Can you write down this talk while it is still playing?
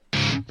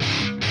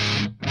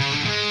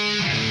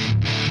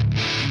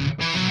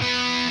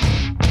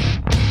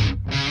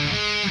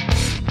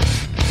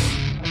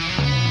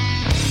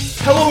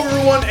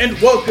everyone,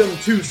 and welcome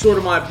to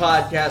Sorta My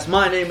Podcast.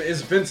 My name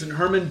is Vincent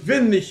Herman,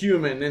 Vin the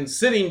Human, and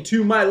sitting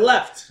to my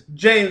left,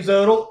 James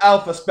Odell,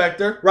 Alpha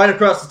Spectre. right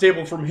across the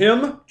table from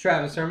him,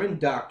 Travis Herman,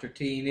 Dr.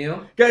 T.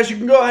 Neal. guys, you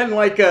can go ahead and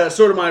like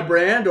Sorta My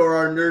Brand or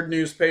our nerd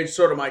news page,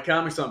 Sorta My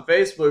Comics on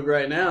Facebook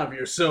right now if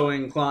you're so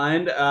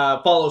inclined.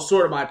 Follow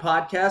Sorta My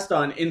Podcast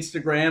on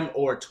Instagram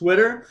or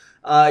Twitter.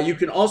 You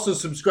can also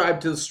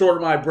subscribe to the Sorta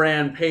My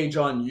Brand page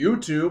on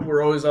YouTube.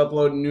 We're always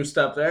uploading new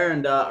stuff there,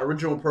 and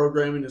original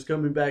programming is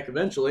coming back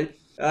eventually.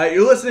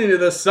 You're listening to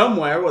this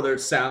somewhere, whether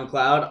it's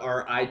SoundCloud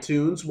or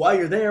iTunes. While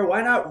you're there,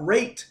 why not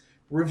rate,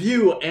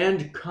 review,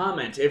 and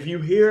comment? If you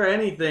hear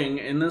anything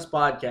in this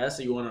podcast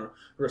that you want to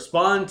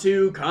respond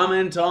to,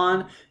 comment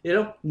on,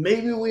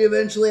 maybe we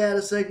eventually add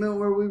a segment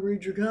where we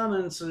read your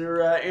comments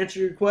or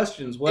answer your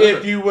questions. Whatever.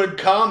 If you would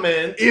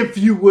comment. If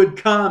you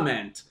would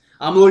comment.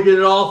 I'm looking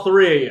at all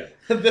three of you.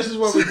 This is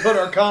where we put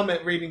our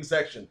comment reading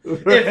section.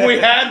 If we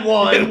had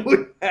one. If we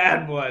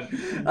had one.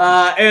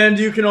 And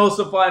you can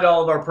also find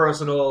all of our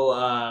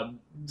personal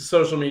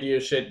social media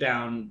shit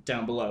down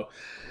below.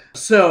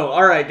 So,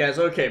 all right, guys.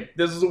 Okay,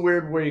 this is a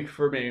weird week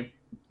for me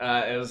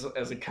as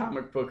a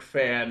comic book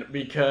fan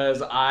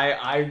because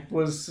I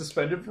was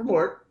suspended from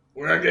work.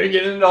 We're not going to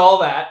get into all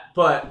that,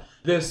 but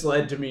this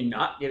led to me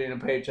not getting a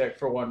paycheck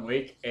for 1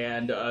 week,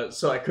 and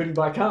so I couldn't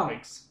buy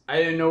comics. I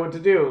didn't know what to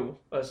do.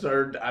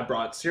 I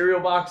brought cereal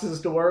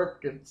boxes to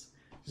work. It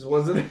just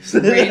wasn't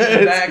Reading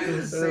the back of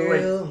the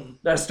cereal.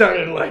 I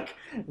started like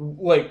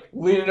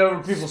leaning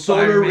over people's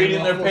shoulder,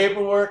 reading their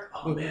paperwork.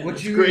 Oh man, What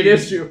that's you a great read?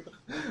 issue.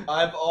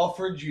 I've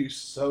offered you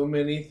so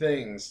many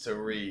things to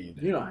read.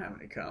 You don't have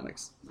any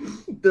comics.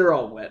 They're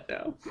all wet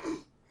now.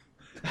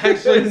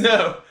 Actually,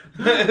 no.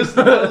 It's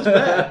not as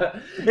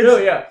bad. No,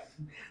 yeah.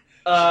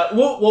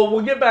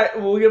 We'll get back to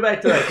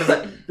that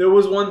because there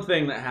was one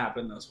thing that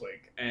happened this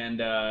week, and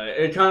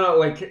it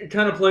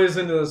kind of plays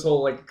into this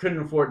whole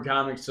couldn't afford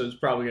comics, so it's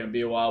probably going to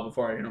be a while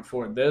before I can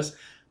afford this.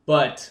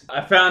 But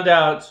I found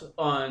out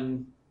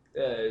on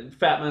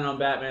Fat Man on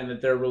Batman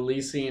that they're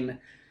releasing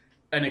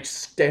an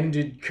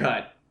extended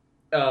cut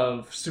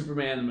of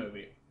Superman the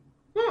movie.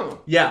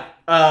 Yeah.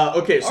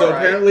 Okay, so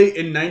apparently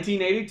in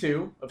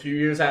 1982, a few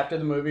years after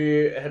the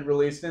movie had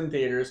released in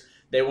theaters,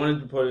 they wanted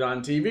to put it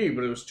on TV,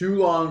 but it was too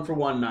long for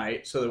one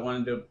night, so they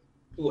wanted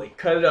to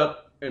cut it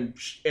up and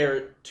air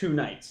it 2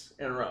 nights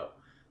in a row.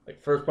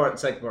 First part and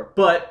second part.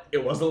 But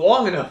it wasn't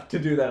long enough to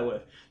do that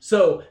with.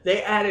 So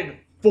they added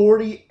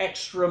 40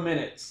 extra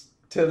minutes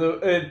to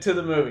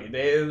the movie.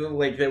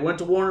 They went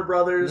to Warner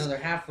Brothers.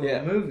 Another half of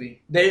the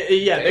movie.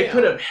 They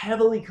could have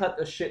heavily cut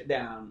the shit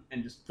down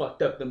and just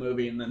fucked up the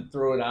movie and then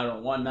threw it out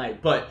on one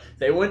night. But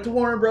they went to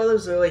Warner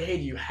Brothers. They're like, hey,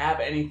 do you have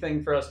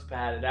anything for us to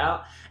pad it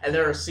out? And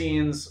there are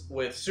scenes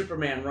with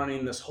Superman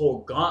running this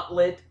whole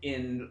gauntlet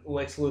in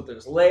Lex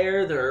Luthor's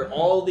lair. There are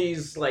all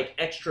these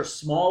extra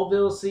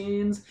Smallville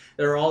scenes.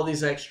 There are all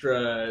these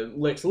extra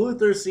Lex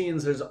Luthor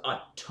scenes. There's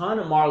a ton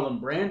of Marlon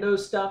Brando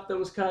stuff that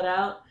was cut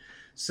out.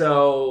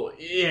 So,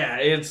 yeah,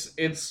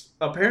 it's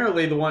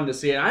apparently the one to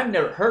see, and I've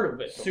never heard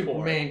of it before.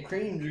 Superman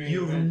Cream Dream.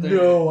 You have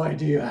no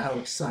idea how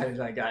excited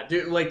I got.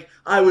 Dude,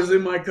 I was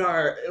in my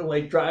car,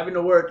 driving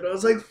to work, and I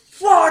was like,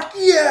 fuck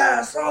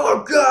yes!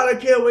 Oh, God, I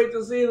can't wait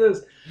to see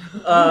this.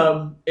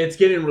 It's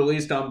getting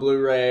released on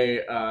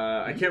Blu-ray.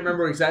 I can't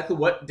remember exactly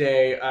what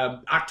day.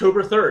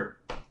 October 3rd.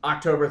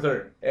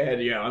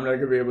 And yeah, I'm not going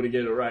to be able to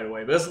get it right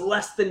away. But it's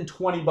less than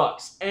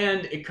 $20.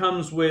 And it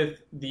comes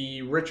with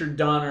the Richard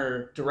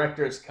Donner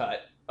director's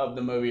cut of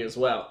the movie as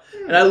well.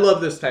 And I love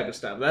this type of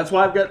stuff. That's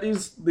why I've got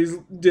these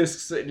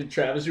discs.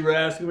 Travis, you were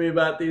asking me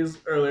about these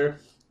earlier.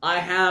 I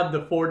have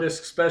the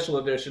 4-disc special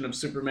edition of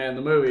Superman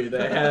the movie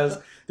that has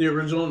the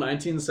original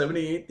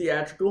 1978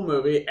 theatrical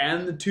movie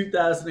and the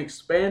 2000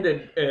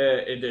 expanded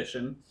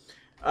edition.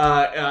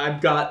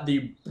 I've got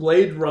the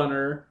Blade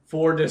Runner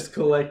 4-disc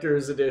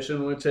collector's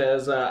edition, which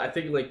has I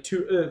think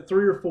 3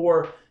 or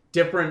 4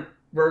 different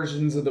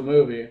versions of the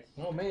movie.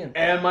 Oh man!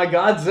 And my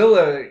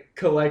Godzilla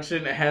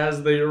collection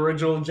has the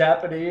original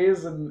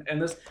Japanese and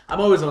this. I'm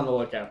always on the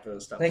lookout for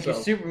this stuff. Thank you.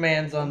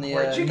 Superman's on the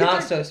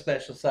not so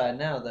special side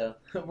now, though.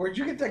 Where'd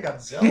you get that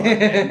Godzilla?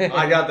 Man?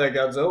 I got that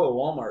Godzilla at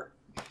Walmart.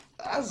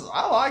 I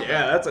like it.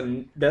 Yeah,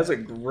 that's a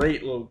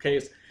great little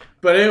case.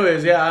 But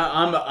anyways, yeah,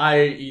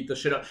 I eat the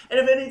shit up. And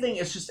if anything,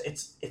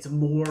 it's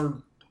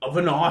more of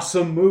an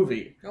awesome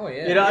movie. Oh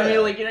yeah.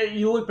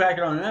 You look back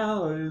on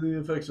the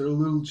effects are a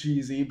little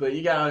cheesy, but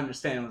you gotta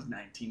understand it was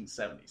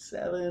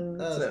 1977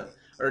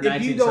 or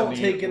if you don't 1978.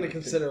 take into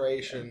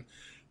consideration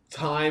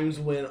times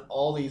when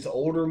all these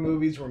older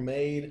movies were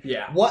made,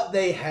 what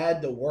they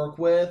had to work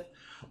with,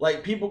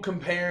 people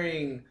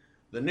comparing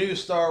the new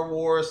Star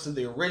Wars to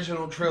the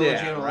original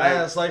trilogy,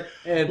 it's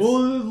it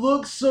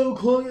looks so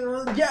close.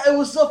 Yeah, it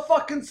was the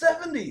fucking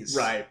 70s,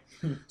 right?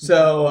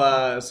 So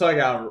I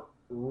got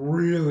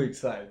really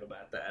excited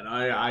about that, and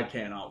I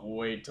cannot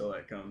wait till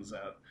that comes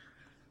out.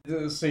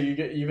 So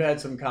you've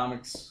had some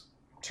comics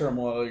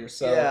turmoil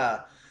yourself.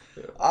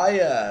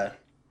 Yeah,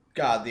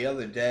 the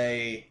other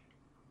day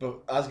but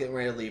I was getting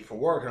ready to leave for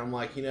work, and I'm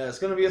like, it's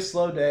going to be a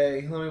slow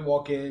day. Let me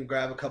walk in,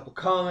 grab a couple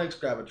comics,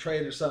 grab a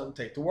trade or something,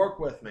 take to work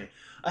with me.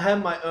 I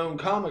have my own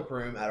comic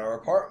room at our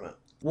apartment.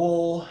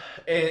 Well,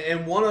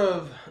 and one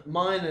of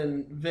mine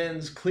and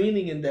Vin's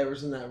cleaning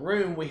endeavors in that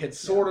room, we had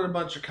sorted a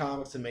bunch of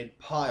comics and made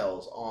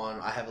piles on.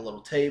 I have a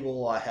little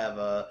table. I have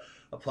a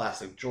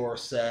plastic drawer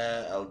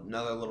set,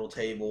 another little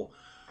table.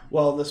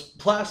 Well, this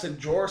plastic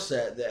drawer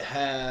set that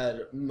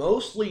had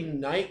mostly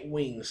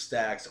Nightwing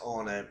stacks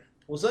on it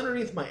was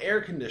underneath my air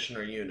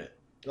conditioner unit.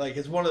 Like,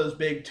 it's one of those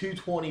big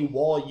 220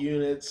 wall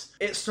units.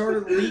 It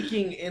started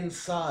leaking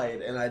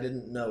inside, and I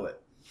didn't know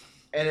it.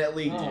 And it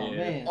leaked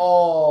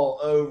all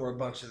over a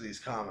bunch of these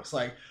comics.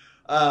 Like,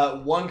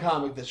 one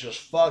comic that's just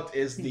fucked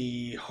is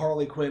the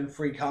Harley Quinn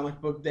Free Comic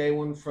Book Day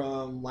one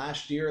from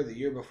last year or the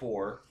year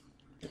before.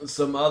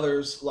 Some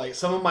others, like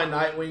some of my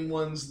Nightwing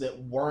ones that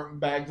weren't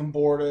bagged and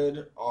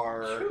boarded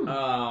are...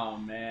 Oh,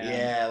 man.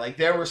 Yeah, like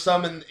there were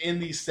some in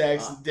these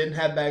stacks that didn't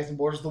have bags and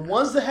boards. The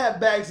ones that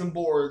had bags and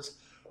boards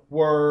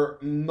were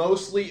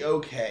mostly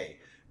okay.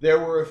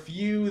 There were a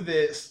few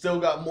that still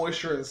got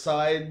moisture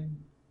inside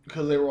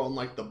because they were on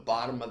like the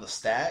bottom of the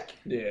stack.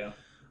 Yeah.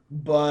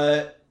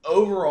 But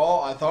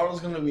overall, I thought it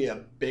was going to be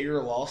a bigger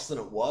loss than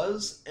it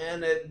was.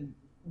 And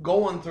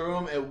going through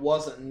them, it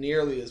wasn't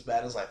nearly as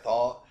bad as I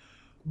thought.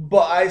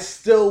 But I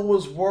still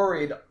was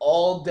worried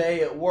all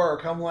day at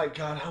work. I'm like,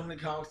 God, how many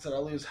comics did I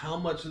lose? How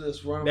much of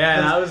this run? Yeah,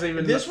 and I was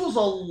even... This was a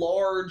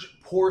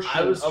large portion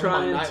of my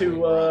Nightwing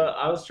run.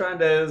 I was trying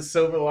to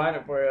silver line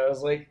it for you. I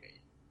was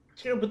like,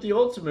 but the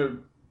ultimate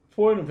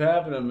point of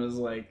having them is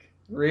like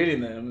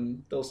reading them,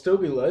 and they'll still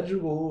be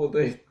legible when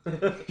they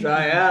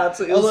dry out,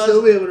 so you'll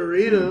still be able to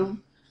read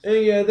them.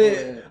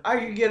 And I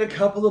could get a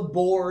couple of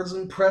boards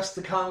and press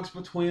the comics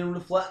between them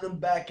to flatten them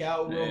back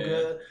out real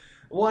good.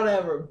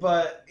 Whatever,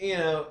 but,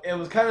 it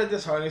was kind of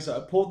disheartening, so I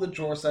pulled the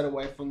drawer set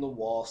away from the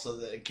wall so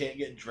that it can't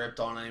get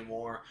dripped on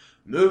anymore,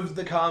 moved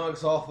the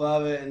comics off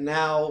of it, and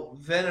now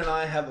Vin and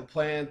I have a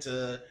plan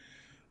to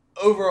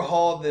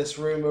overhaul this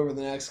room over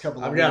the next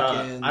couple of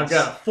weekends. I've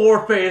got a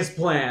 4-phase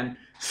plan.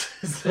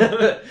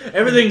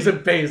 Everything's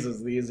in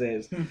phases these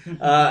days.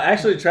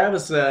 Actually,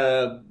 Travis,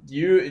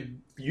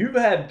 you've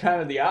had kind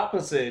of the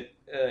opposite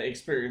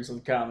experience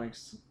with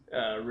comics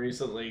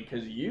recently,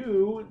 because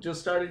you just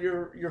started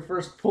your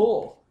first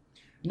pull.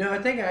 No, I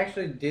think I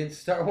actually did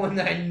start one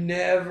that I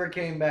never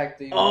came back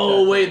to.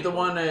 Oh, wait, the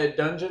one at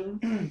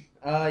Dungeon?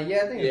 I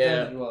think it was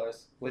Dungeon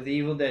Dwellers with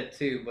Evil Dead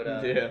 2, but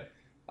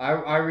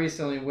I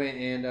recently went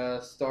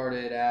and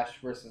started Ash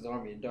vs.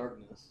 Army of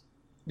Darkness.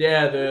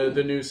 Yeah,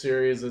 the new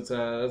series, it's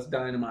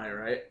dynamite,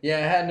 right? Yeah,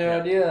 I had no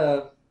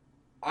idea.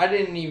 I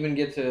didn't even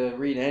get to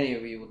read any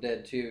of Evil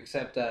Dead 2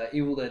 except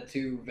Evil Dead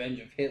 2 Revenge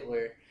of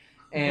Hitler.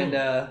 And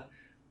I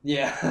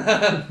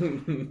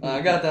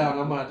got that one.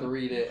 I'm going to have to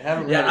read it.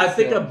 I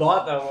think I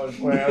bought that one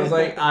for you. I was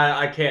like,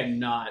 I can't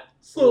not.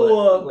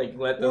 So, let this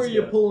where are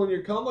you pulling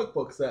your comic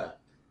books at?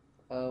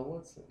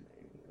 What's the name?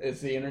 It's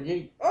the Inner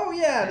Geek. Oh,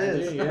 yeah, it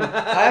is. Yeah.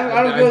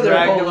 I don't go there.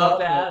 I dragged him up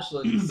to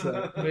Ashland.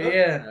 So. But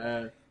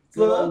yeah.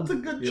 So that's a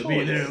good choice. You'll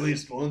be there at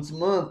least once a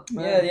month.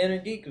 Yeah, the Inner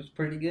Geek was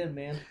pretty good,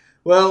 man.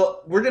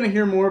 Well, we're going to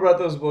hear more about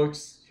those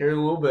books here in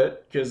a little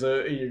bit, because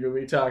you're going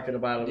to be talking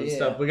about them and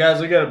stuff. But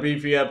guys, we got a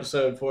beefy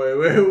episode for you.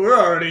 We're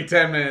already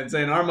 10 minutes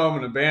in. Our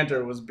moment of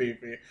banter was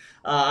beefy.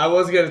 I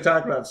was going to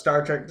talk about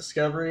Star Trek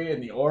Discovery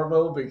and the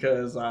Orville,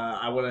 because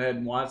I went ahead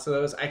and watched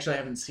those. Actually, I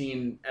haven't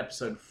seen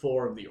episode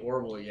 4 of the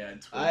Orville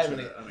yet. I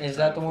haven't. Is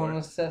that the one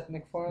with Seth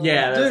MacFarlane?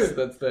 Yeah,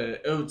 that's the...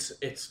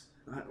 It's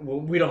well,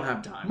 we don't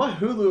have time. My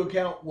Hulu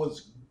account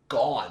was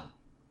gone.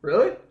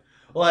 Really?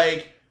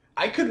 Like,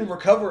 I couldn't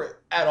recover it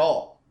at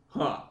all.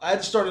 Huh. I had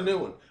to start a new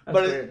one. That's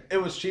but weird. It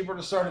was cheaper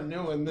to start a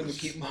new one than to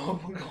keep my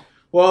old one going.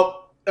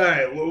 Well, all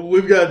right. Well,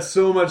 we've got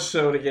so much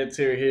show to get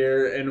to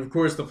here. And, of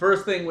course, the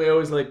first thing we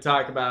always like to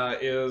talk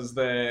about is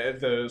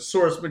the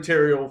source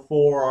material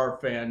for our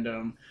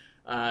fandom.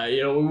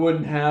 We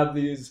wouldn't have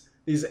these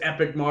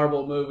epic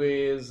Marvel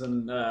movies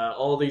and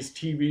all these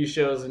TV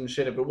shows and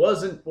shit if it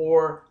wasn't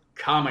for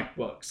comic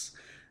books.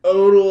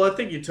 Odell, I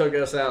think you took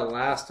us out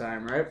last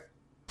time, right?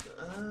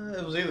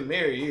 It was either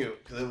me or you,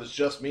 because it was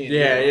just me and you.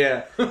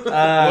 Yeah.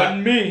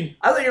 Wasn't me.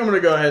 I think I'm going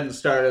to go ahead and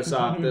start us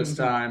off this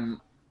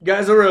time.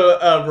 Guys, there were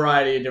a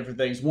variety of different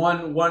things.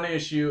 One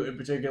issue in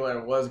particular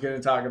I was going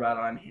to talk about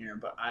on here,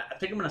 but I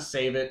think I'm going to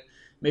save it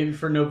maybe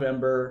for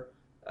November.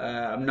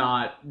 I'm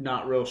not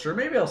real sure.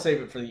 Maybe I'll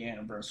save it for the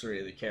anniversary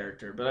of the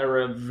character, but I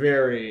read a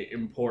very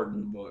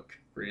important book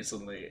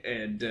recently,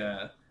 and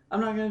I'm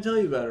not going to tell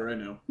you about it right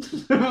now.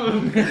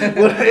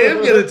 What I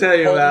am going to tell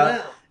you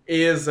about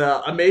is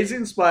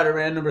Amazing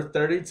Spider-Man number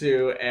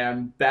 32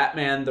 and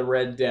Batman the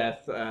Red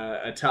Death,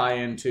 a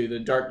tie-in to the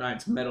Dark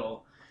Knight's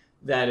Metal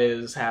that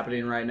is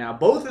happening right now.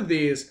 Both of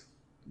these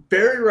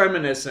very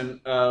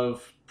reminiscent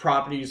of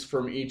properties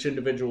from each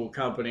individual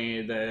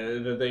company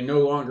that they no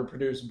longer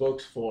produce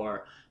books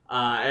for.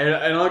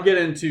 And I'll get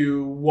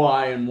into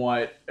why and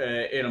what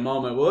in a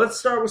moment. Well, let's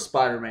start with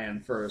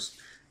Spider-Man first.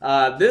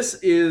 This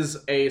is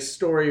a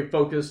story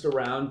focused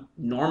around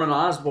Norman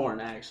Osborn,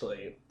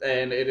 actually,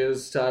 and it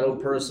is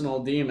titled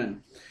Personal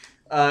Demon.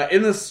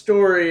 In the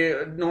story,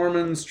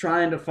 Norman's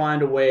trying to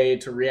find a way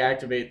to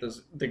reactivate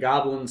the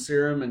Goblin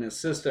Serum in his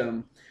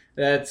system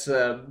that's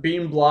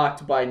being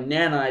blocked by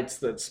nanites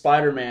that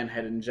Spider-Man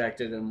had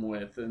injected him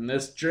with. And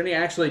this journey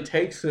actually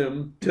takes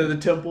him to the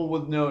Temple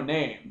with No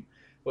Name,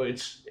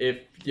 which, if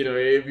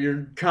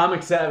you're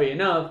comic savvy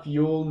enough,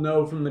 you'll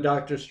know from the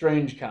Doctor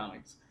Strange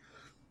comics.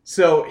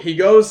 So he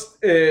goes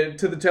to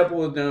the Temple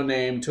with No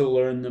Name to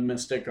learn the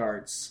mystic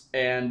arts.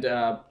 And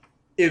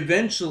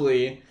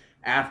eventually,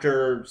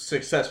 after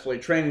successfully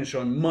training,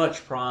 showing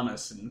much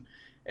promise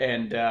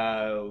and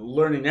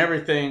learning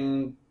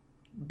everything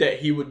that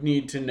he would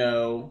need to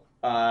know,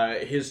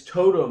 his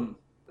totem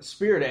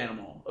spirit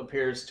animal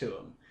appears to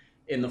him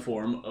in the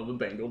form of a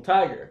Bengal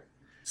tiger.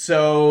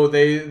 So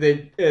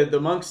the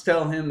monks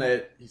tell him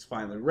that he's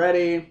finally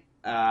ready.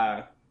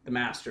 The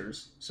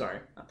masters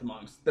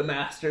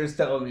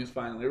tell him he's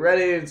finally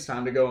ready. It's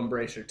time to go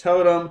embrace your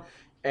totem.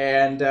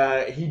 And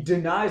he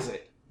denies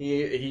it.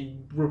 He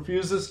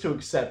refuses to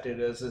accept it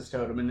as his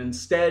totem and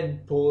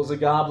instead pulls a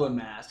goblin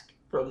mask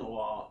from the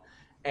wall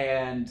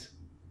and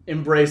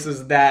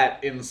embraces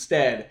that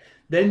instead.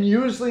 Then,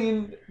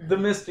 using the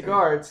mystic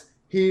arts,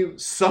 he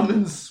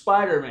summons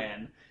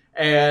Spider-Man.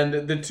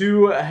 And the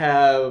two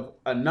have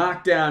a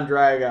knockdown,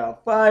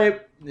 drag-out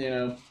fight,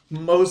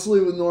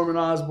 mostly with Norman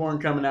Osborn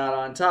coming out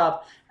on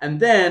top. And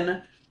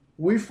then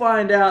we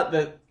find out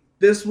that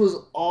this was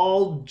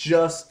all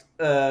just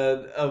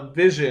a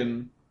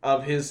vision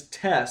of his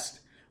test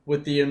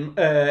with the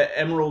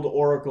Emerald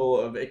Oracle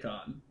of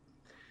Ikon.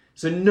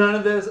 So none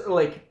of this,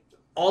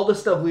 all the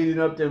stuff leading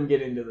up to him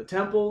getting to the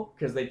temple,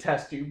 because they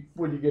test you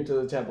when you get to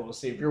the temple to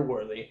see if you're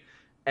worthy.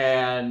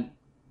 And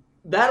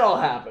that all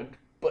happened.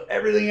 But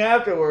everything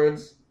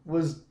afterwards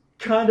was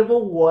kind of a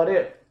what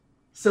if.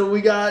 So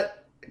we got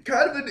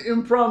kind of an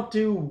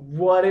impromptu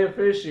what if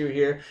issue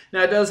here.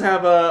 Now it does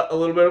have a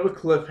little bit of a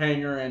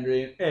cliffhanger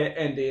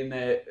ending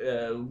that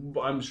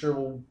I'm sure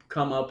will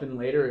come up in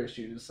later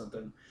issues or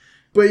something.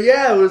 But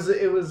yeah, it was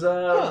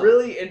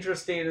really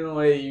interesting in a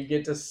way you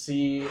get to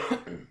see,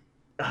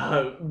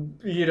 not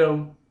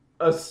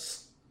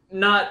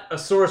a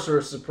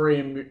Sorcerer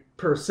Supreme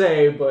per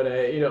se, but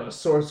a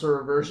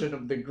sorcerer version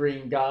of the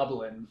Green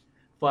Goblin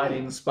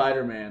fighting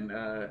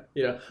Spider-Man.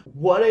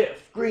 What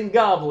if Green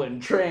Goblin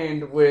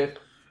trained with,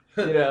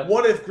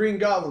 what if Green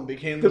Goblin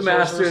became the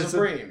Sorcerer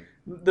Supreme?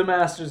 The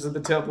Masters of the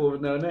Temple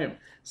with No Name.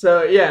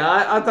 So,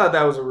 yeah, I thought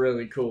that was a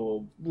really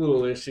cool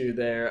little issue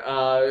there.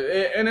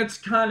 And it's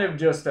kind of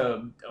just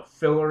a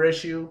filler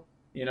issue.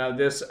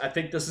 I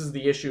think this is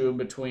the issue in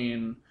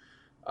between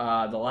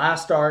the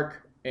last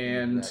arc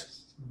and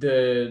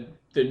the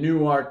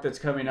new arc that's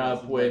coming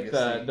up with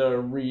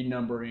the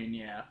renumbering.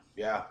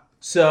 Yeah.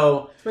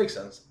 So, makes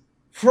sense.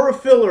 For a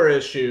filler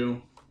issue,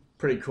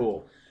 pretty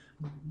cool.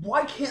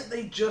 Why can't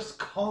they just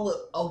call it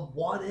a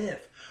what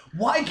if?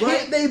 Why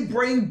can't they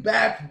bring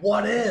back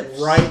what ifs?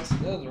 Right.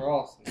 Those are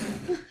awesome.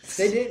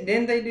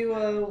 Didn't they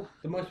do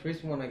the most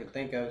recent one I could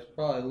think of? It's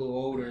probably a little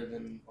older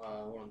than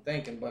what I'm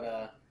thinking,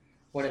 but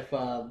what if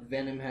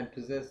Venom had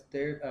possessed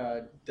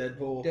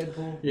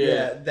Deadpool?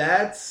 Yeah,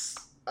 that's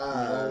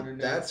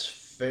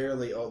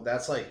fairly old.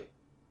 That's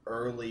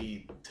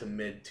early to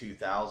mid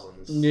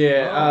 2000s.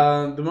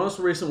 Yeah, the most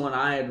recent one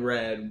I had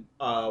read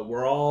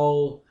were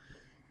all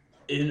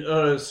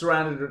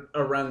surrounded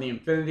around the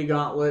Infinity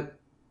Gauntlet.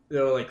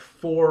 There were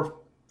 4,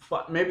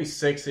 5, maybe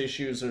 6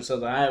 issues or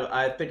something.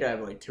 I think I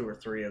have 2 or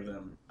 3 of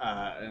them,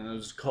 and it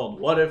was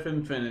called What If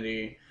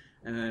Infinity,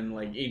 and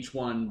then each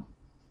one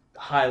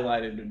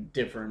highlighted a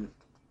different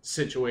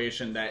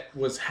situation that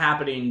was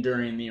happening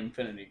during the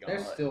Infinity Gauntlet.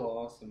 They're still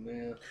awesome,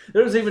 man.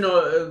 There was even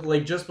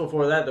just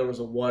before that, there was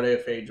a What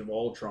If Age of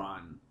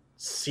Ultron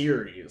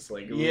series, so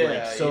many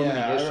issues.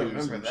 I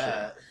remember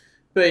that. Shit.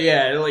 But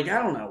yeah, I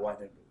don't know why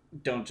they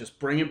don't just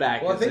bring it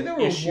back. Well, I think there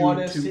were What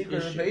If Secret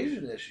issue.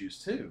 Invasion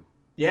issues too.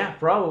 Yeah,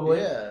 probably.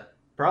 Yeah,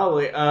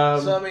 probably.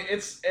 So I mean,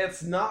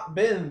 it's not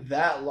been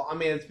that long. I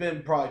mean, it's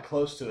been probably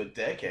close to a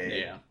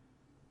decade. Yeah.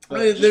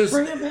 But just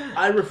bring it back.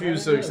 I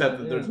refuse to accept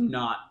that there's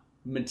not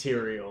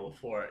material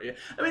for it.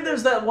 I mean,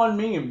 there's that one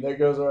meme that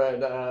goes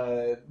around.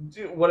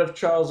 What if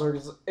Charles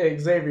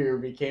Xavier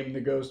became the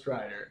Ghost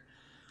Rider?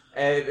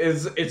 And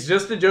it's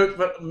just a joke,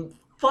 but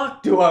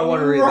fuck, do I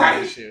want to read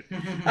that issue? All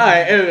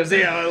right, anyways,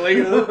 like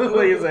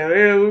I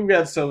said, we've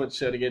got so much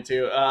show to get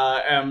to.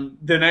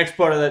 The next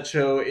part of that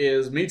show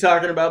is me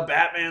talking about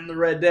Batman: The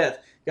Red Death.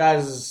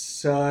 Guys, this is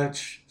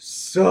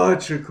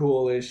such a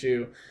cool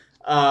issue.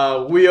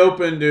 We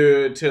open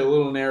to a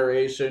little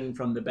narration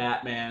from the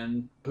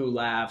Batman who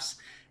laughs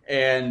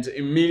and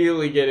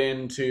immediately get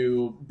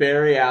into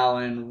Barry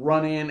Allen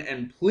running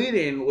and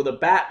pleading with a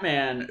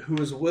Batman who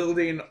is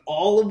wielding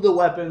all of the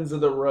weapons of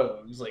the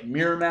rogues, like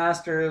Mirror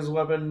Master's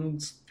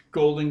weapons,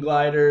 Golden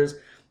Gliders,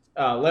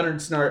 Leonard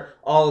Snart,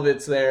 all of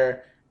it's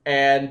there.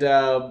 And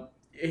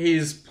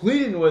he's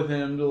pleading with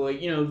him to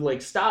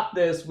like stop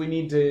this. We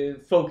need to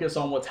focus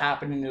on what's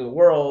happening in the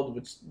world,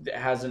 which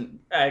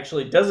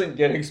doesn't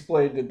get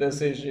explained in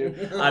this issue.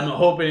 I'm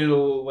hoping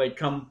it'll like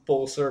come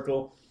full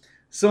circle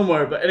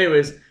somewhere. But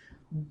anyways,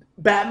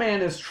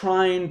 Batman is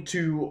trying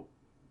to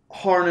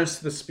harness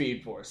the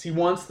Speed Force. He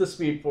wants the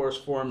Speed Force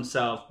for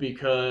himself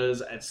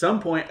because at some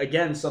point,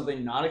 again,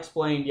 something not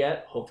explained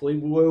yet, hopefully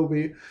will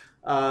be,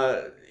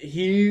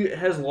 he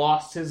has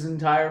lost his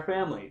entire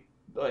family.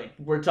 Like,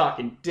 we're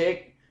talking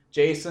Dick,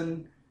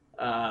 Jason,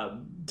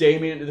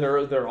 Damian,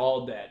 they're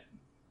all dead.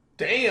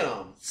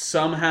 Damn.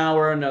 Somehow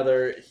or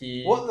another,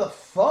 what the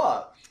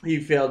fuck? He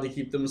failed to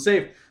keep them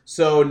safe.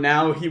 So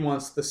now he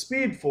wants the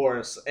Speed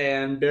Force,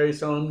 and Barry's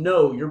telling him,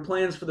 no, your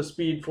plans for the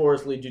Speed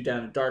Force lead you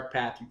down a dark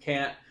path.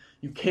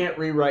 You can't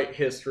rewrite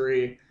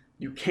history.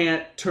 You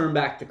can't turn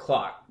back the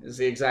clock, is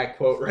the exact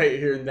quote right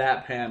here in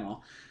that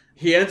panel.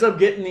 He ends up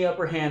getting the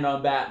upper hand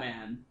on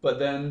Batman, but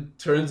then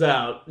turns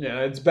out,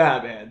 it's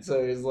Batman.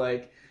 So he's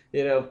like,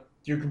 your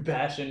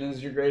compassion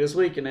is your greatest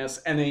weakness,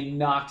 and then he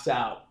knocks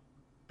out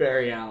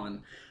Barry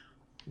Allen.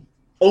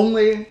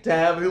 Only to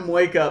have him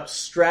wake up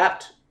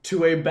strapped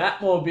to a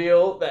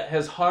Batmobile that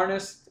has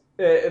harnessed,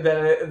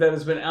 that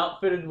has been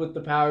outfitted with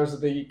the powers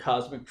of the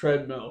cosmic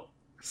treadmill.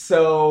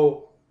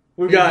 So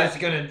we've got...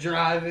 He's gonna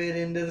drive it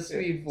into the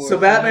Speed Force. So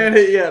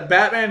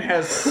Batman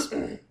has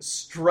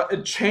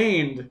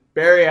chained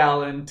Barry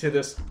Allen to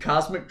this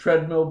cosmic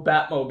treadmill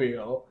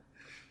Batmobile.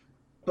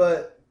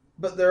 But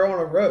they're on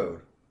a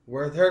road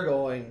where they're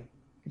going.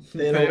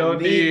 They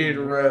don't need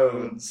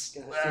roads.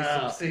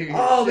 Wow.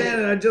 Oh man,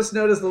 and I just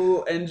noticed the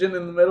little engine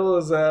in the middle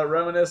is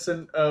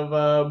reminiscent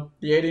of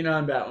the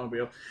 '89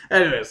 Batmobile.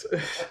 Anyways,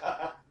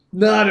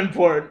 not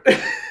important.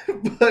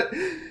 But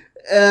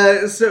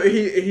so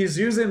he's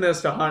using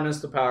this to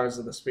harness the powers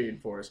of the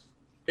Speed Force,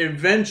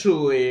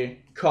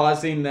 eventually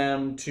causing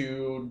them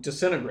to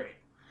disintegrate.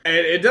 And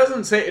it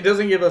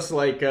doesn't give us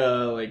like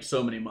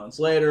so many months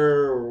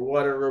later or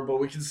whatever, but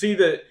we can see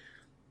that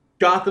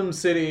Gotham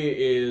City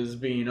is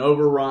being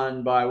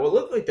overrun by what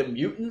look like the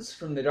mutants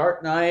from the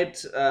Dark Knight.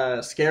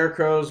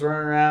 Scarecrow's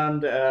running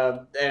around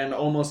and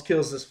almost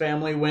kills his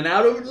family when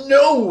out of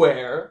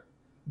nowhere,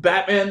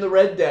 Batman the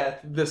Red Death,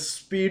 the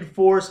Speed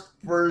Force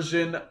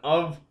version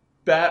of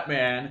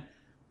Batman,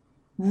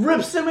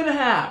 rips him in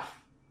half.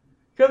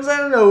 Comes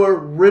out of nowhere,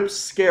 rips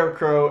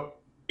Scarecrow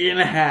in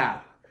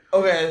half.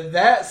 Okay,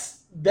 that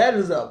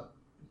is a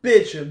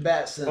bitch of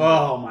bat symbol.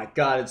 Oh my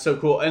god, it's so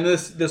cool. And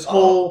this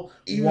whole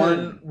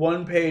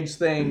one page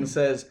thing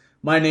says,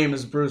 "My name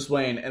is Bruce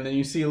Wayne," and then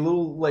you see a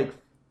little like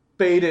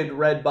faded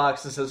red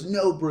box that says,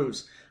 "No,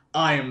 Bruce,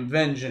 I am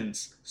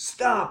vengeance.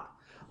 Stop.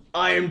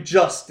 I am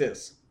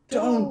justice.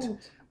 Don't.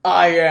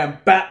 I am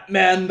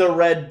Batman the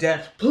Red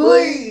Death.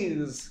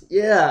 Please."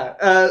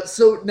 Yeah.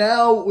 So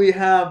now we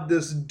have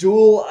this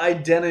dual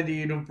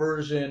identity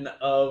version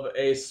of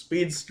a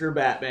speedster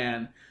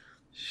Batman.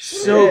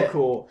 So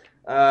cool.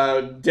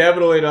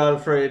 Definitely not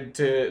afraid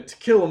to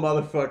kill a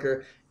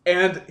motherfucker.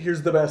 And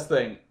here's the best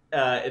thing.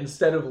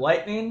 Instead of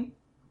lightning,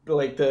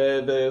 like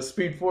the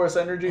Speed Force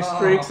energy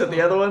streaks that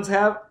the other ones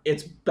have,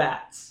 it's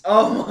bats.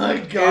 Oh my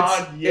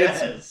god,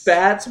 yes. It's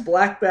bats,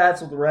 black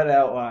bats with red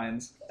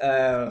outlines.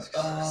 So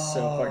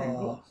fucking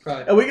cool.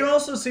 Right. And we can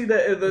also see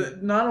that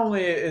not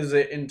only is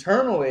it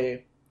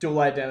internally dual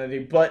identity,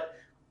 but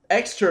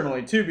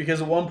externally too,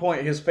 because at one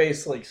point his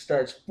face like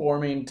starts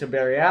forming to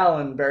Barry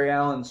Allen. Barry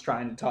Allen's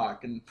trying to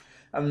talk, and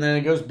then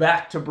it goes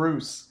back to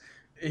Bruce.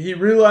 He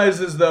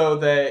realizes though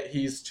that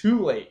he's too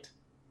late,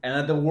 and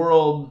that the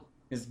world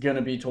is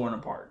gonna be torn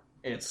apart.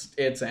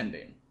 It's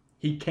ending.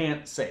 He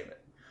can't save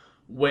it.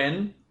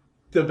 When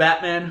the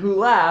Batman Who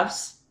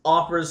Laughs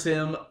offers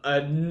him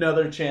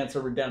another chance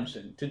of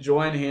redemption to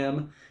join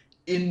him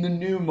in the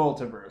new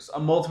multiverse, a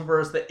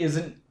multiverse that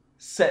isn't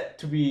set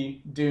to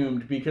be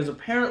doomed, because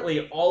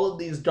apparently all of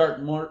these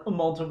dark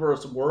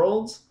multiverse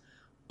worlds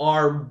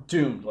are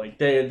doomed. Like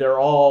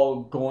they're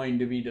all going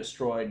to be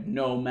destroyed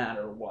no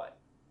matter what.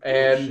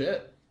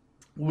 And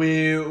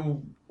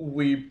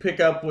we pick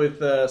up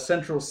with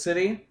Central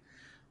City,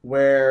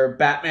 where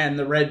Batman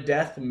the Red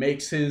Death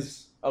makes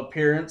his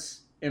appearance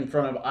in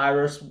front of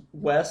Iris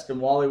West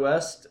and Wally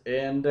West,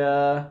 and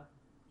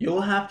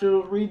you'll have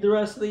to read the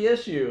rest of the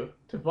issue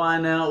to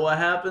find out what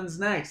happens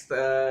next.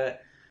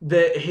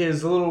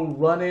 His little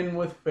run-in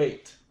with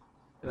fate.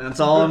 And that's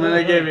all I'm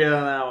going to give you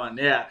on that one.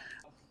 Yeah.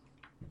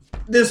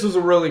 This was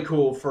a really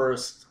cool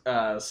first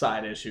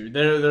side issue.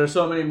 There are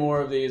so many more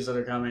of these that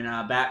are coming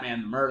out.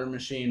 Batman the Murder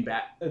Machine,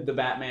 the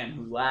Batman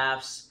Who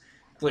Laughs.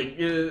 Like,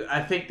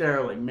 I think there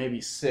are like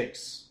maybe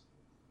 6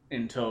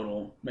 in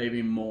total,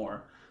 maybe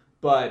more.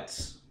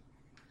 But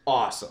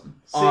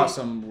awesome.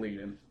 Awesome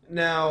lead-in.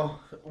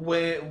 Now,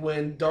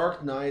 when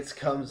Dark Knights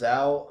comes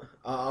out,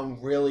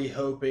 I'm really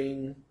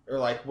hoping, or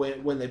like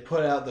when they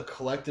put out the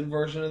collected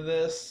version of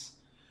this,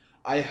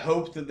 I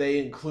hope that they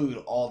include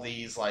all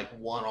these like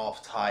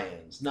one-off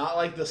tie-ins, not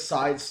like the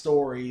side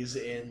stories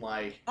in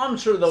like I'm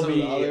sure there'll some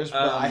be of the others,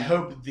 but I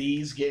hope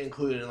these get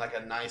included in like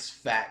a nice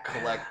fat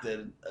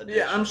collected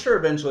edition. Yeah, I'm sure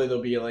eventually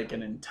there'll be like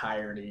an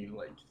entirety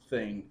like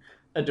thing,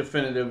 a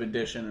definitive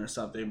edition or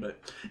something. But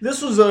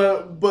this was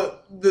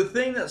but the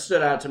thing that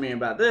stood out to me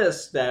about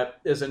this, that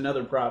is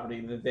another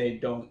property that they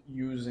don't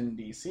use in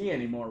DC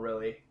anymore,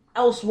 really.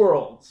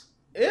 Elseworlds.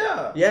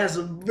 Yeah. Yeah, it's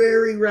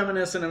very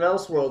reminiscent of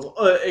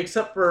Elseworlds,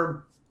 except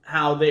for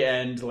how the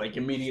end like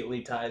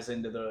immediately ties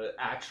into the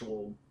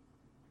actual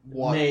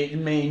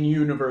main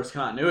universe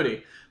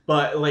continuity.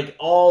 But like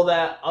all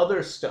that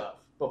other stuff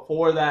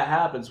before that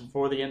happens,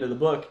 before the end of the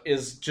book,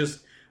 is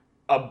just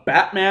a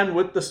Batman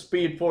with the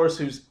Speed Force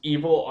who's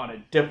evil on a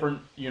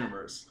different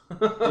universe.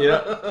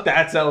 Yeah,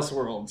 that's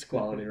Elseworlds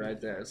quality right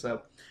there.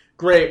 So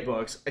great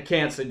books. I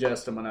can't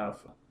suggest them enough,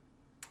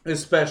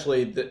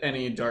 especially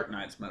any Dark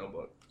Knight's Metal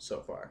book so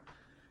far.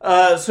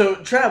 So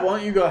Trav, why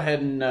don't you go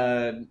ahead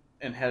and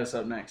head us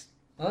up next?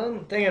 I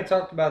think I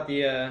talked about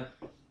the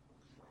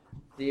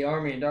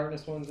Army of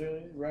Darkness ones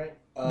earlier, right?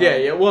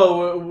 Yeah.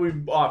 Well, we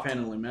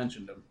offhandedly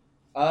mentioned them.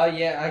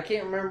 Yeah, I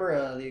can't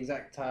remember the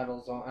exact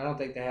titles. I don't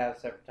think they have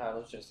separate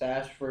titles. Just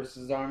Ash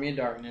versus Army of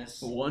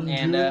Darkness. 1, 2,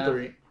 and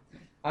 3.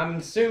 I'm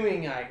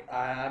assuming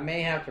I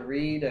may have to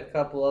read a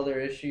couple other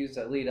issues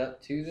that lead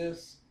up to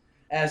this.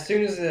 As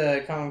soon as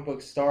the comic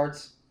book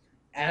starts,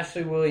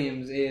 Ashley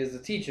Williams is a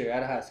teacher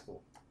at a high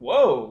school.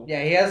 Whoa.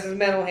 Yeah, he has his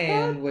metal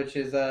hand, which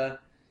is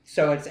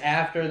so it's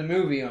after the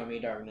movie Army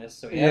of Darkness.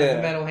 So he has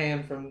the metal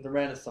hand from the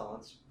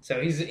Renaissance.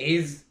 So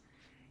he's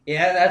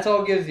yeah, that's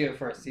all it gives you at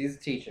first. He's a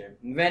teacher.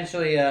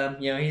 Eventually,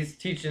 he's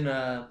teaching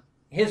a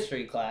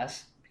history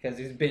class because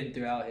he's been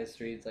throughout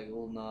history. It's like a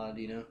little nod,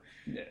 Yeah.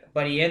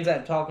 But he ends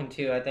up talking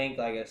to, I think,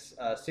 like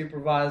a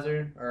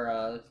supervisor or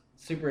a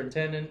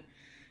superintendent.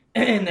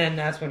 And then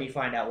that's when you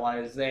find out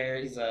why he's there.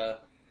 He's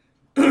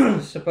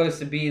supposed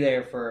to be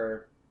there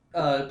for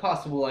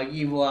possible like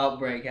evil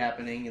outbreak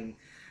happening, and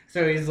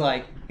so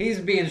he's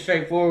being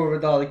straightforward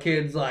with all the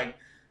kids, like,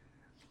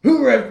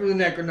 who read for the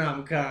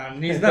Necronomicon?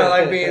 And he's not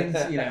like being,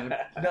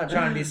 not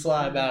trying to be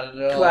sly about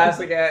it at all.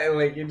 Classic,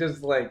 like he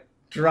just like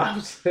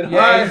drops it.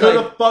 Yeah, who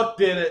the fuck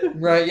did it?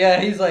 Right? Yeah,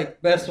 he's like,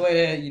 best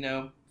way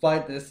to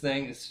fight this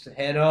thing is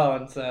head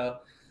on. So.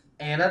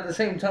 And at the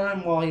same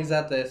time, while he's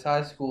at this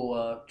high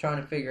school,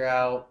 trying to figure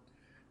out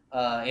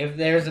if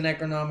there's a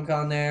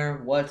Necronomicon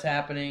there, what's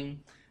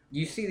happening,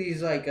 you see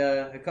these like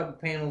a couple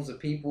panels of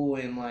people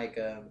in like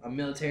a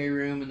military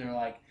room, and they're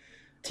like,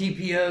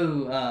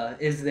 TPO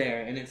is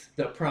there, and it's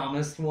the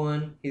promised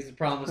one. He's the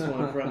promised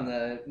one from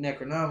the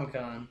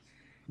Necronomicon.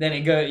 Then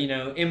it goes,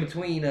 in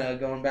between,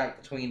 going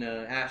back between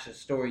Ash's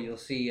story, you'll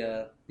see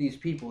these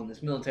people in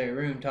this military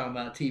room talking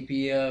about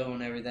TPO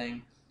and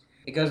everything.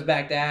 It goes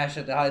back to Ash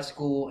at the high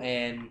school,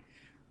 and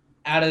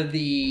out of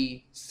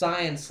the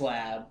science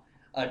lab,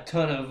 a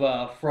ton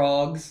of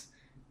frogs,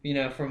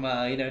 from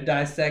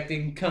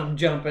dissecting, come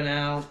jumping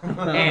out,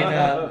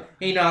 and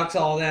he knocks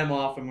all them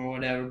off him or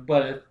whatever.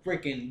 But a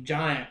freaking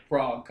giant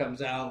frog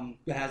comes out and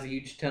has a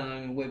huge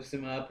tongue and whips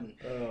him up and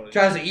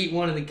tries to eat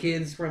one of the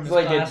kids from his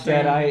classroom. Like a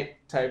Deadite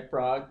type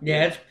frog.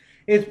 Yeah,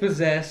 it's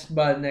possessed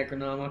by the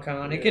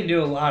Necronomicon. It can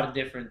do a lot of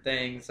different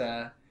things.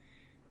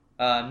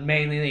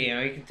 Mainly,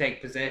 he can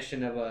take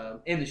possession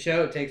of in the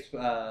show, it takes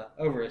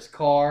over his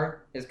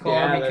car. His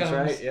car becomes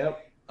that's right.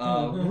 Yep.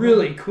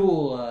 really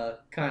cool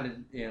kind of,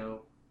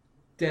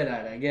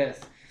 Deadite, I guess.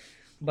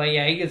 But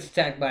yeah, he gets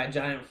attacked by a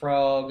giant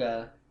frog.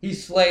 He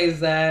slays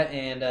that,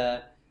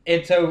 and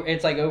it's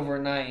like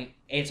overnight.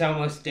 It's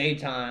almost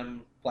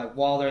daytime, like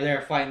while they're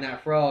there fighting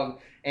that frog,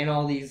 and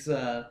all these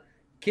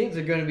kids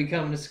are going to be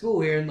coming to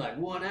school here in like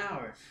 1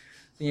 hour.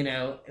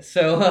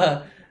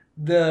 So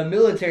the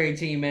military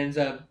team ends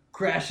up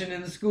crashing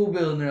in the school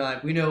building. They're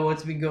like, we know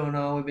what's been going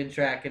on. We've been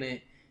tracking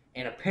it.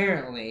 And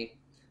apparently,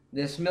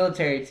 this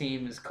military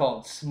team is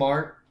called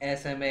SMART,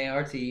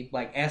 S-M-A-R-T,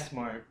 like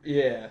S-MART.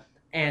 Yeah.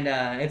 And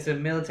it's a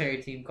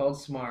military team called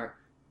SMART.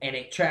 And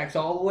it tracks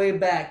all the way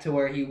back to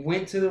where he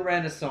went to the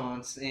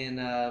Renaissance in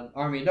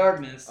Army of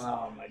Darkness.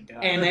 Oh, my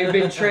God. And they've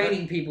been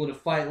training people to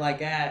fight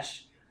like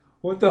Ash.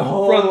 With the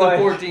whole, from the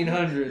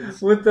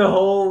 1400s. With the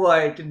whole,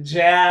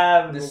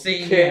 jab. The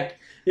scene, kick.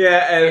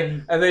 Yeah,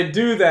 and they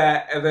do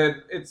that, and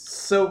then it's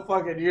so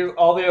fucking useless.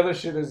 All the other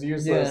shit is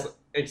useless,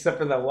 except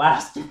for the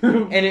last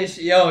move. And it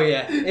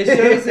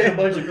shows in a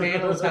bunch of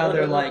panels how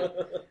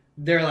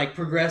they're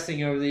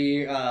progressing over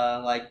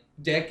the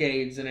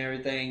decades and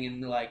everything,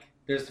 and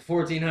there's the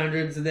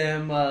 1400s of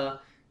them.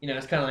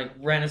 It's kind of like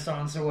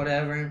Renaissance or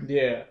whatever.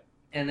 Yeah,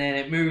 and then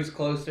it moves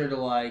closer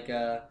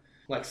to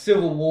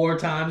Civil War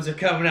times. They're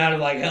coming out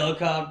of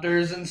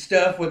helicopters and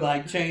stuff with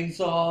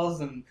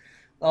chainsaws and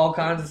all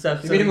kinds of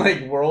stuff. You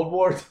mean World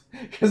War?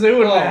 Because they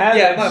wouldn't have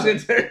had that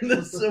shit during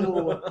the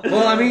Civil War.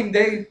 Well, I mean,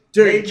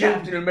 during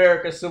Captain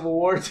America Civil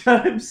War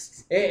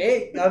times.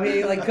 It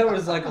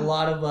covers a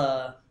lot of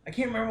I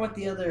can't remember what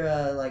the other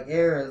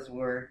eras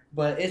were,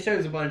 but it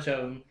shows a bunch of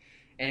them,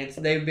 and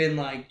they've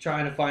been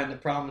trying to find the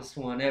promised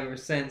one ever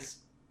since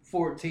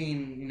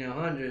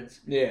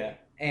hundreds. Yeah.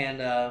 And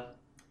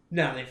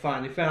now they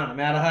finally found him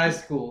out of high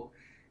school.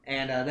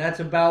 And that's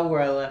about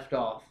where I left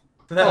off.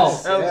 That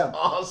was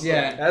awesome.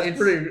 Yeah, that's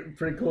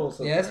pretty cool.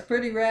 Yeah, it's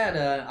pretty rad.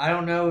 I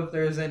don't know if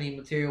there's any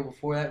material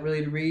before that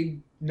really to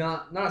read.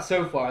 Not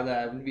so far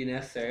that would be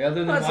necessary,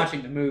 other than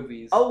watching the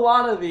movies. A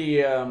lot of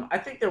the, I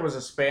think there was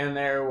a span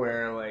there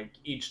where like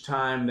each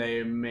time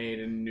they made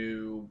a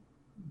new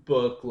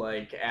book,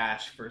 like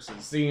Ash versus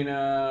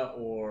Xena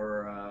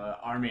or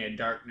Army of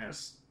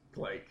Darkness,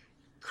 like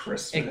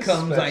Christmas. It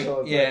comes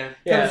special.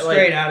 Comes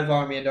straight out of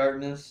Army of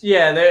Darkness.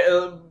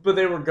 Yeah, but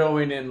they were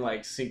going in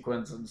like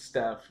sequence and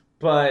stuff.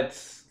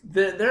 But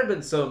there have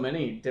been so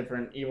many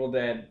different Evil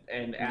Dead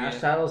and Ash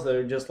titles that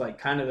are just like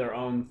kind of their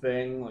own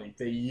thing. Like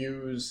they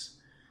use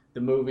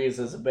the movies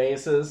as a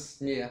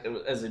basis,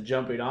 as a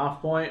jumping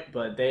off point,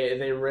 but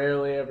they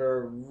rarely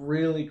ever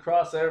really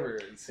cross over,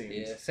 it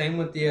seems. Yeah, same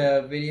with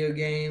the video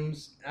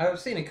games. I've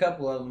seen a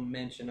couple of them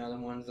mention other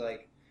ones.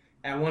 Like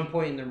at one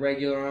point in the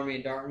regular Army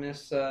of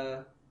Darkness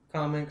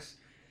comics,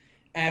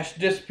 Ash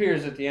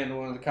disappears at the end of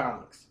one of the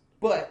comics,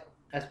 but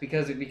that's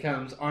because it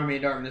becomes Army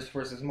of Darkness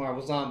versus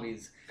Marvel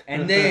Zombies.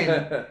 And then,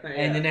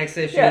 and the next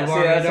issue of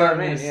Army of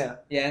Darkness,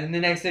 and the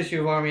next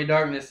issue of Army of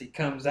Darkness, he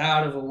comes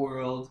out of a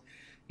world,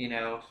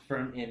 and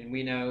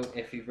we know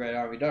if you've read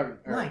Army of Darkness.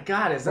 My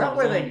God, is that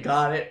where they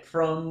got it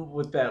from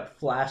with that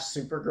Flash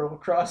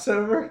Supergirl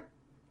crossover?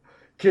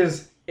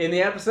 Because in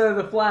the episode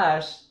of the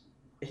Flash,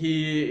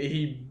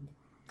 he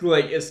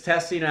is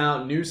testing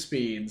out new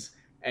speeds,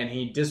 and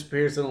he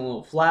disappears in a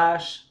little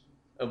flash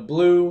of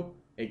blue.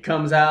 It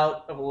comes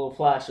out of a little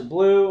flash of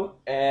blue,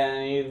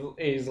 and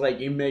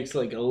he makes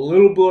like a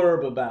little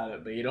blurb about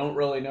it, but you don't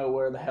really know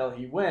where the hell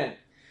he went.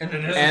 And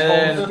then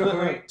there's whole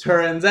story.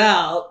 Turns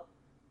out,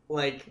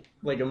 like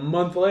a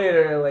month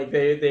later, like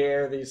they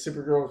air the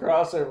Supergirl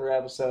crossover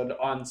episode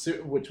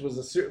which was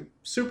a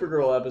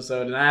Supergirl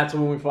episode, and that's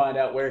when we find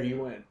out where he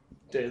went.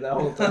 Dude, that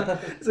whole time,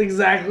 it's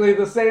exactly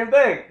the same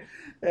thing.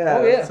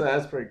 Yeah, so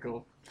that's pretty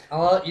cool.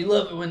 You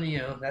love it when,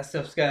 that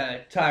stuff's got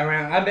to tie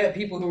around. I bet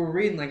people who were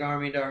reading, like,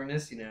 Army of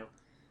Darkness, you're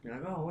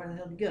like, oh, where the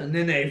hell did he go? And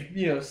then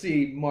they,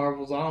 see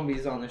Marvel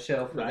Zombies on the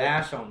shelf with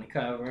Ash on the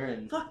cover.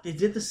 And fuck, they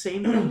did the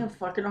same thing in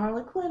fucking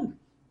Harley Quinn.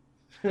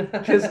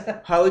 Because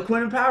Harley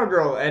Quinn and Power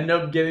Girl end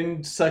up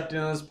getting sucked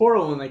into this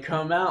portal when they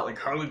come out. Like,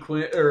 Harley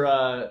Quinn,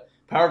 or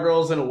Power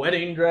Girl's in a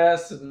wedding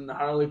dress, and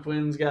Harley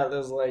Quinn's got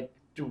this, like,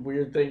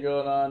 weird thing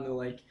going on, and,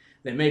 like,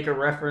 they make a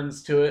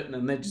reference to it, and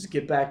then they just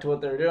get back to what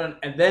they're doing.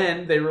 And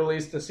then they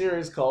released a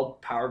series called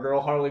Power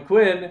Girl Harley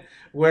Quinn,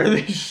 where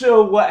they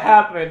show what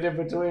happened in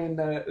between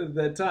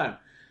that time.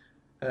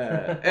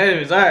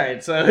 Anyways, all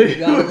right. So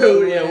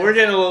we're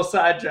getting a little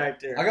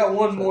sidetracked here. I got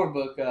one more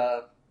book,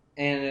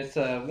 and it's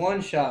a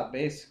one-shot,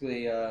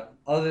 basically,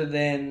 other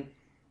than...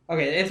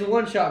 Okay, it's a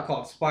one-shot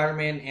called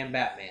Spider-Man and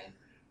Batman.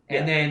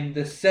 And then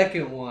the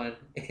second one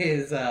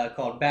is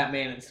called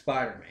Batman and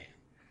Spider-Man.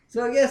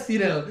 So I guess,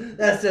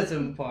 that sets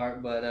them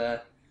apart,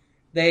 but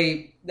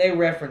they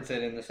reference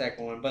it in the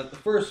second one. But the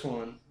first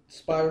one,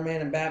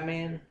 Spider-Man and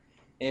Batman,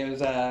 it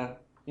was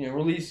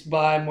released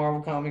by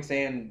Marvel Comics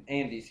and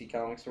DC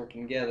Comics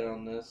working together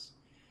on this.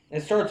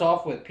 It starts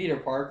off with Peter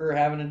Parker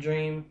having a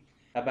dream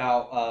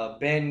about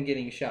Ben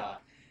getting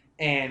shot.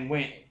 And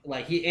when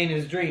in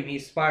his dream,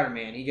 he's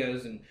Spider-Man. He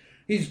goes and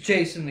he's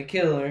chasing the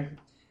killer.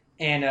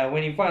 And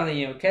when he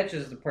finally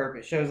catches the perp,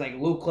 it shows like a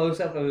little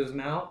close-up of his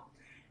mouth.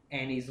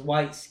 And he's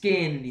white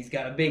skinned and he's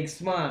got a big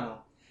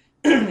smile.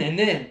 And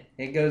then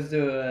it goes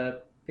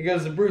to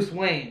Bruce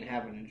Wayne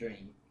having a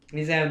dream.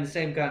 He's having the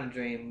same kind of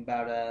dream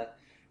about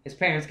his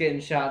parents getting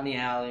shot in the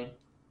alley.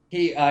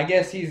 I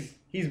guess he's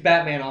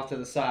Batman off to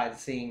the side,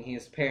 seeing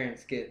his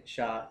parents get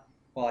shot,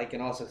 while he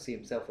can also see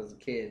himself as a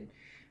kid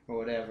or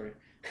whatever.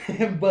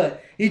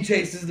 But he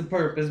chases the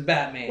perp as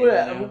Batman.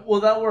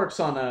 Well, that works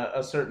on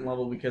a certain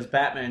level because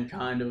Batman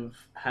kind of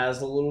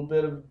has a little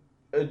bit of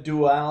a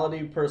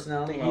duality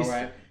personality.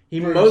 He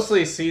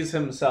mostly sees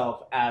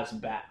himself as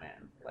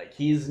Batman. Like,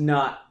 he's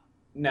not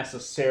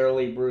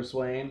necessarily Bruce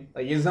Wayne.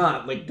 Like, he's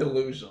not, like,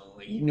 delusional.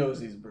 Like, he knows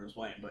he's Bruce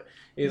Wayne, but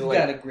he's like...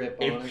 got a grip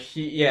on it.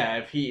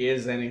 If he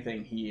is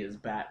anything, he is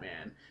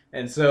Batman.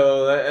 And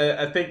so,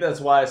 I think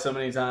that's why so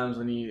many times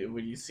when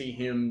you see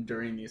him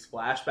during these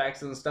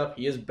flashbacks and stuff,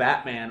 he is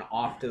Batman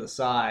off to the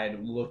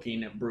side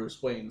looking at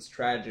Bruce Wayne's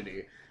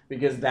tragedy.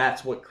 Because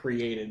that's what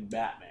created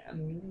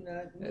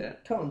Batman.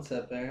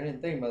 Concept there. I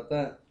didn't think about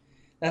that.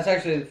 That's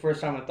actually the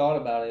first time I thought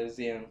about it, is,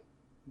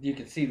 you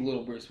could see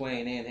little Bruce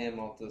Wayne and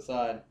him off to the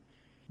side.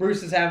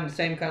 Bruce is having the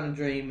same kind of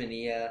dream, and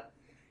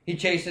he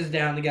chases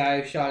down the guy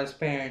who shot his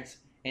parents,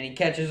 and he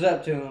catches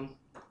up to him,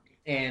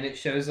 and it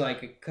shows,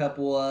 like, a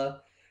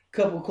couple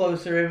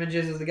closer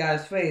images of the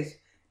guy's face,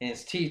 and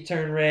his teeth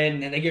turn red,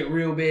 and then they get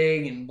real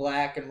big and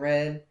black and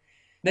red.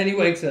 Then he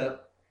wakes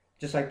up,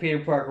 just like Peter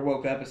Parker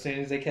woke up as soon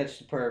as they catch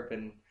the perp,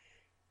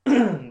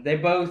 and they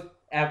both,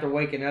 after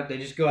waking up, they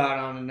just go out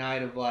on a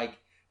night of, like,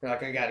 they're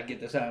like, I gotta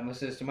get this out of my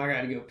system. I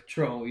gotta go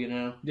patrol,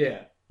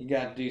 Yeah. You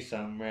gotta do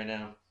something right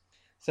now.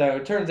 So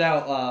it turns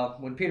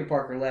out when Peter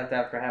Parker left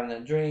after having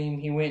that dream,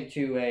 he went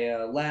to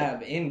a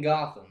lab in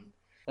Gotham.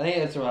 I think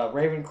it's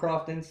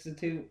Ravencroft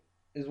Institute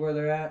is where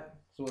they're at.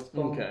 That's what it's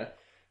called. Okay.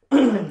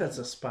 I think that's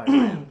a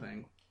Spider-Man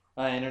thing.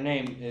 And her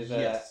name is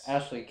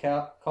Ashley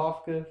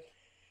Kafka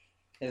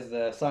is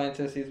the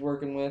scientist he's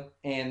working with.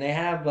 And they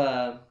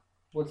have,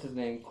 what's his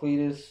name,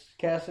 Cletus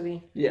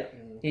Cassidy? Yeah.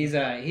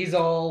 He's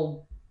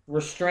all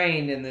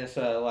restrained in this,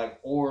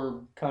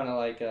 orb, kind of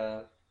like,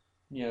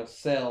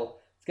 cell.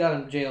 It's got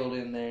him jailed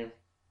in there.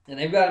 And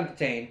they've got him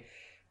contained.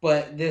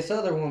 But this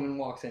other woman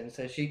walks in and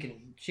says she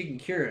can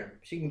cure him.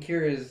 She can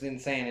cure his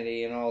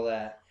insanity and all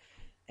that.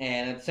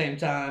 And at the same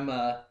time,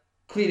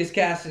 Cletus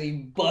Cassidy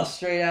busts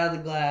straight out of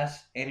the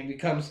glass and he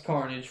becomes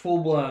Carnage, full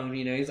blown.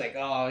 He's like,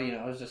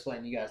 I was just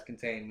letting you guys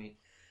contain me.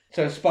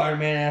 So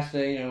Spider-Man has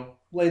to,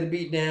 lay the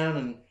beat down,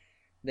 and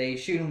they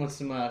shoot him with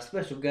some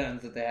special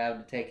guns that they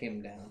have to take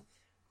him down.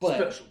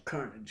 Special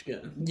Carnage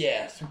guns.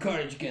 Yeah, some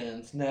Carnage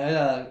guns.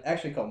 No,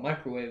 actually called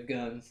microwave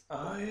guns.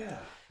 Oh yeah.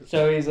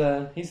 So he's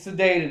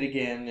sedated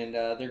again, and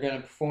they're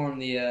gonna perform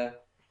the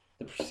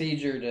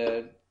procedure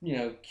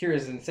to cure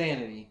his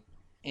insanity.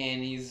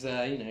 And he's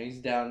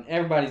down.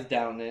 Everybody's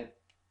down it.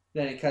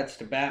 Then it cuts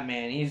to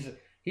Batman.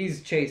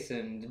 He's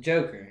chasing the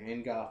Joker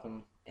in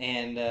Gotham,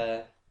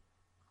 and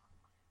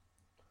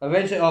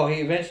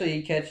eventually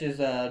he catches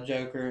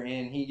Joker,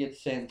 and he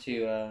gets sent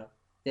to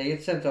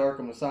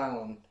Arkham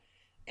Asylum.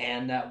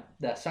 And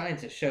that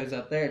scientist shows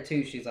up there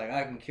too. She's like,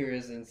 I can cure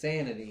his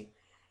insanity,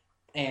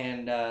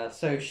 and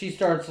so she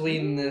starts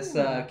leading this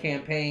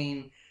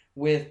campaign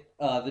with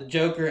the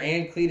Joker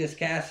and Cletus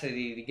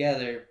Cassidy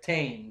together,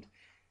 tamed.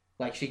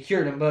 Like, she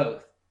cured them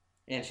both.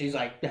 And she's,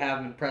 like,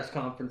 having press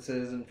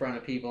conferences in front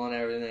of people and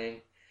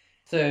everything.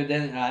 So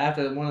then,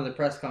 after one of the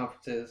press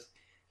conferences,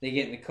 they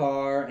get in the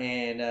car,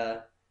 and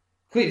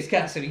Cletus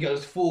Cassidy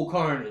goes full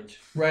Carnage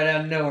right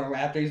out of nowhere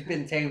after he's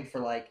been tamed for,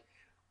 like,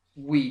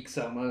 weeks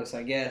almost,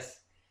 I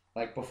guess.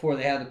 Like, before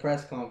they had the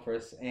press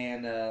conference.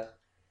 And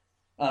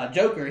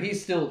Joker,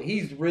 he's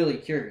really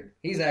cured.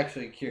 He's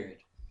actually cured.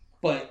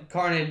 But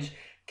Carnage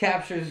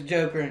captures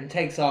Joker and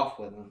takes off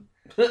with him.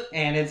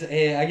 And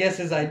I guess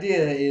his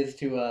idea is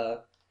to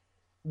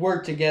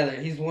work together.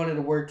 He's wanted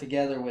to work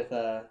together with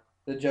the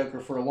Joker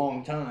for a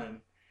long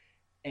time,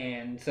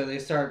 and so they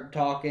start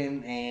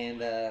talking.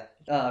 And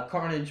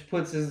Carnage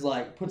puts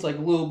like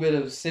a little bit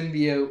of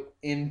symbiote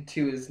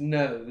into his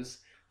nose,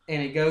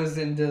 and it goes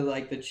into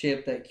like the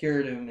chip that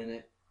cured him,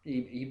 and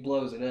he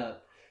blows it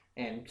up,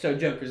 and so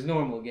Joker's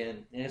normal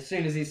again. And as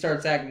soon as he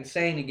starts acting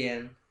sane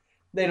again,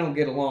 they don't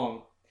get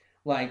along.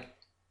 I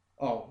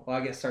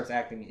guess starts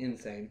acting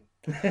insane.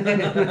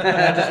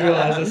 I just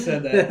realized I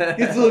said that.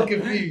 He's a little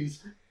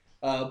confused.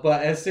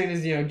 But as soon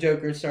as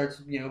Joker starts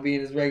being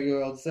his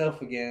regular old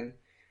self again,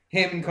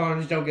 him and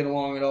Carnage don't get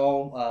along at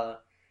all.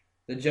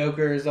 The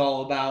Joker is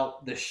all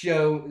about the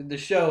show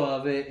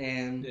of it,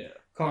 and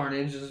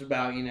Carnage is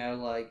about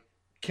like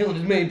killing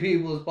as many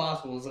people as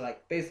possible. Is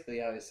like basically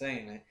how he's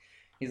saying it.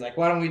 He's like,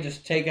 why don't we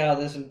just take out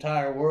this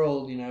entire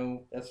world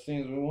as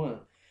soon as we want?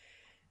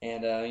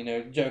 And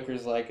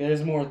Joker's like,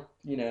 there's more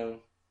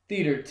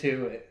theater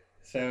to it.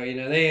 So,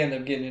 they end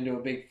up getting into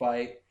a big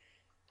fight.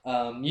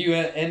 You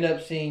end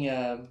up seeing,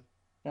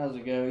 how's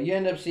it go? You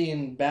end up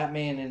seeing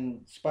Batman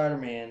and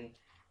Spider-Man,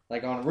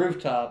 like, on a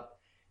rooftop,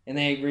 and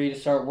they agree to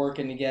start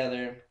working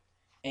together.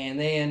 And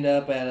they end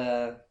up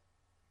at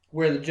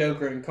where the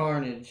Joker and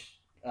Carnage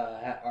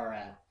are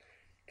at.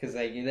 Because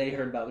they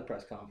heard about the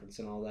press conference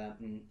and all that.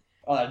 And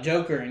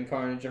Joker and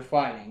Carnage are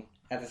fighting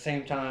at the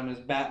same time as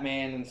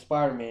Batman and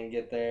Spider-Man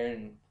get there.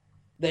 And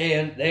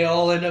they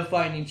all end up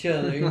fighting each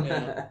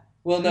other,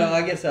 Well, no,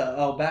 I guess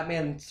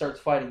Batman starts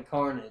fighting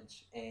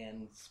Carnage,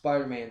 and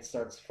Spider-Man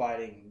starts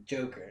fighting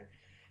Joker,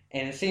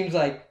 and it seems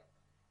like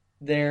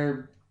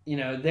their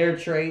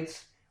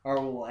traits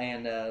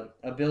and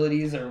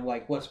abilities are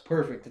like what's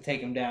perfect to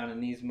take them down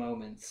in these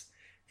moments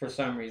for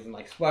some reason.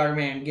 Like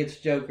Spider-Man gets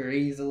Joker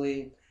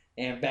easily,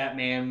 and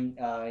Batman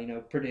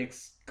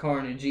predicts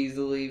Carnage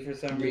easily for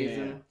some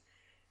reason.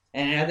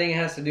 And I think it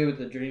has to do with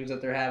the dreams that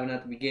they're having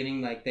at the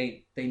beginning. Like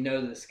they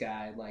know this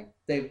guy, like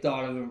they've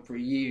thought of him for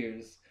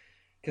years.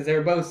 Because they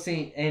were both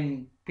seeing,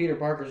 in Peter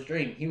Parker's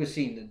dream, he was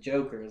seeing the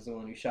Joker as the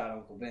one who shot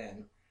Uncle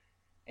Ben.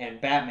 And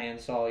Batman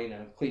saw,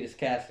 Cletus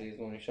Cassidy as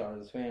the one who shot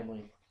his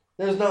family.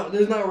 There's not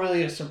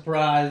really a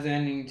surprise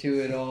ending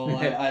to it all,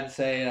 I'd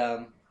say.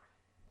 I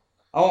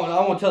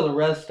won't tell the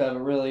rest of it,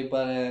 really,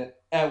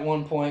 but at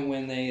one point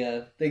when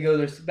they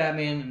go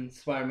Batman and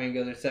Spider-Man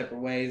go their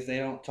separate ways, they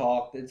don't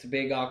talk. It's a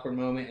big awkward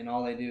moment, and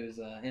all they do is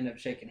end up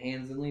shaking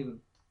hands and leaving.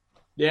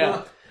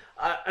 Yeah.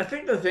 I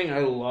think the thing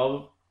I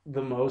love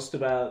the most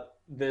about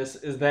this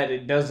is that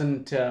it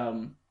doesn't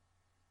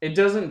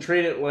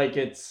treat it like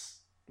it's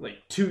like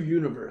two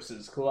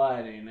universes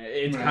colliding.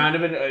 It's kind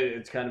of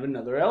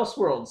another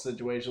Elseworld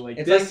situation. Like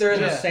it's like they're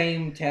in the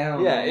same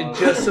town. Yeah, it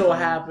just so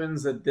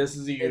happens that this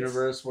is a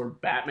universe where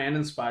Batman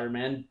and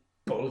Spider-Man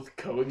both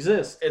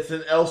coexist. It's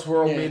an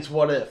Elseworld meets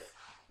What If.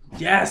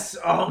 Yes.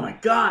 Oh my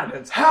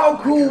God. How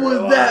cool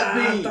would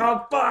that be?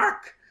 The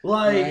fuck.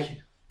 Like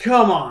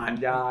Come on,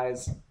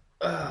 guys.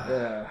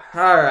 Yeah.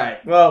 All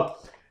right.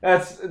 Well,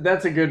 that's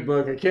a good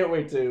book. I can't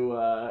wait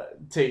to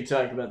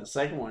talk about the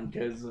second one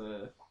because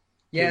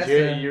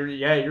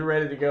you're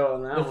ready to go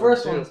on that. The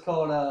first one's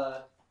called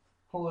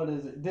what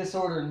is it?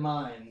 Disordered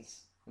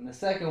Minds, and the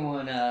second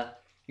one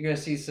you're gonna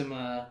see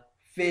some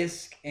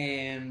Fisk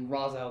and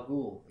Ra's al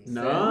Ghul.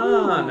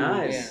 No,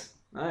 nice,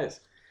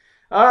 nice.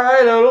 All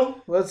right,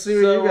 Odell. Let's see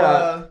what you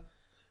got.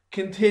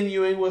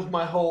 Continuing with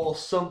my whole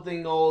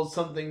something old,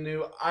 something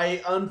new.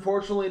 I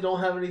unfortunately don't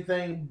have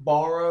anything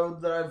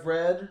borrowed that I've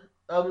read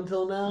up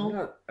until now. I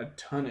got a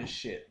ton of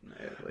shit.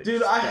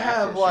 Dude, I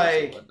have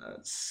like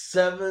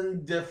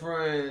 7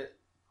 different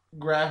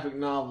graphic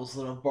novels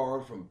that I've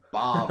borrowed from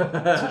Bob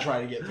to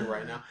try to get through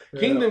right now. Yeah.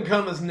 Kingdom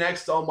Come is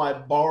next on my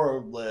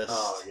borrowed list.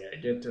 Oh yeah,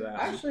 get to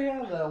that. I actually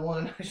have that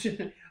one.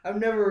 I've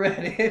never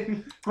read it.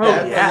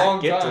 Oh yeah,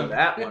 get to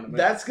that one.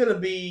 That's gonna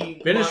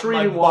be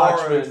reading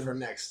Watchmen for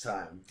next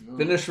time.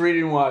 Finish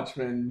reading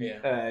Watchmen,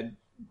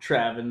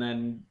 Trav,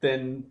 and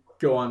then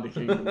go on to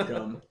Kingdom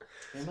Come.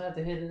 I'm gonna have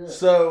to hit it up.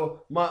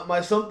 So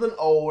my something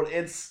old.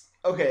 It's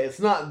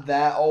not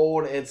that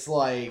old. It's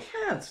like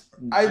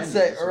I'd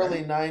say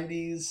early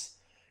 90s.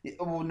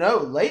 Well, no,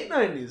 late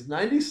 90s,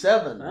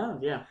 97. Oh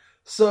yeah.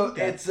 So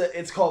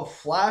it's called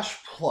Flash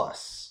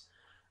Plus,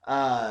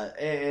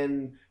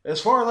 and as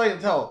far as I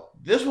can tell,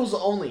 this was the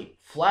only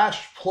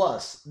Flash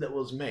Plus that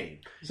was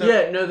made. So,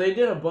 yeah, no, they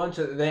did a bunch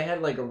of. They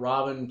had like a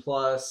Robin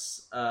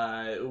Plus,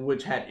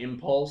 which had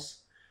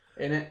Impulse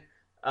in it.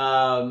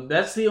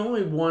 That's the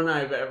only one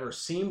I've ever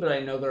seen, but I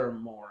know there are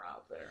more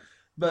out there.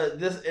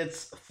 But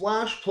it's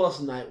Flash plus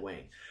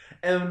Nightwing,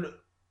 and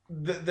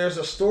there's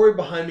a story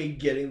behind me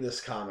getting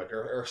this comic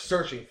or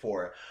searching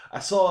for it. I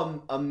saw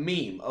a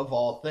meme of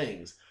all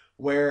things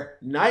where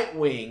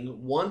Nightwing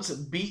once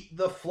beat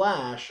the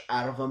Flash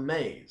out of a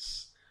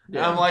maze. Yeah.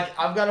 And I'm like,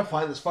 I've got to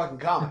find this fucking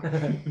comic.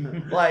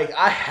 Like,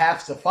 I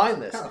have to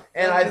find this.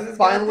 And I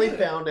finally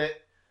found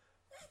it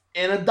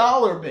in a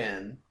dollar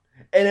bin,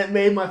 and it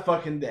made my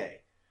fucking day.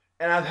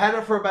 And I've had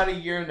it for about a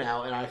year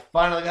now, and I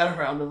finally got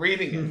around to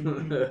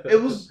reading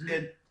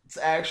it. It's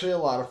actually a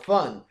lot of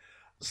fun.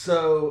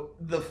 So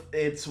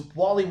it's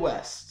Wally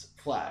West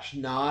Flash,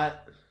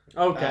 not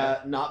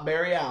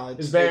Barry Allen.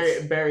 Is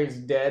Barry's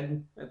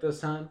dead at this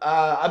time?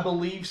 I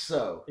believe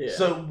so. Yeah.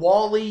 So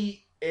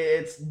Wally,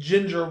 it's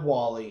Ginger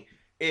Wally,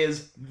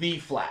 is the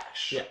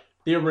Flash. Yeah,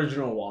 the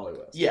original Wally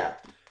West. Yeah.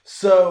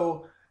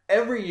 So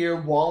every year,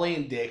 Wally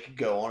and Dick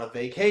go on a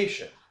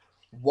vacation.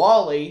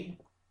 Wally,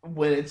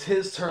 when it's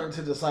his turn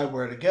to decide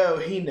where to go,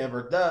 he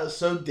never does.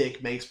 So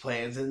Dick makes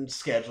plans and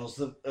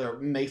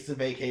makes the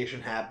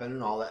vacation happen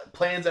and all that.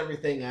 Plans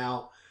everything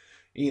out.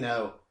 You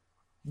know,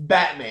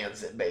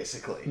 Batman's it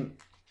basically.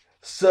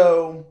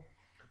 So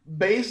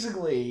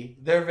basically,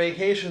 their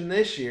vacation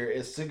this year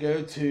is to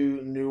go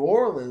to New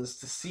Orleans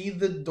to see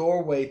the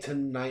doorway to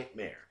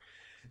Nightmare.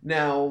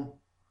 Now,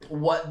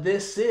 what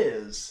this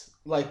is,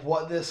 like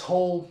what this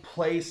whole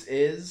place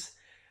is,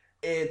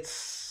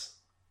 it's...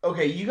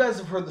 Okay, you guys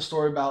have heard the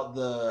story about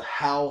the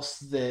house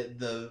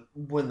that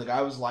when the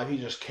guy was alive, he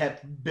just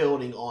kept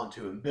building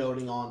onto and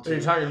building onto. So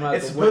you're talking about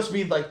it's supposed to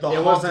be like the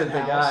haunted wasn't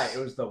the house. Guy,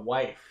 it was the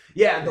wife.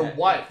 Yeah, the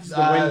wife.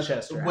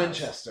 The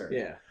Winchester.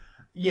 Yeah.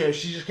 You know,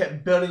 she just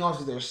kept building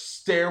onto. There's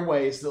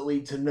stairways that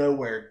lead to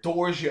nowhere.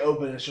 Doors you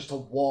open, it's just a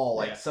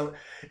wall.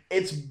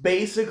 It's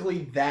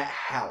basically that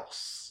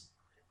house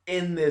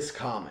in this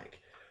comic.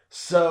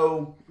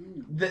 So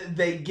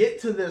they get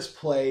to this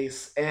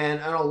place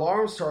and an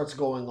alarm starts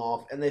going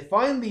off and they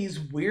find these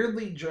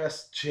weirdly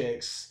dressed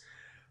chicks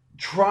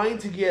trying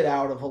to get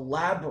out of a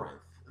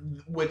labyrinth,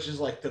 which is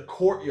like the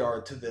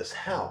courtyard to this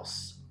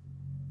house.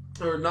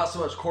 Or not so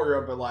much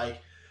courtyard, but like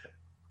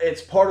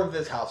it's part of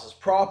this house's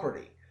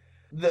property.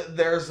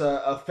 There's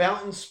a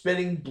fountain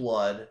spitting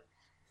blood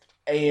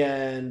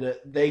and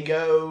they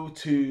go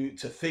to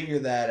figure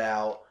that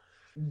out.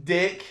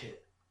 Dick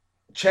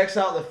checks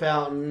out the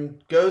fountain,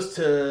 goes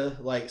to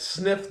like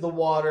sniff the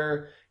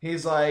water.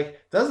 He's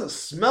like, doesn't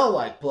smell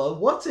like blood.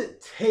 What's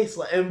it taste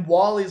like? And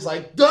Wally's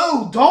like,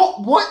 dude,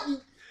 don't what?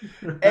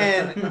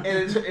 And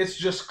it's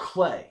just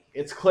clay.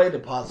 It's clay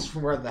deposits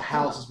from where the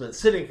house has been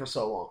sitting for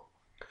so long.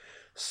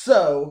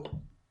 So,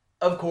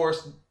 of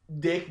course,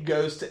 Dick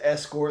goes to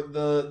escort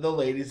the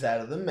ladies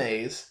out of the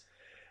maze,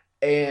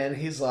 and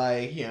he's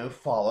like,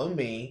 follow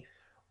me.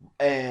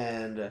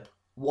 And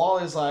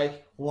Wally's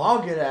like, well,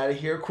 I'll get out of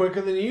here quicker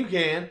than you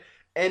can,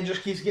 and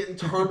just keeps getting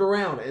turned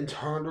around, and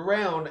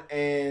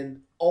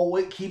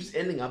it keeps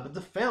ending up at the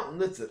fountain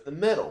that's at the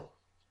middle.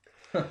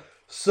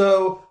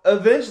 So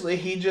eventually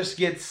he just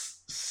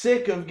gets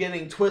sick of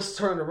getting twists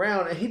turned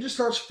around, and he just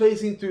starts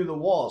phasing through the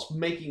walls,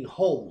 making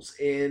holes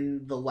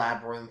in the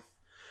labyrinth.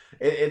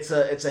 It's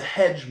a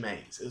hedge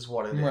maze, is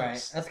what it is.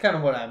 Right, that's kind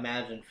of what I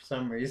imagined for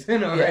some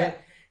reason. All right,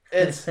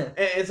 it's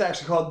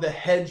actually called the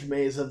hedge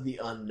maze of the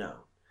unknown.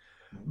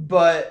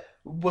 But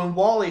when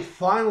Wally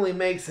finally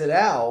makes it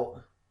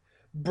out,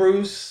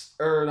 Dick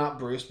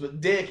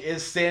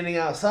is standing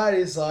outside.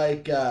 He's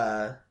like,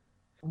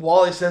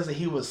 Wally says that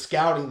he was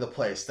scouting the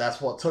place.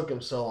 That's what took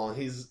him so long.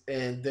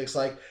 And Dick's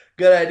like,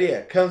 good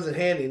idea. Comes in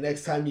handy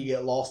next time you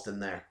get lost in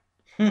there.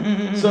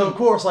 So, of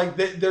course, like,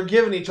 they're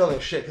giving each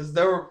other shit because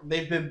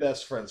they've been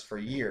best friends for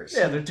years.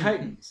 Yeah, they're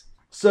titans.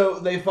 So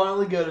they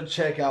finally go to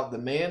check out the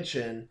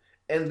mansion,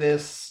 and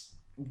this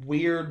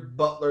weird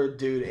butler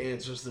dude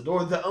answers the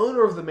door. The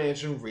owner of the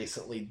mansion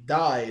recently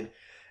died,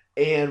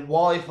 and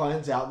Wally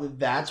finds out that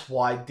that's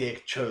why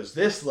Dick chose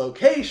this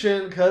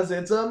location, because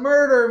it's a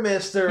murder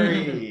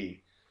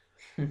mystery.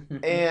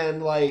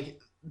 And, like,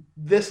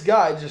 this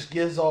guy just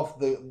gives off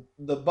the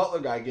butler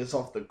guy gives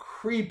off the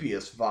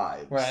creepiest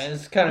vibes. Right,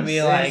 it's kind of be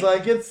It's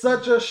like, it's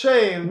such a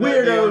shame.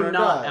 Weirdo,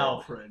 not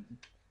Alfred.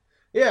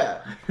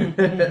 Yeah.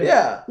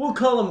 Yeah. We'll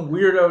call him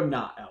Weirdo,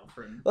 not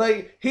Alfred.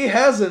 Like, he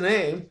has a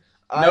name.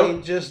 Nope.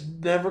 I just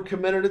never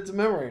committed it to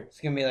memory.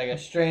 It's gonna be like a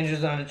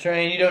strangers on a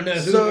train. You don't know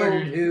who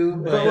murdered who.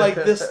 But like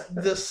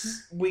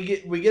this, we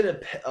get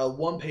a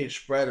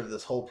 1-page spread of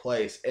this whole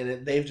place,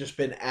 and they've just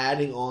been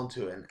adding on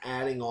to it and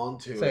adding on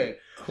to it's it. like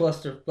a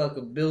clusterfuck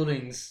of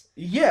buildings.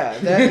 Yeah,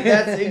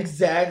 that's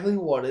exactly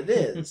what it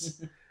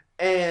is.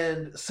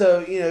 And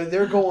so,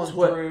 they're going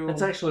through...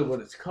 That's actually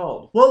what it's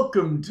called.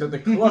 Welcome to the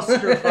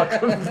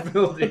clusterfuck of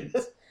buildings.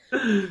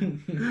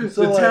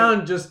 So the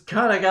town just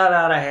kind of got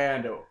out of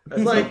hand.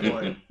 It's like,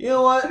 you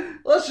know what?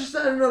 Let's just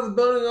add another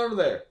building over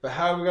there. But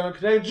how are we going to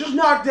connect? Just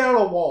knock down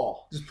a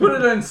wall. Just put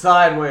it in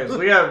sideways.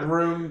 We got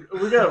room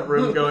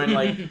going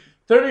like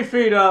 30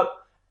 feet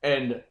up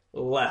and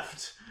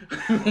left.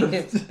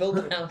 Build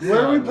a house.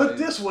 Where do we put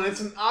this one?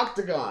 It's an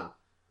octagon.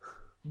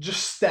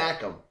 Just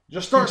stack them.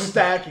 Just start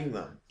stacking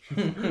them.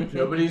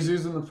 Nobody's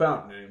using the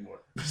fountain anymore.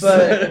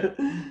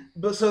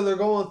 But so they're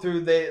going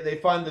through, they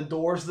find the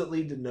doors that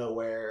lead to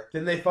nowhere.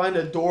 Then they find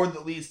a door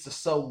that leads to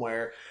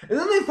somewhere. And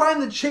then they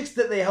find the chicks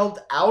that they helped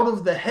out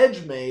of the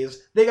hedge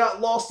maze. They got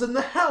lost in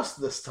the house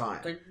this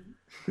time.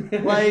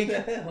 Like,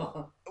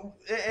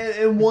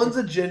 and one's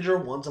a ginger,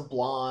 one's a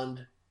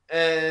blonde.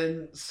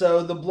 And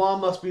so the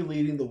blonde must be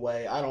leading the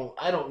way. I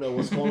don't know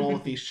what's going on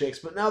with these chicks,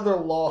 but now they're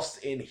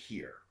lost in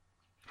here.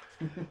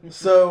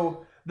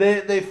 So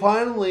they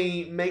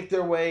finally make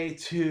their way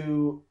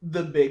to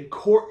the big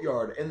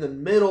courtyard in the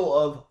middle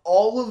of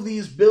all of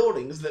these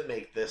buildings that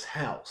make this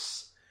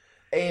house.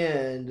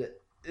 And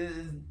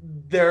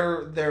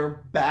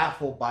they're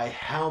baffled by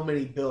how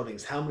many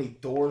buildings, how many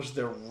doors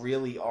there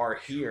really are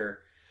here.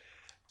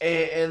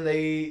 And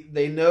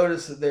they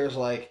notice that there's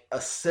like a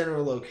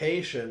center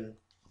location.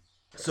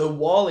 So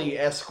Wally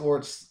is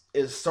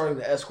starting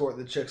to escort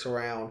the chicks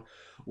around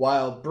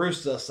while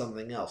Bruce does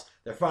something else.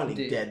 They're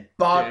finding dead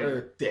body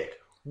or Dick.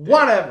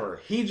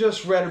 Whatever. He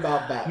just read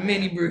about Batman.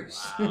 Mini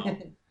Bruce.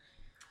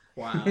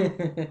 Wow.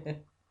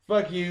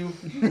 Fuck you.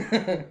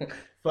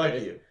 Fuck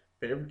you.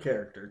 Favorite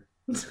character.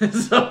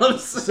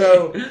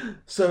 So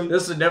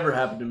this would never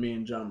happen to me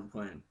and John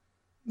McClane.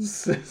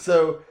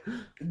 So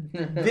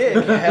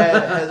Dick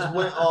has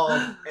went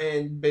off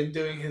and been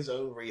doing his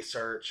own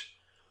research.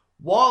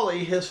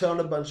 Wally has found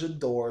a bunch of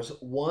doors.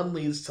 One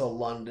leads to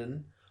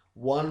London.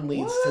 One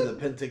leads to the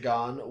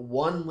Pentagon.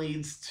 One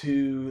leads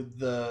to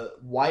the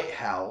White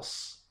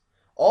House.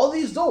 All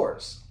these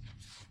doors.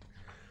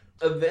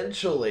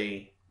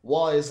 Eventually,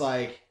 Wally's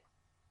like,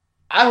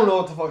 I don't know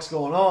what the fuck's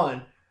going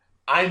on.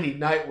 I need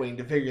Nightwing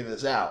to figure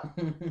this out.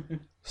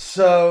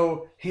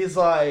 So he's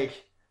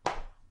like,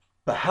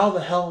 but how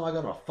the hell am I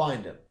going to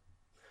find him?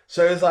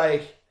 So he's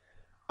like,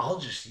 I'll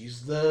just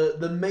use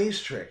the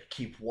maze trick.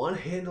 Keep one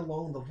hand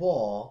along the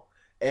wall,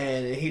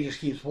 and he just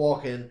keeps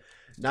walking.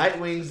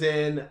 Nightwing's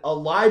in a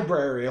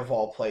library of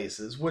all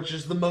places, which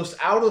is the most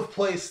out of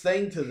place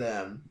thing to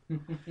them.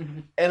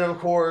 And of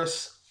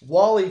course,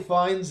 Wally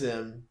finds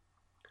him,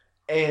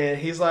 and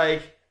he's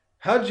like,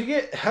 how'd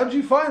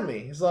you find me?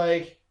 He's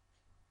like,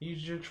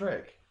 use your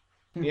trick.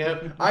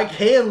 I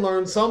can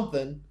learn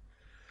something.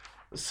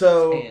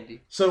 So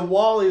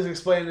Wally's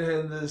explaining to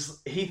him this,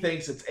 he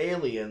thinks it's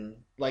alien,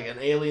 like an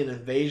alien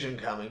invasion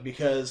coming,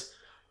 because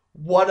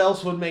what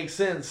else would make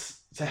sense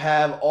to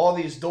have all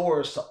these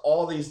doors to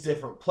all these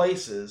different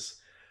places?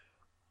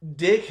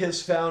 Dick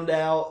has found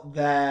out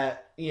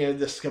that,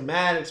 the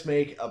schematics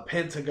make a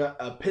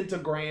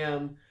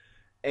pentagram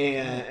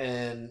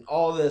and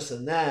all this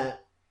and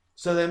that.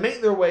 So they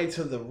make their way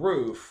to the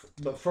roof,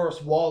 but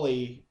first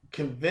Wally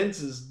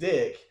convinces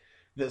Dick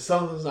that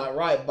something's not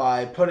right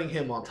by putting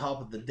him on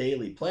top of the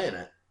Daily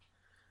Planet.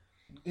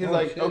 He's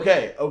like,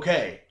 shit.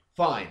 Okay,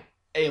 fine,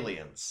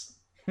 aliens.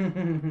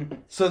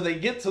 So they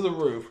get to the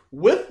roof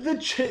with the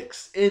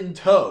chicks in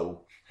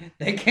tow.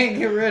 They can't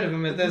get rid of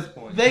him at this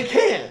point. They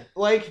can't.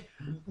 Like,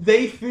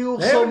 they feel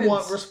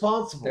somewhat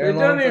responsible. They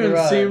don't even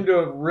seem to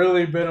have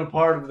really been a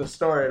part of the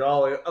story at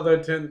all,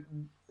 other to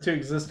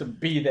exist to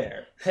be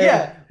there.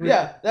 Hey,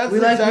 that's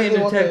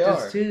exactly what they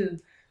are. Too.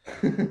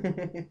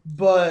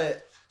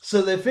 But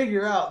so they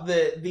figure out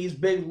that these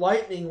big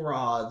lightning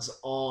rods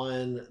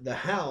on the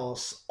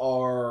house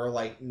are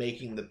like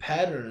making the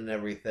pattern and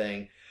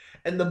everything.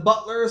 And the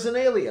butler is an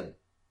alien.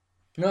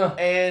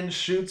 and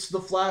shoots the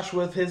Flash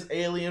with his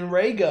alien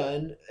ray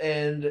gun,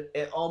 and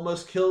it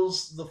almost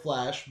kills the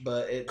Flash,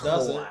 but it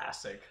doesn't.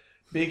 Classic.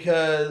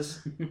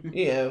 Because,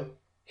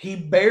 he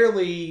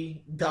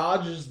barely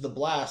dodges the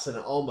blast and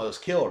it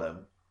almost killed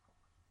him.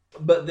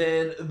 But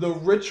then the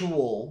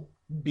ritual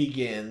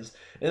begins,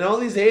 and all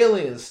these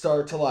aliens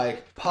start to,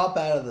 pop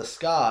out of the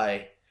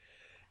sky,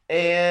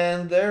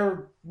 and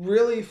they're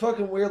really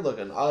fucking weird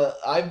looking.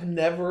 I've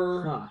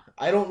never...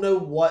 I don't know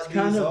what these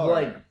are. It's kind of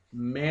like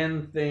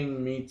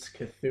Man-Thing meets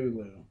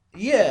Cthulhu.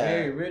 Yeah.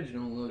 Very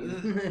original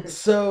looking.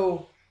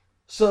 So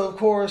of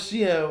course,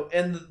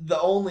 and the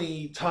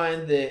only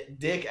time that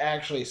Dick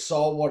actually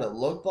saw what it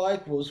looked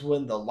like was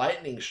when the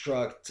lightning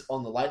struck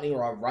on the lightning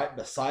rod right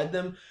beside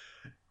them,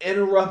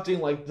 interrupting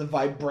the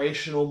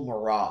vibrational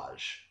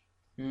mirage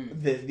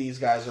that these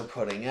guys are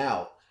putting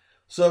out.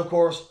 So of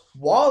course,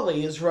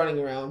 Wally is running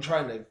around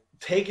trying to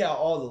take out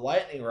all the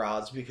lightning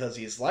rods, because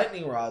these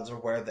lightning rods are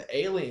where the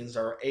aliens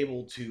are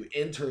able to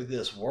enter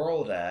this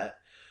world at.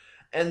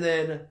 And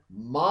then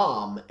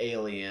Mom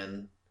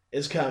Alien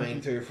is coming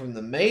through from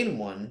the main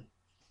one.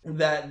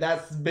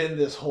 That's been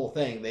this whole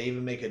thing. They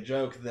even make a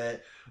joke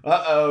that,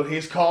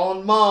 he's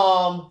calling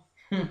Mom.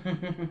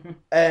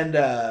 And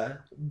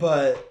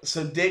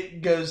so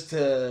Dick goes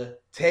to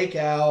take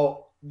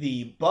out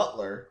the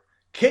butler,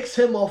 kicks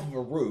him off of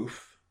a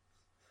roof,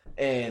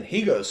 and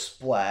he goes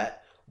splat.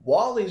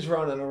 Wally's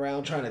running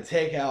around trying to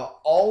take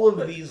out all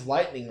of these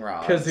lightning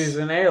rods. Because he's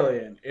an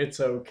alien. It's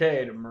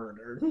okay to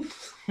murder.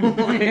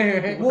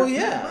 Well,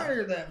 yeah.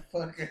 Murder that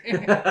fucker.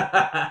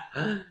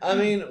 I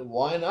mean,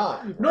 why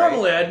not? Right?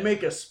 Normally, I'd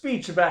make a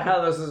speech about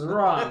how this is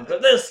wrong,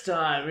 but this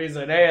time he's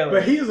an alien.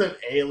 But he's an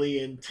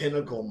alien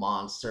tentacle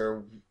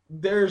monster.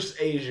 There's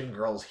Asian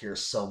girls here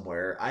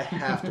somewhere. I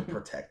have to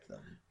protect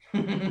them.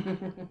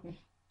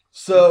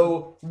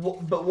 So,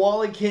 but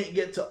Wally can't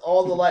get to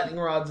all the lightning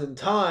rods in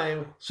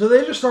time, so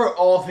they just start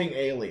offing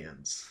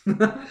aliens.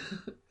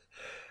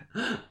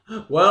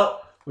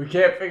 Well, we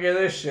can't figure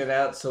this shit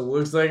out, so it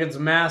looks like it's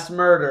mass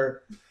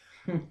murder.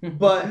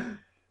 But,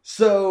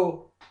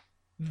 so,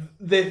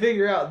 they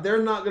figure out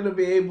they're not going to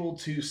be able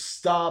to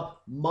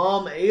stop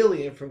Mom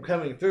Alien from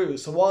coming through.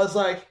 So Wally's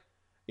like,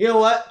 you know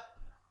what?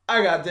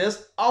 I got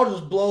this. I'll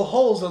just blow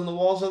holes in the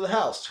walls of the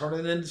house, turn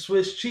it into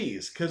Swiss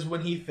cheese. Because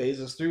when he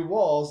phases through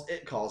walls,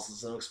 it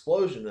causes an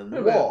explosion in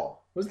the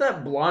wall. Was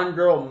that blonde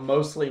girl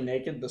mostly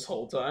naked this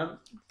whole time?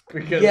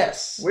 Because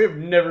yes. We've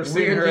never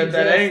seen her at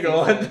that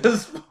angle at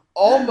this point.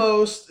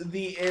 Almost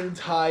the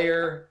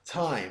entire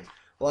time.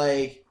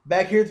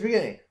 Back here at the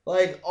beginning.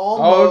 Almost.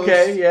 Oh,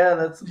 okay, yeah,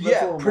 that's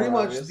pretty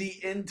much obvious.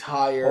 the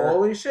entire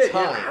Holy shit,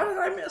 time. Yeah, how did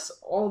I miss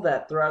all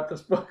that throughout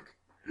this book?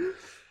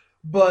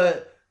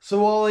 But...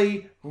 So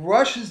Wally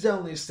rushes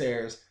down these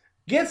stairs,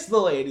 gets the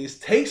ladies,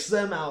 takes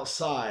them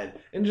outside,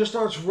 and just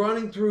starts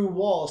running through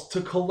walls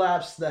to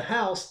collapse the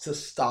house to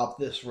stop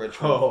this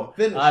ritual from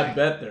finishing. I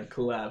bet they're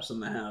collapsing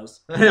the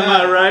house. Am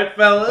I right,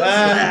 fellas?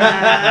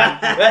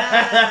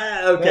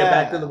 Okay,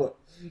 back to the book.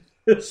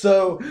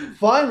 So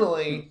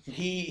finally,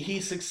 he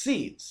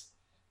succeeds.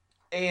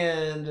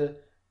 And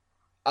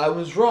I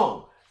was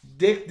wrong.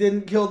 Dick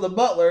didn't kill the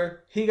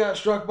butler. He got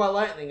struck by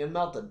lightning and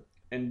melted.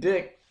 And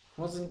Dick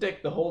wasn't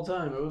Dick the whole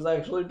time. It was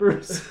actually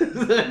Bruce. No,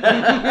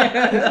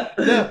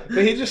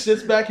 but he just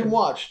sits back and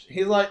watched.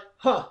 He's like,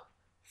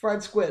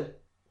 fried squid.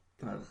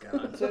 Oh,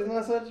 God. So it's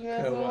not such an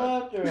asshole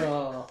after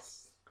all.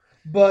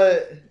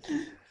 But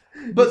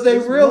they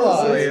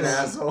realize... an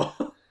asshole.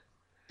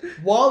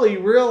 Wally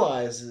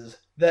realizes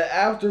that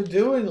after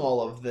doing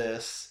all of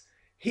this,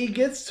 he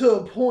gets to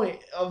a point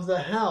of the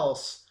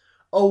house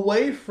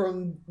away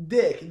from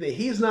Dick that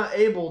he's not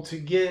able to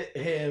get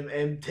him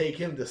and take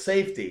him to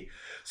safety.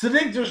 So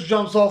Dick just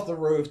jumps off the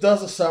roof,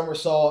 does a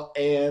somersault,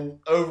 and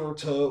over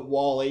to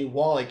Wally.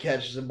 Wally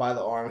catches him by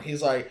the arm.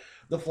 He's like,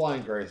 the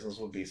Flying Graysons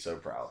would be so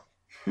proud.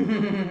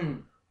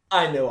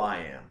 I know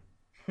I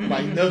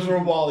am. Those were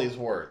Wally's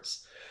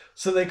words.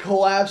 So they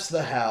collapse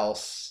the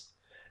house,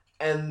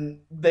 and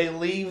they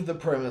leave the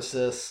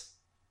premises.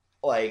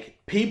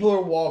 People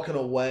are walking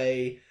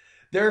away.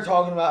 They're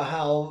talking about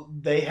how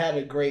they had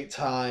a great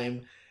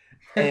time.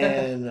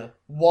 And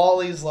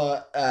Wally's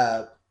like...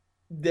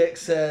 Dick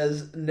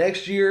says,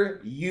 next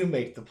year, you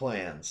make the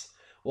plans.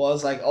 Well, I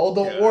was like,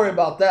 don't worry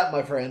about that,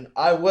 my friend.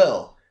 I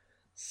will.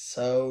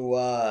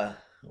 So,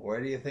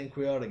 where do you think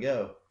we ought to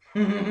go?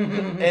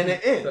 And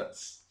it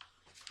ends.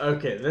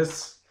 Okay,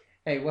 this...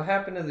 Hey, what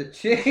happened to the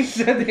chicks?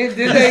 Did they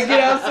get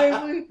out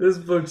safely? This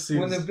book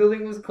seems... When the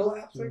building was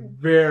collapsing?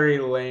 Very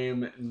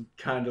lame and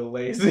kind of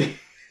lazy.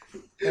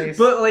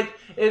 But,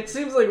 it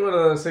seems like one of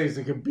those things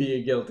that could be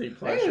a guilty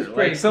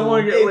pleasure.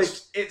 Someone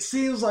it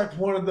seems like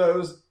one of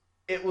those...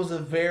 It was a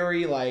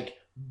very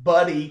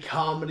buddy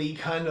comedy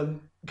kind of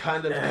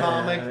comic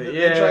that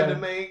they tried to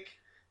make.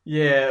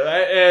 Yeah,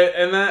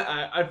 and that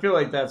I feel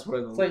like that's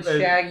where it's like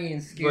Shaggy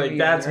and Scooby.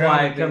 That's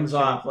why it comes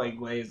off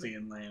lazy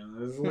and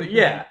lame.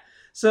 Yeah.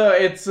 So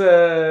it's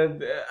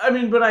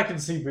but I can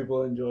see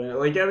people enjoying it.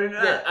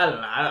 I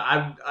don't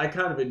know. I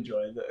kind of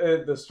enjoy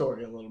the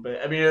story a little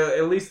bit. I mean,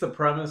 at least the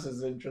premise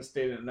is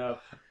interesting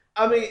enough.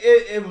 I mean,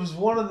 it was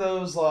one of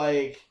those,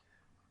 like,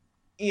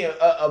 you know,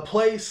 a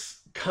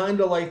place kind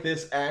of like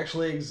this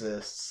actually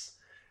exists.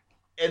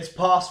 It's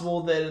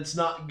possible that it's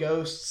not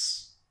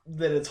ghosts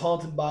that it's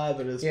haunted by,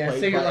 but it's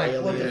played by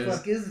aliens. What the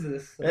fuck is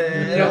this? What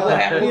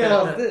happened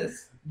to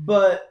this?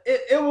 But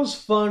it was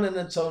fun in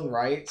its own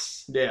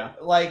rights. Yeah.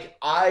 Like,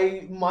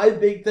 my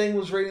big thing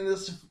was reading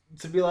this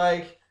to be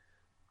like,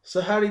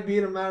 so how do you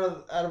beat him out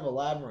of a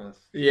labyrinth?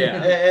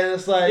 Yeah. And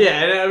it's like...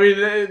 Yeah, and I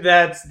mean,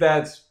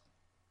 that's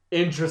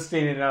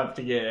interesting enough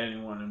to get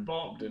anyone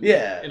involved in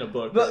a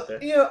book. But, right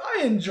there. you know,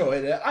 I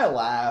enjoyed it. I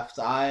laughed.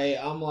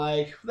 I'm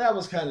like, that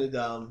was kind of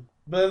dumb.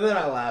 But then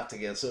I laughed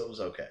again, so it was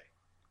okay.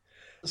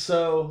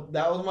 So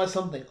that was my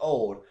something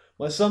old.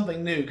 My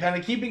something new. Kind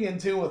of keeping in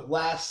tune with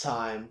last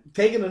time.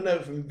 Taking a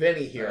note from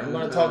Vinny here. I'm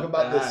going to talk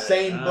about the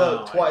same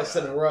book twice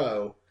in a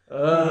row.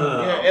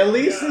 At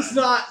least it's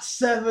not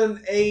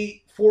 7,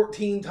 8,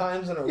 14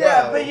 times in a row.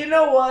 Yeah, but you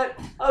know what?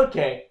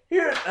 Okay,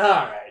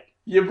 alright.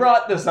 You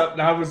brought this up,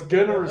 and I was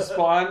gonna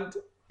respond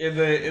in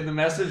the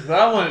message, but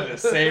I wanted to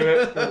save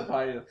it for the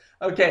podcast.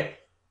 Okay,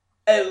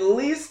 at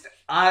least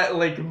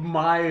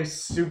my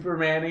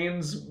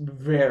Supermanings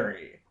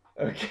vary.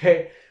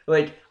 Okay,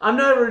 like I'm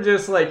never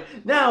just like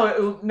now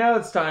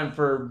it's time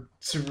for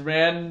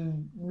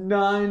Superman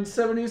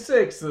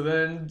 976, and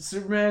then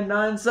Superman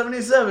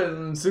 977,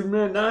 and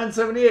Superman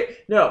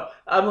 978. No,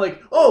 I'm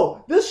like,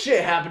 oh, this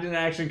shit happened in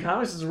Action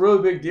Comics. It's a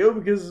really big deal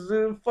because it's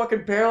a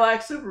fucking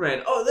Parallax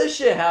Superman. Oh, this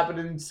shit happened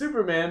in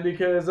Superman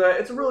because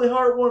it's a really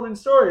heartwarming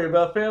story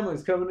about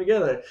families coming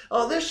together.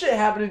 Oh, this shit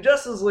happened in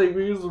Justice League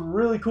because of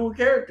really cool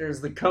characters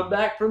that come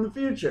back from the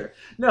future.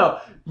 No,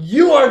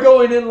 you are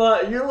going in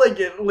line. You're like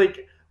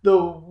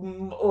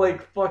the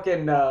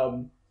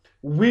fucking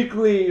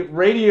weekly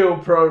radio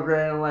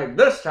program like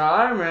this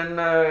time in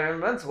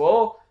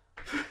Invincible.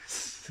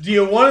 Do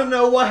you want to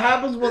know what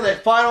happens when they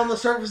fight on the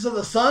surface of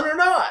the sun or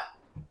not?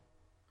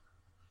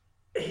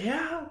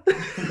 Yeah.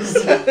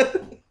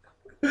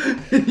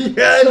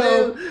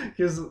 Yeah,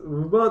 because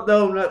we both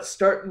know I'm not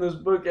starting this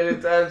book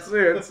anytime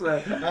soon.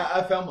 So.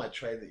 I found my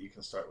trade that you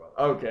can start with.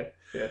 Okay.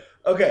 Yeah.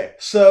 Okay,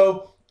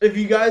 so if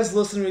you guys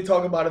listened to me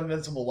talk about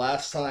Invincible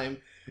last time,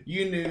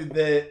 you knew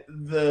that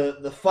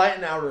the fight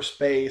in outer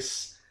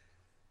space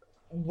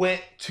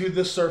went to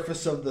the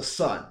surface of the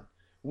sun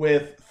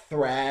with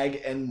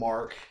Thrag and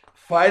Mark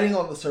fighting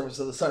on the surface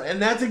of the sun.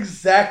 And that's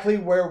exactly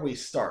where we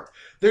start.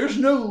 There's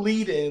no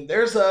lead in.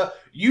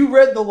 You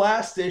read the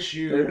last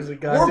issue.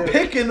 We're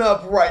picking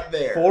up right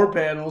there. 4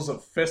 panels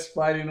of fist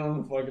fighting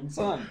on the fucking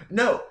sun.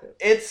 No,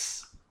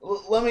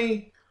 what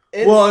we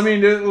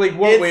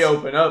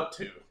open up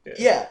to.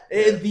 Yeah.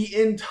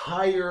 The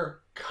entire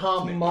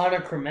comic. It's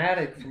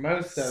monochromatic for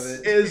most of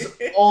it. Is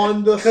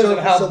on the surface of the sun.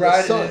 Because of how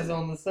bright it is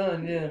on the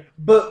sun, yeah.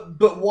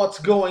 But what's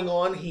going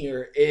on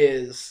here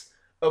is...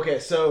 Okay,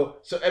 so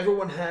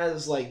everyone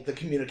has, like, the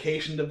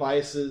communication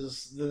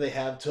devices that they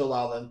have to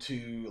allow them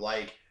to,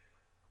 like,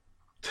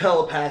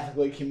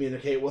 telepathically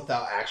communicate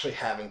without actually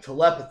having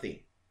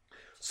telepathy.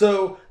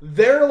 So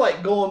they're,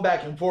 like, going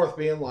back and forth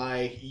being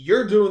like,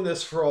 you're doing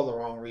this for all the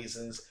wrong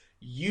reasons.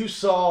 You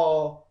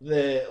saw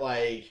that,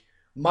 like,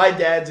 my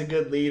dad's a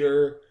good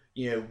leader.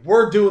 You know,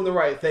 we're doing the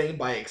right thing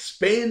by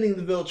expanding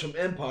the Viltrum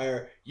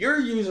Empire. You're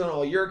using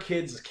all your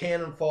kids as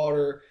cannon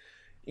fodder.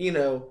 You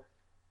know,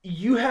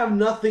 you have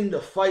nothing to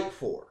fight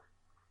for.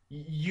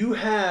 You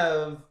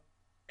have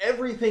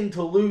everything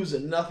to lose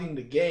and nothing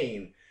to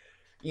gain.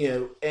 You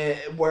know, and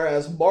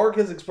whereas Mark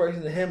is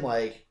expressing to him,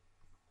 like,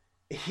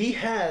 he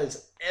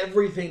has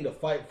everything to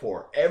fight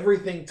for,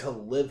 everything to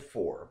live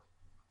for.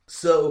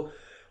 So,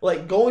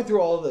 like, going through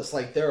all of this,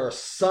 like, there are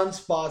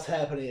sunspots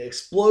happening,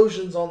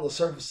 explosions on the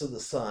surface of the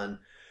sun.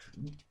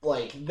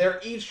 Like, they're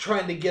each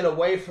trying to get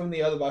away from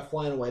the other by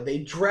flying away. They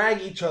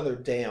drag each other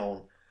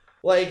down.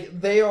 Like,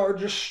 they are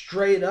just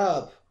straight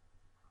up,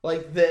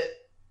 like, that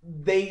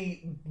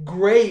they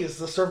graze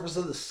the surface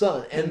of the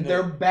sun, and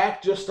their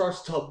back just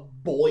starts to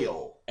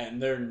boil.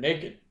 And they're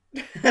naked.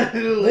 You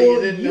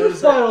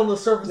fight on the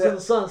surface of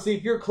the sun, see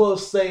if your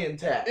clothes stay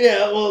intact.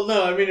 Yeah, well,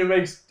 no, I mean, it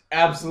makes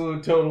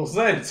absolute total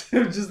sense.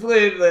 Just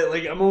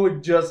like, I'm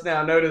only just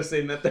now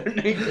noticing that they're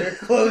naked. Their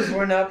clothes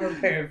were not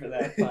prepared for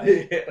that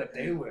fight, but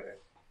they were.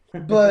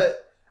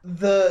 But...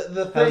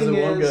 The thing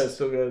is, one guy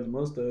still got his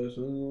mustache.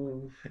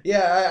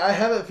 Yeah, I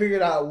haven't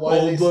figured out why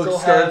they still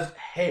have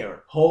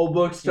hair. Whole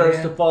book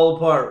starts to fall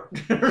apart.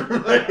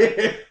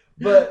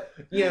 But,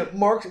 you know,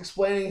 Mark's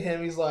explaining to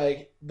him, he's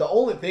like, the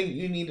only thing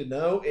you need to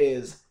know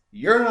is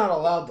you're not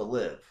allowed to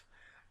live.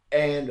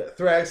 And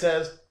Thrag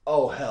says,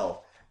 oh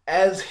hell,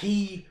 as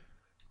he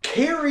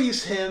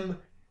carries him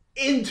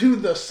into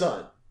the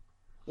sun.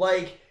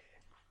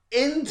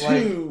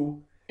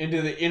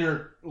 Into the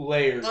inner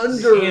layers.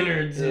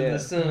 Innards of the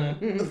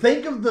sun.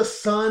 Think of the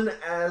sun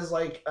as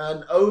like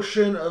an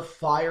ocean of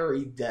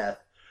fiery death.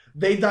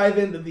 They dive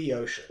into the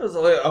ocean. There's a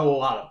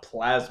lot of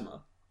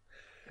plasma.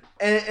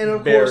 And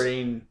of course,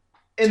 and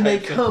they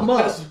come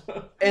up,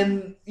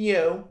 and, you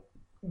know,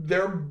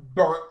 they're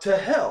burnt to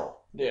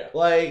hell. Yeah.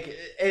 Like,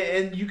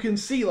 and you can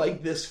see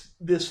like this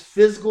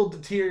physical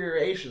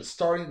deterioration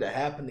starting to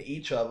happen to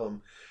each of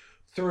them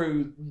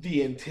through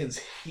the intense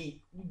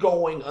heat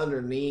going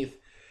underneath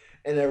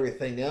and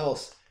everything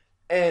else.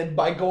 And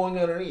by going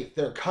underneath,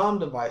 their comm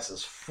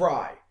devices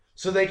fry.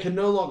 So they can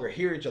no longer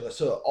hear each other.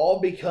 So it all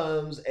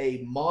becomes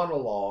a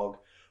monologue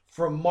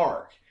from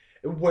Mark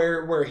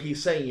where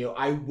he's saying,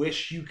 I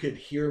wish you could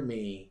hear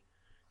me.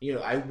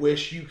 I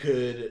wish you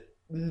could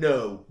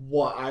know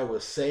what I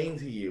was saying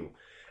to you.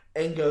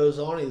 And goes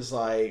on, he's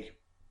like,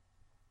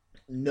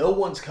 no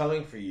one's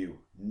coming for you.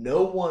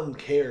 No one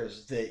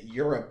cares that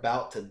you're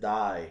about to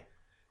die.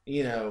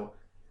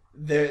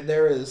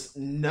 There is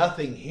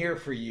nothing here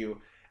for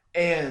you.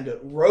 And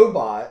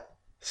Robot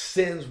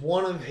sends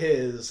one of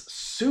his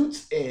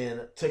suits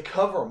in to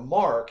cover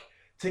Mark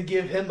to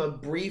give him a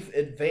brief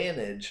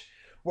advantage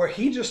where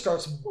he just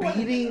starts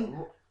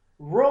beating.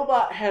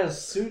 Robot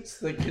has suits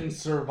that can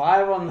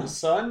survive on the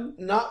sun?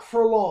 Not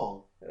for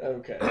long.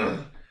 Okay.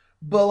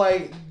 But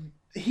like,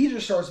 he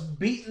just starts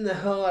beating the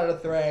hell out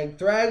of Thrag.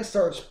 Thrag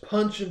starts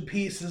punching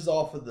pieces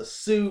off of the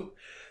suit.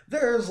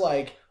 There's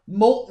like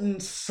molten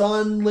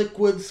sun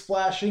liquid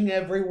splashing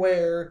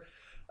everywhere.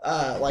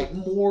 Like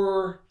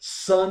more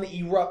sun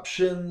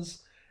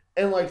eruptions,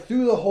 and like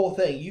through the whole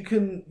thing, you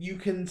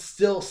can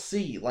still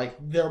see like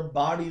their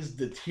bodies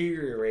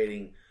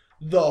deteriorating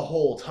the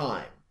whole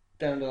time.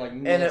 Down to like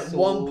muscle, and at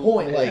one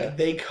point, like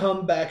they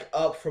come back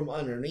up from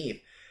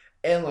underneath,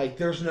 and like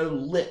there's no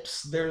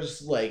lips,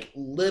 there's like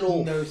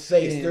little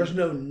face, there's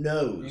no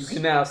nose. You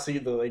can now see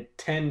the like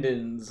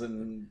tendons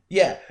and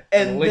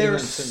and they're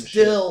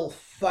still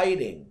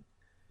fighting,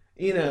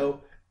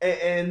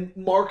 And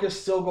Mark is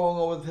still going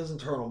on with his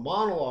internal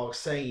monologue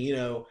saying,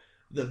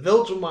 the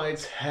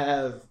Viltrumites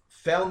have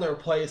found their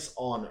place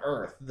on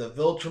Earth. The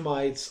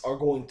Viltrumites are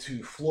going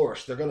to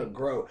flourish. They're going to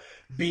grow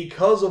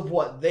because of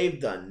what they've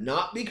done,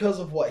 not because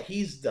of what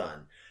he's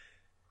done.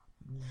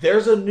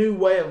 There's a new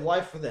way of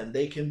life for them.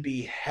 They can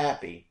be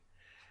happy.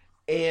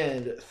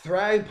 And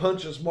Thrag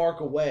punches Mark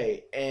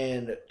away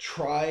and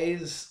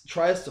tries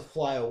to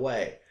fly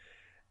away.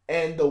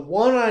 And the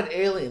one-eyed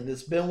alien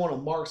that's been one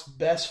of Mark's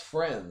best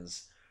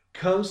friends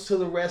comes to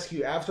the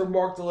rescue after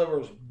Mark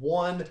delivers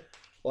one,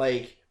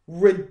 like,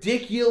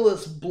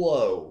 ridiculous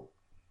blow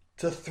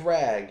to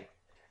Thrag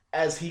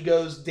as he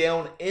goes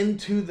down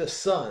into the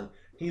sun.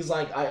 He's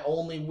like, I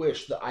only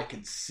wish that I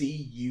could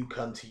see you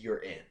come to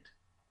your end.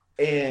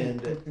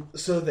 And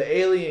so the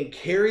alien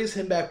carries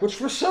him back, which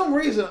for some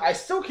reason, I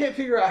still can't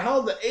figure out how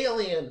the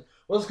alien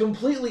was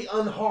completely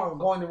unharmed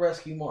going to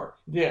rescue Mark.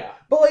 Yeah.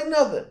 But, like,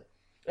 nothing.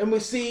 And we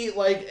see,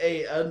 like,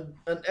 an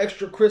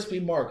extra crispy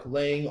Mark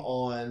laying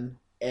on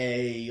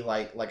a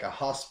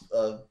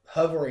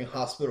hovering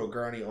hospital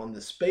gurney on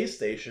the space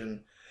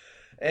station,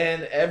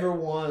 and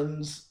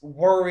everyone's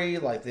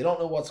worried, like they don't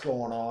know what's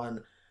going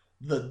on.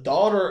 The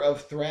daughter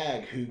of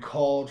Thrag, who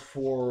called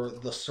for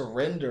the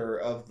surrender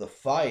of the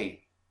fight,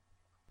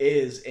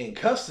 is in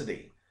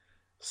custody.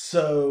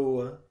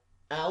 So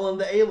Alan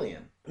the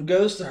alien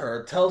goes to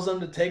her, tells them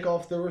to take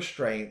off the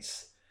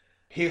restraints.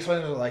 He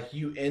explains to her, like,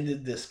 you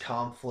ended this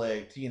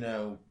conflict,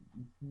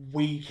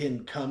 we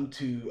can come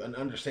to an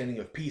understanding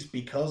of peace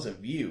because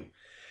of you.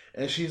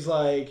 And she's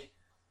like,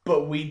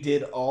 but we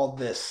did all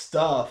this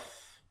stuff,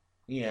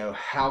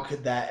 how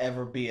could that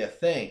ever be a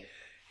thing?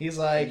 He's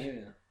like,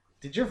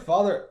 did your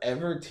father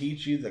ever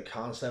teach you the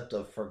concept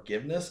of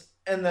forgiveness?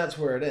 And that's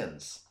where it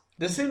ends.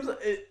 This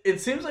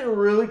seems like a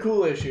really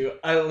cool issue.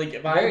 I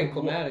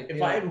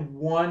had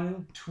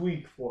one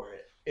tweak for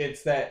it,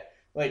 it's that,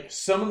 like,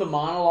 some of the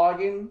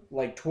monologuing,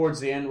 like, towards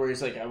the end where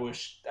he's like, I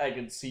wish I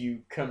could see you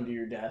come to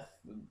your death,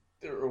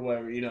 or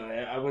whatever,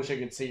 I wish I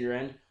could see your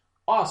end.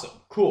 Awesome.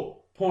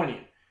 Cool.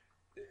 Poignant.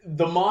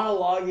 The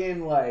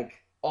monologuing, like,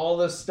 all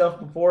this stuff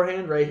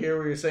beforehand, right here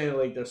where you're saying,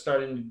 like, they're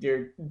starting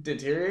to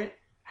deteriorate,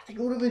 I think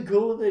it would have been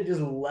cool if they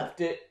just left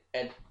it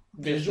at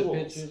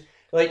visuals.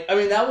 Like, I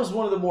mean, that was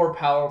one of the more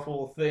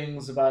powerful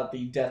things about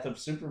the Death of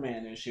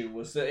Superman issue,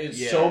 was that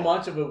so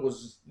much of it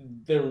was,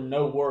 there were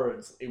no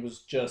words. It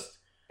was just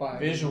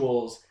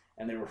visuals,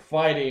 and they were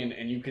fighting,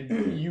 and you could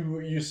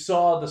you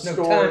saw the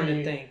story. No time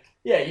to think.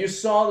 Yeah, you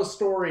saw the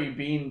story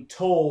being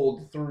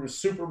told through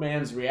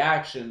Superman's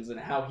reactions and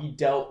how he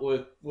dealt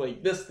with,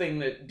 like, this thing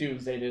that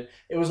Doomsday did.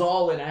 It was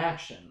all in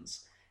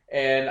actions,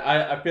 and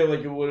I feel like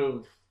it would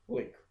have,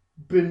 like,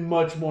 been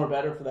much more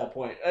better for that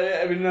point.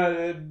 I mean, I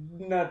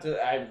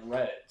haven't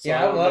read it. So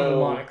I love the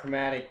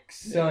monochromatic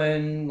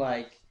sun,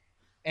 like.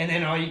 And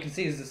then all you can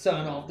see is the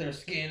sun off their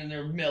skin, and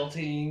they're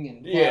melting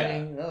and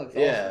flooding. That looks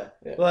awesome.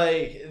 Yeah.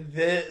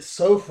 Like,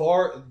 so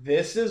far,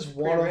 this is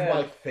one of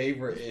my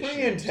favorite issues.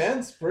 Pretty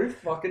intense, pretty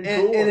fucking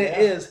cool. And it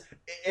is.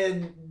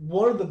 And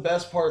one of the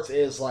best parts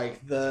is,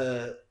 like,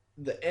 the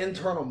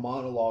internal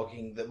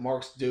monologuing that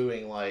Mark's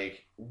doing,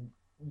 like,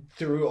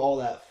 through all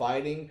that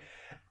fighting,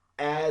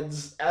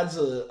 adds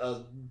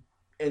a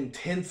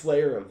intense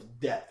layer of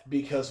depth,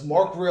 because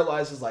Mark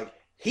realizes, like,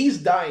 he's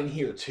dying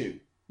here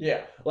too.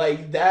 Yeah.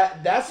 Like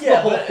that's the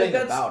whole thing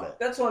about it.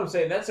 That's what I'm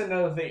saying. That's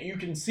another thing. You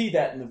can see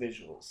that in the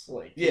visuals.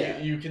 Like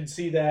you can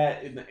see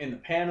that in the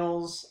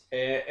panels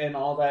and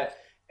all that.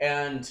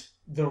 And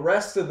the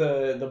rest of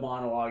the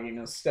monologuing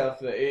and stuff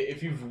that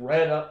if you've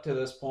read up to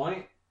this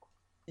point,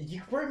 you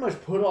can pretty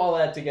much put all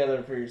that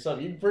together for yourself.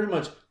 You can pretty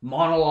much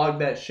monologue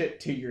that shit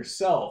to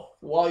yourself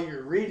while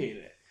you're reading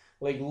it.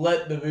 Like,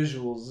 let the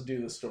visuals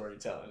do the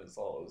storytelling is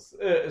all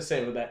I was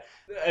saying with that.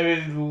 I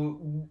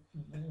mean,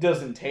 it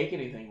doesn't take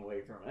anything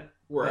away from it.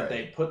 Right. That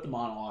they put the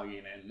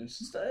monologuing in. It's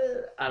just,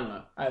 I don't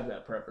know. I have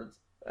that preference.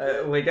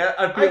 I feel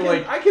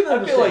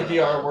like the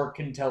artwork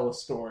can tell a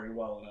story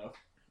well enough.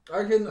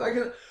 I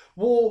can.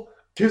 Well,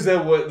 because the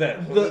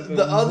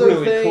other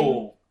really thing,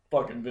 cool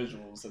fucking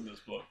visuals in this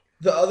book.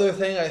 The other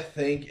thing I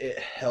think it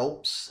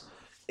helps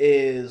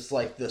is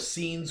like the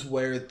scenes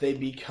where they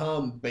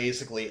become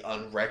basically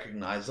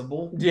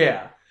unrecognizable.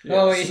 Yeah.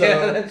 Oh yeah,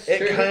 so that's true.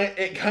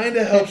 It kind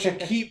of helps you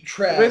keep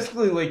track.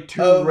 Basically, like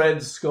two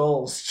red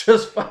skulls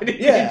just fighting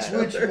each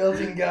which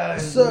building guy.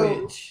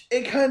 So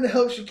it kind of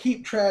helps you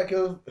keep track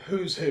of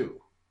who's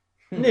who.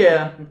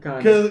 Yeah,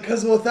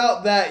 because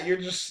without that, you're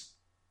just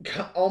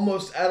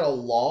almost at a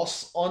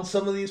loss on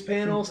some of these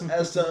panels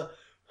as to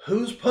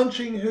who's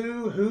punching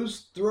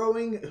who's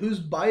throwing, who's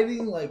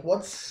biting, like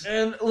what's...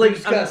 And like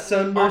who's got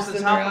sunburst off the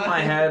top of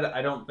my head,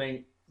 I don't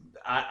think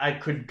I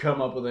could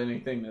come up with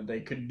anything that they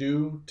could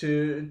do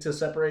to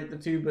separate the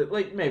two, but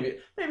like maybe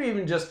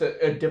even just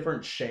a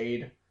different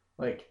shade.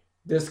 Like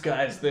this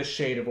guy's this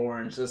shade of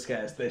orange, this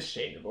guy's this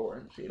shade of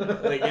orange. You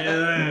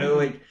know?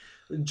 Like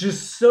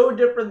just so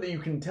different that you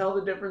can tell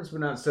the difference,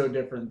 but not so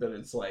different that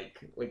it's like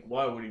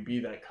why would he be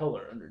that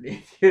color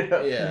underneath? You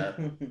know? Yeah.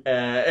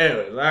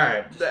 Anyways, all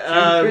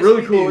right.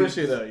 Really cool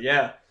issue though.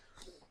 Yeah.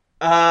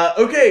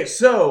 Okay,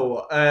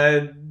 so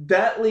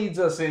that leads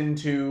us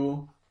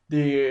into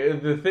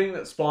the thing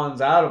that spawns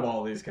out of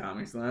all these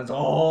comics, and that's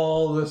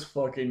all this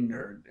fucking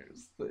nerd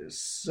news. There's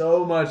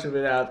so much of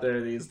it out there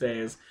these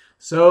days.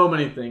 So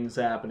many things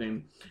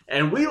happening,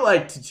 and we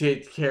like to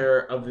take care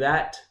of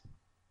that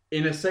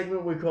in a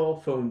segment we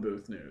call Phone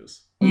Booth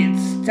News.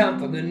 It's time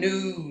for the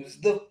news,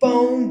 the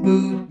Phone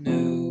Booth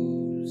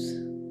News.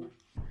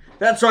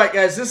 That's right,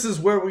 guys. This is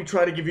where we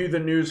try to give you the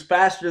news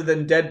faster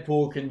than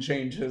Deadpool can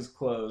change his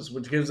clothes,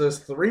 which gives us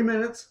 3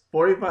 minutes,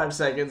 45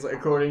 seconds,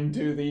 according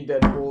to the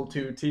Deadpool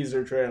 2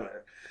 teaser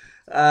trailer.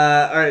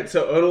 All right,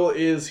 so Odell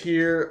is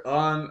here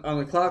on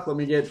the clock. Let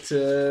me get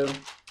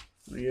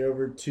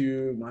over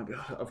to my...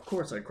 Of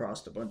course I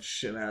crossed a bunch of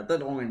shit out.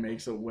 That only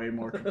makes it way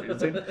more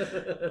confusing.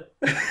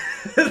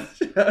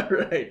 All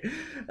right.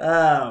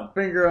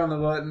 Finger on the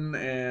button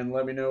and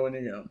let me know when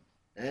you go.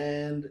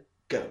 And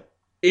go.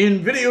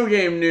 In video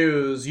game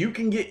news, you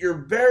can get your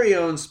very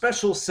own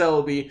special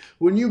Celebi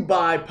when you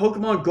buy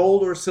Pokemon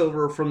Gold or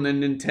Silver from the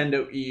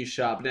Nintendo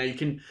eShop. Now, you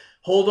can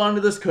hold on to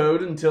this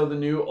code until the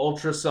new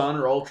Ultra Sun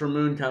or Ultra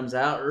Moon comes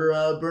out,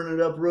 or burn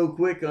it up real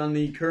quick on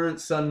the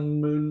current Sun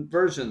and Moon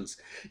versions.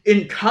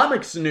 In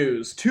comics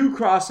news, 2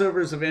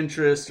 crossovers of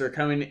interest are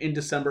coming in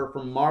December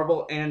from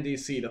Marvel and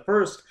DC. The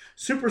first,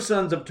 Super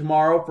Sons of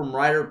Tomorrow from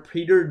writer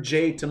Peter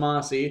J.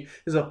 Tomasi,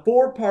 is a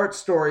 4-part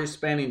story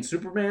spanning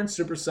Superman,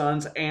 Super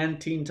Sons, and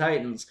Teen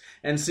Titans,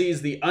 and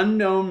sees the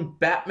unknown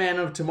Batman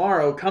of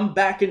Tomorrow come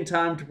back in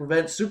time to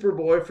prevent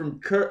Superboy from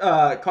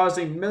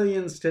causing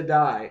millions to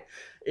die.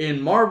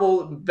 In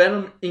Marvel,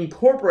 Venom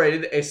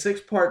Incorporated, a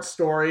 6-part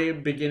story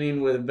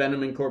beginning with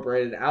Venom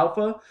Incorporated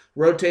Alpha,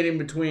 rotating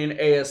between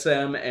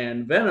ASM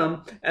and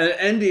Venom, and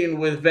ending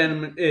with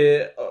Venom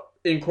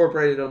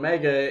Incorporated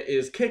Omega,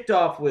 is kicked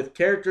off with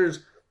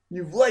characters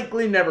you've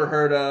likely never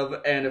heard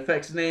of and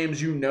affects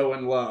names you know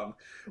and love,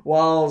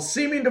 while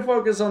seeming to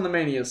focus on the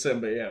Mania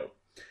symbiote.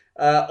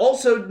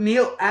 Also,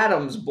 Neil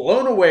Adams,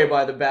 blown away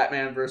by the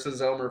Batman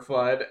vs. Elmer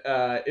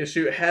Fudd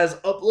issue, has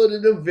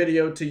uploaded a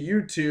video to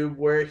YouTube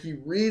where he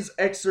reads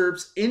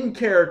excerpts in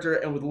character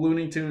and with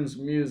Looney Tunes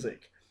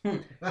music.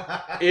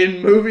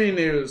 In movie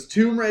news,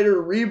 Tomb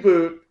Raider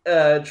reboot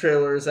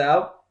trailer is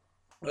out.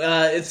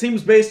 It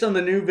seems based on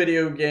the new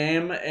video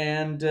game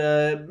and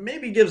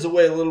maybe gives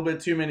away a little bit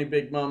too many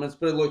big moments,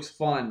 but it looks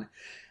fun.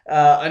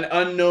 An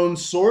unknown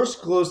source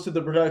close to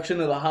the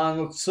production of the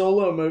Han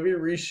Solo movie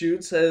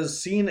reshoots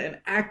has seen an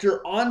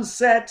actor on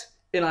set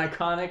in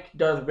iconic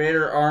Darth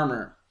Vader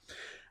armor.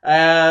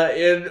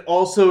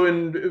 Also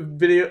in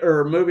video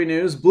or movie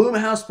news,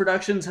 Blumhouse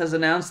Productions has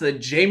announced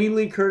that Jamie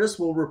Lee Curtis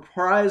will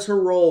reprise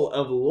her role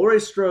of Laurie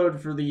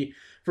Strode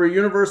for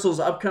Universal's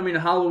upcoming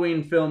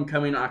Halloween film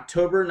coming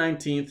October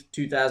 19th,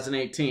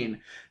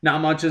 2018.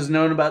 Not much is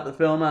known about the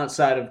film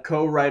outside of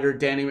co-writer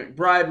Danny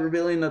McBride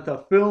revealing that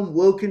the film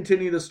will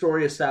continue the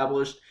story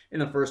established in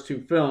the first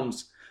 2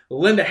 films.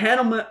 Linda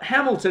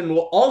Hamilton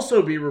will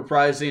also be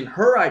reprising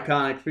her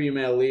iconic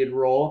female lead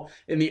role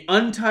in the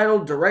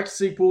untitled direct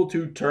sequel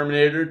to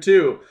Terminator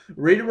 2,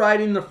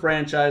 rewriting the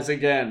franchise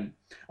again.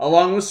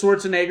 Along with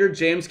Schwarzenegger,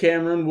 James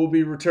Cameron will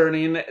be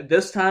returning,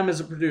 this time as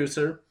a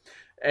producer,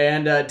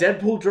 and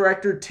Deadpool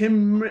director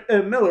Tim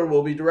Miller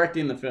will be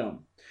directing the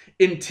film.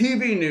 In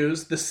TV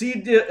news, the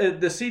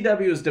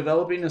CW is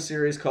developing a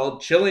series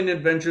called Chilling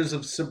Adventures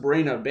of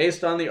Sabrina,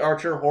 based on the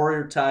Archer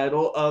horror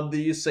title of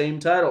the same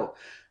title,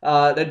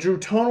 that drew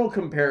tonal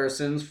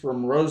comparisons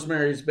from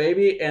Rosemary's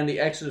Baby and The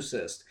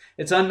Exorcist.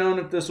 It's unknown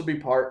if this will be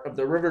part of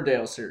the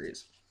Riverdale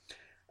series.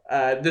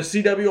 The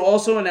CW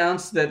also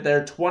announced that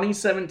their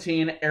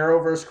 2017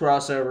 Arrowverse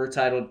crossover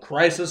titled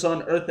Crisis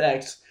on Earth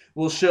X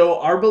will show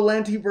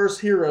Arbalantiverse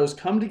heroes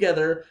come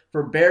together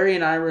for Barry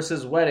and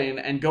Iris's wedding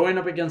and going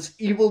up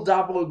against evil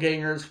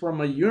doppelgangers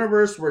from a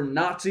universe where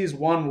Nazis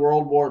won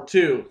World War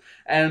II.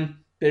 And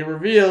they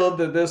revealed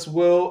that this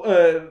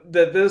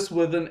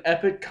with an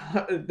epic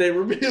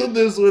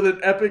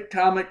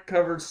comic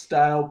cover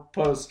style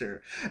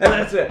poster. And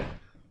that's it.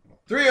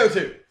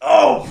 302.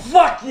 Oh,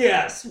 fuck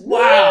yes!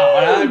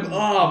 Wow!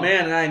 Oh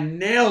man, I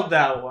nailed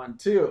that one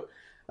too.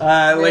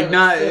 Not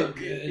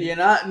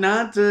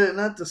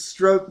to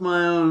stroke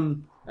my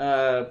own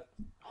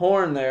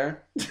horn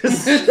there.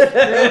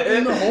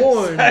 Stroking the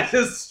horn. I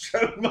just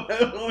stroked my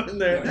own horn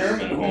there.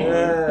 Herman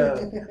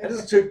horn. I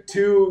just took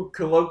two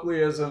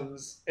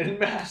colloquialisms and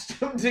mashed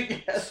them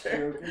together.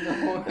 Stroking the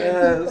horn.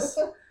 Yes.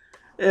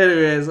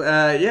 Anyways,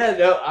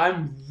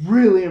 I'm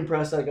really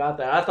impressed I got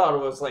that. I thought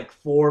it was like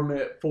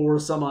 4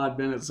 some odd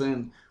minutes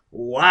in.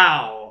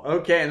 Wow.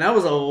 Okay, and that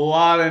was a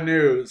lot of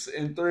news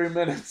in 3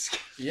 minutes.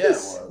 Yeah, it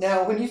was.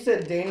 Now, when you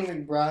said Danny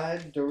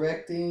McBride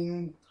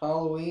directing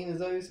Halloween, is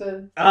that what you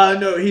said?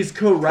 No, he's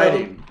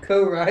co-writing.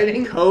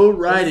 Co-writing?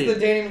 Co-writing. Is this the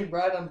Danny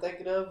McBride I'm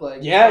thinking of?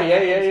 Like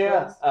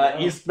Yeah.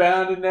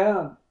 Eastbound and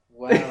Down.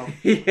 Wow.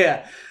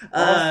 Yeah.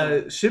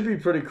 Awesome. Should be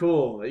pretty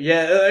cool.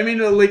 Yeah, I mean,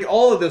 like,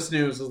 all of this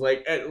news is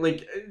like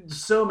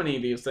so many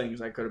of these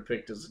things I could have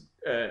picked as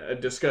a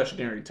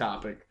discussionary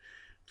topic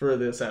for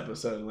this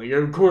episode. Like,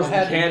 of course, we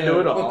can't do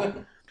it all.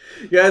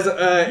 Guys,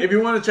 if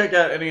you want to check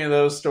out any of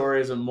those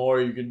stories and more,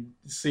 you can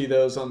see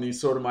those on the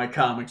Sort of My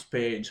Comics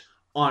page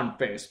on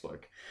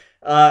Facebook.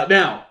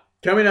 Now,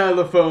 coming out of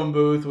the phone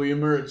booth, we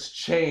emerged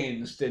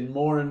changed and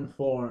more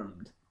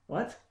informed.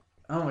 What?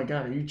 Oh my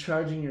god, are you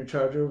charging your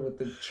charger with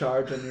the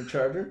charge on your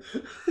charger?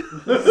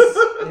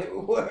 It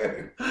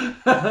worked.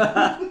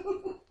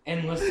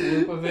 Endless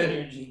loop of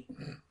energy.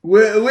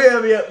 We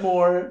have yet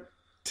more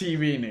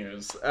TV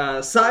news.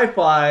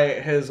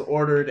 Sci-Fi has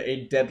ordered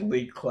a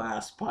Deadly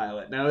Class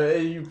pilot. Now,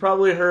 you've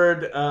probably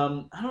heard, I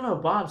don't know,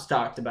 Bob's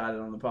talked about it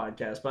on the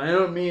podcast, but I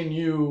know me and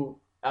you,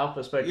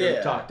 Alpha Spectre,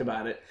 have talked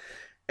about it.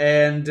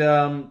 And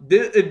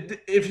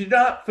if you're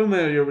not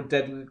familiar with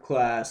Deadly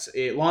Class,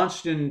 it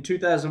launched in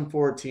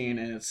 2014,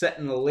 and it's set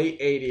in the late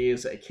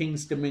 80s at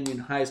King's Dominion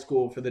High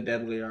School for the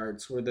Deadly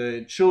Arts, where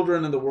the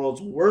children of the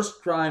world's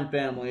worst crime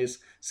families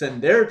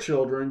send their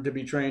children to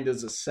be trained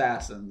as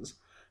assassins.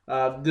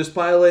 This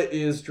pilot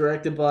is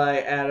directed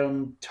by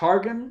Adam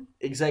Targan,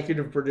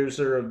 executive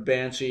producer of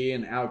Banshee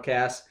and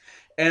Outcast.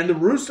 And the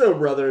Russo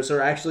brothers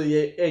are actually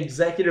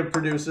executive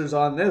producers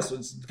on this.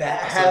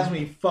 That has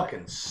me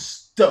fucking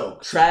stoked.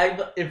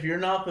 If you're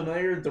not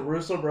familiar, the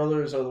Russo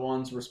brothers are the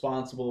ones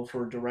responsible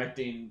for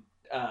directing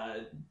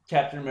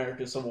Captain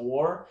America Civil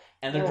War,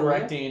 and they're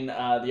directing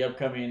the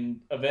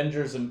upcoming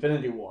Avengers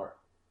Infinity War.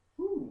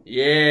 Ooh.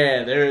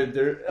 Yeah,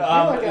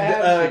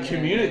 they're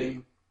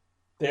Community.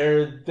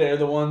 They're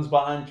the ones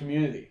behind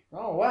Community.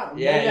 Oh wow!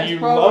 Yeah, you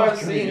love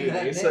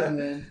Community.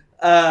 Sounds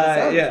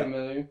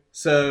familiar.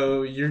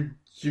 So you're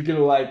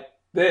gonna like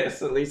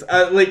this at least.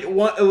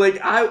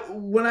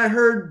 When I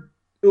heard.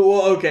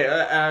 Well, okay,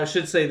 I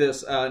should say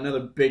this.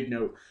 Another big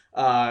note.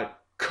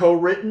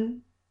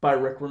 Co-written by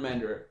Rick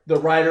Remender, the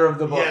writer of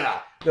the book. Yeah.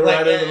 The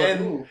writer of the book.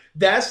 And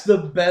that's the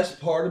best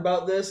part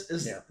about this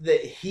is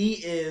that he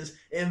is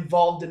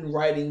involved in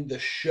writing the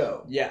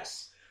show.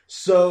 Yes.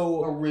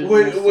 So,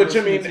 which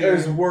I mean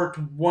has worked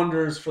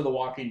wonders for The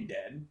Walking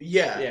Dead.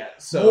 Yeah. Yeah.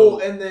 So,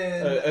 and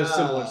then a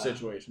similar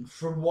situation.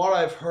 From what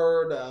I've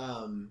heard,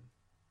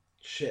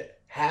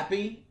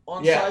 Happy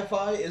on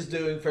Sci-Fi is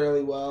doing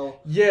fairly well.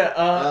 Yeah.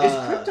 Is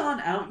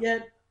Krypton out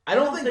yet? I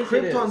don't think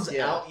Krypton's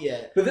out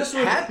yet. But this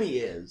one, Happy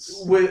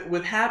is.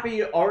 With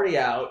Happy already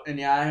out,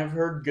 and I have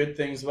heard good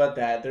things about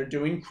that. They're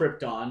doing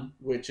Krypton,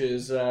 which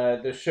is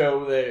the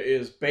show that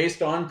is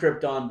based on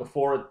Krypton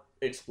before it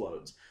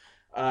explodes.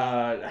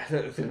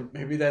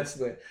 Maybe that's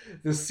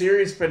the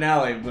series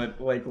finale,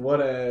 but like what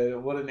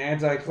an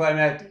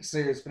anticlimactic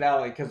series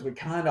finale, because we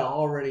kind of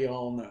already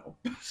all know.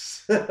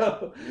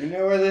 So you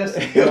know where this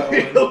is going.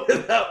 We know where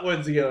that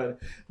one's going.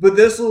 But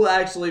this will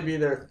actually be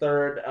their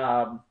third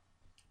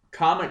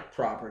comic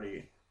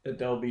property that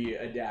they'll be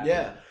adapting.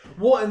 Yeah.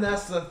 Well, and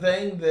that's the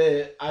thing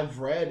that I've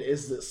read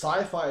is that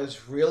Sci-Fi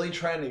is really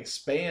trying to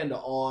expand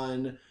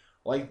on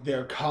like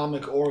their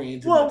comic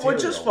oriented material.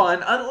 Which is fun.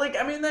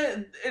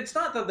 It's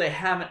not that they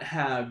haven't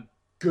had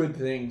good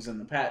things in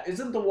the past.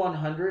 Isn't the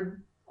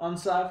 100 on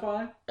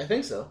Sci-Fi? I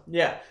think so.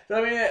 Yeah.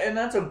 I mean, and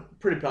that's a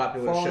pretty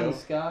popular show.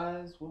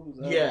 Skies? What was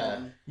that? Yeah.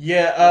 One?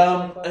 Yeah.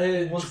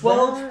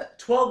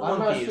 12 I'm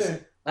Monkeys. not sure.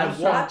 I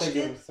watched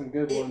it. Some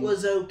good it ones.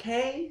 was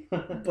okay,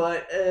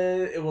 but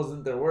it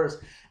wasn't their worst.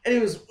 And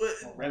it was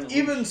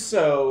even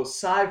so.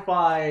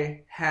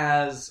 Sci-fi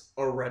has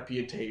a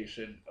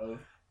reputation of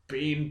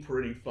being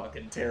pretty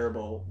fucking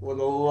terrible with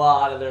a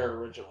lot of their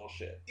original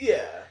shit.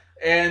 Yeah.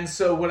 And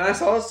so when I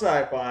saw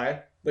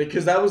Sci-Fi,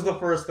 because that was the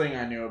first thing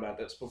I knew about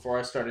this before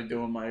I started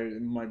doing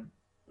my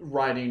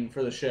writing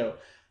for the show,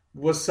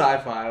 was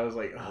Sci-Fi. I was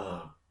like,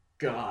 oh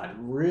God,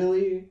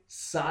 really?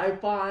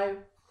 Sci-Fi?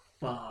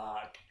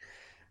 Fuck.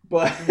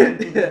 But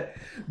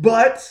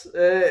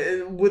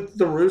with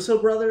the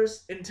Russo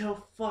brothers,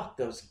 fuck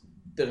those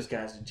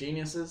guys are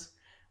geniuses.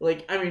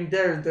 Like, I mean,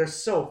 they're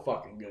so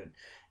fucking good.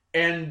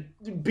 And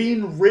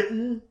being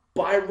written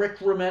by Rick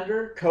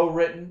Remender,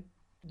 co-written,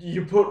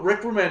 you put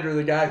Rick Remender,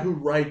 the guy who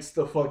writes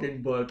the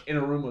fucking book, in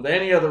a room with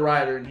any other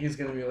writer, and he's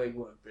gonna be like,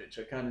 look, bitch,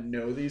 I kind of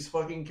know these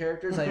fucking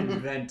characters. I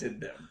invented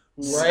them.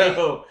 Right.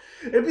 So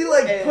it'd be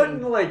like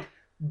putting like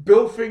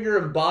Bill Finger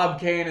and Bob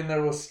Kane in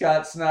there with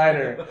Scott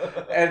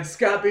Snyder, and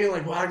Scott being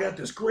like, well, I got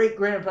this great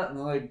grandpa, and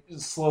like,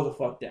 just slow the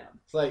fuck down.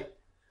 It's like,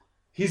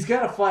 he's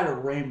got to fight a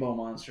rainbow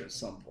monster at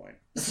some point.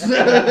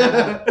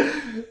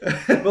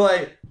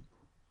 But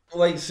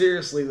like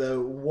seriously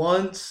though,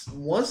 once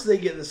they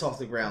get this off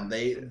the ground,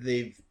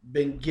 they've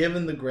been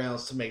given the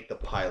grounds to make the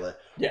pilot.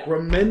 Yeah.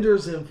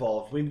 Remender's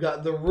involved. We've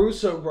got the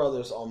Russo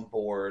brothers on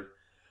board.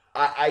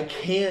 I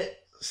can't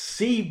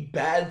see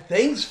bad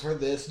things for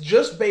this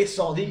just based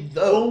on those.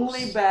 The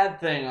only bad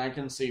thing I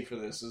can see for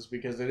this is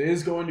because it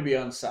is going to be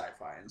on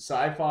Sci-Fi. And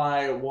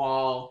Sci-Fi,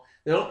 while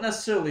they don't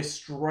necessarily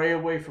stray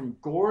away from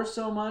gore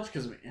so much,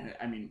 because,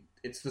 I mean,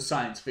 it's the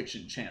science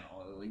fiction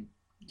channel. Like,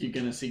 you're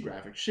going to see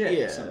graphic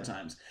shit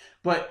sometimes.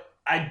 But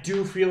I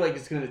do feel like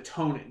it's going to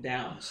tone it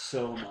down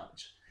so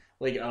much.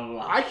 Like, a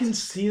lot. I can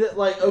see that.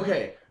 Like,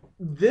 okay,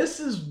 this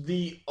is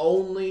the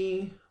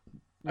only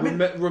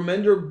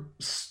Remender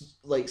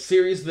like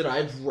series that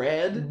I've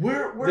read.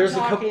 There's a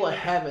couple I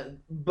haven't,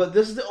 but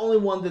this is the only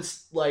one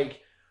that's like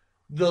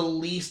the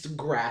least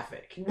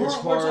graphic. We're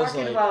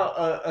talking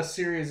about a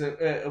series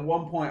at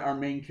one point our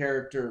main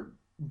character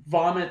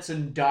vomits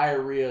and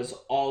diarrheas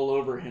all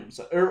over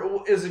himself.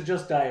 Or is it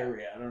just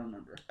diarrhea? I don't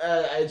remember.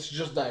 It's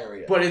just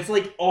diarrhea. But it's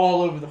like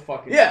all over the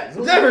fucking place.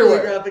 It's everywhere.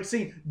 A graphic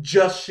scene.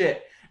 Just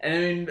shit.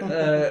 And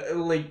I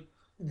mean, like,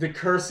 the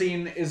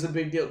cursing is a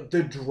big deal.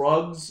 The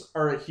drugs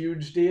are a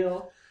huge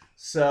deal.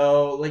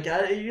 So, like, I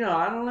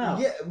don't know.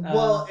 Yeah,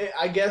 well,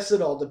 I guess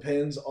it all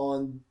depends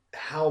on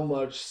how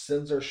much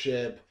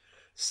censorship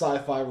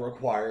Sci-Fi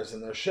requires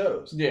in their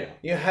shows. Yeah.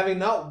 You know, having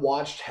not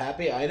watched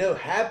Happy, I know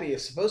Happy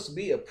is supposed to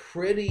be a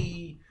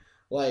pretty,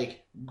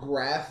 like,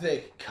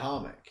 graphic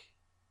comic.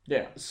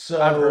 Yeah. So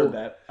I've heard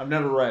that. I've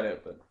never read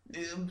it, but...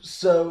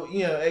 So,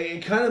 you know,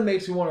 it kind of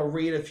makes me want to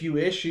read a few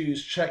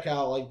issues, check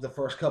out, like, the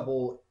first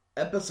couple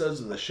episodes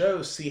of the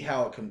show, see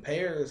how it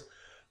compares.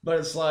 But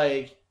it's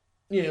like,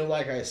 you know,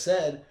 like I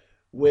said,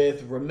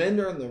 with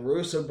Remender and the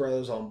Russo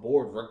brothers on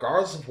board,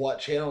 regardless of what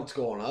channel it's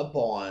going up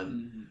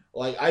on,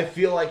 like, I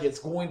feel like it's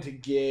going to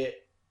get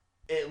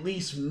at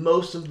least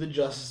most of the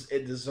justice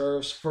it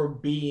deserves for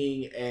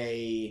being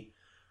a...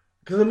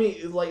 Because, I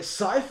mean, like,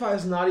 Sci-Fi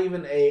is not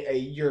even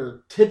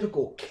your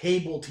typical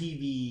cable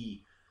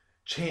TV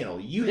channel.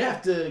 You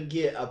have to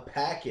get a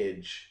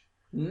package.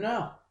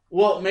 No.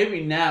 Well,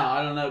 maybe now.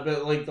 I don't know.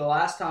 But, like, the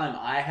last time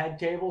I had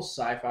cable,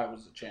 Sci-Fi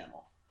was the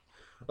channel.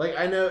 Like,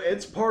 I know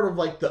it's part of,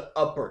 like, the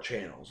upper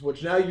channels,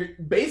 which now your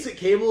basic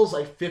cable is,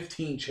 like,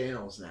 15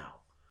 channels now.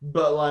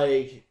 But,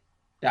 like...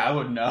 Yeah, I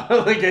wouldn't know.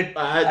 Like,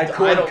 I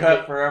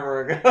cut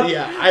forever ago.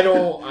 Yeah, I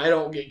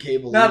don't get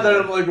cable. Not that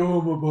I'm like, oh,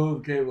 I'm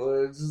above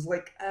cable. It's just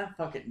like,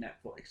 fuck it,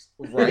 Netflix.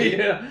 Right.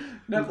 Yeah.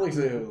 Netflix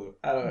and Hulu.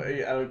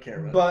 I don't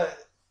care about But...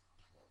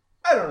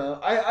 I don't know.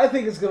 I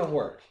think it's going to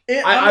work.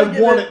 I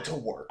want it to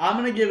work. I'm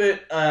going to give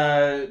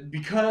it,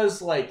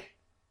 because, like,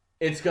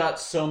 it's got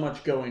so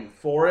much going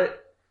for it,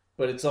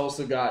 but it's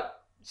also got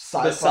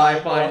the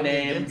Sci-Fi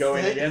name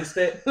going against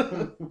it.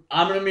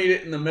 I'm going to meet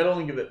it in the middle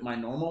and give it my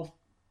normal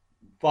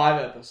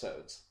 5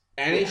 episodes.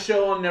 Any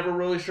show I'm never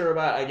really sure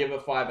about, I give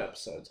it 5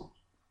 episodes.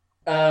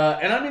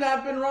 And I mean,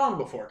 I've been wrong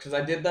before, because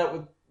I did that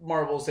with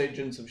Marvel's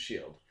Agents of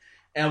S.H.I.E.L.D.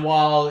 And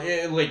while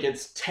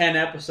it's 10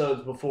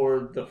 episodes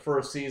before the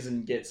first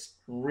season gets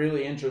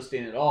really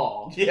interesting at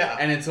all,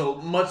 and it's a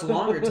much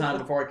longer time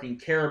before I can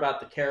care about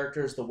the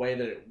characters the way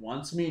that it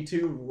wants me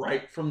to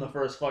right from the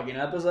first fucking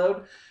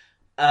episode,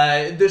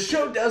 the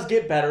show does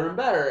get better and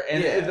better.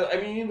 And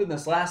I mean, even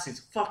this last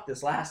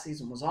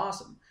season was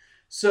awesome.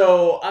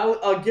 So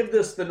I'll give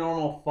this the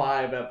normal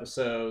 5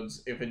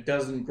 episodes. If it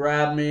doesn't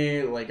grab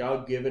me, like,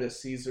 I'll give it a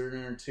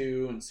season or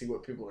 2 and see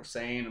what people are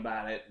saying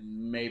about it,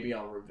 and maybe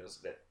I'll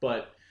revisit it.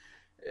 But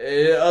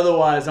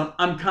otherwise,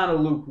 I'm kind of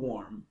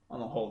lukewarm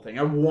on the whole thing.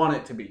 I want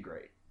it to be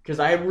great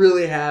because I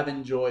really have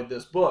enjoyed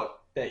this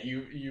book that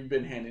you've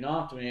been handing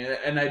off to me,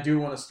 and I do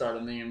want to start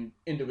on the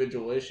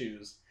individual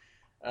issues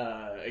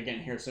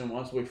again here soon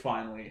once we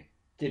finally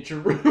get your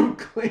room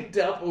cleaned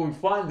up and we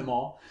find them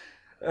all.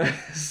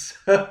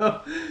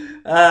 But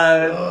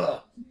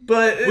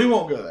we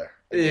won't go there.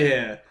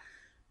 Yeah,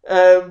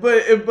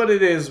 But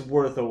it is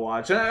worth a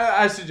watch.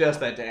 I suggest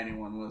that to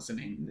anyone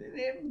listening.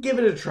 Give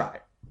it a try.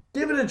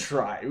 Give it a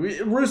try.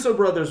 Russo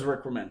brothers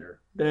Remender.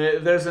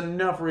 There's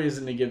enough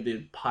reason to give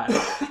the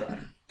pilot a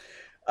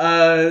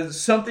try.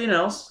 Something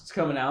else that's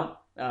coming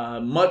out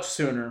much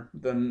sooner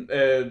than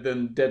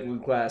Deadly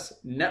Class.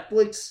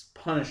 Netflix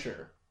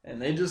Punisher,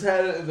 and they just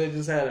had a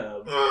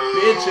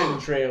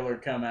bitchin' trailer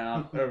come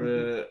out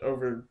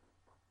over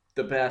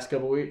the past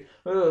couple weeks,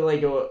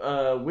 like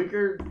a week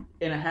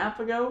and a half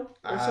ago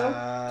or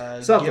so,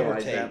 something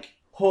like that.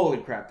 Holy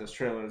crap, this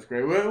trailer is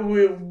great.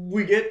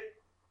 We get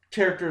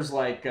characters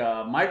like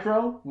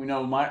Micro. We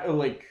know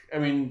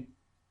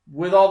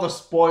with all the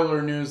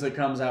spoiler news that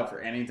comes out for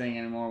anything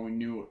anymore, we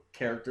knew what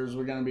characters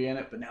were going to be in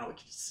it, but now we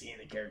can see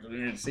the characters. We're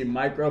going to see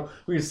Micro.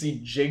 We're going to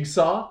see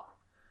Jigsaw.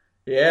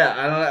 Yeah,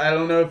 I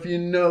don't know if you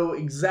know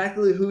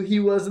exactly who he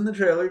was in the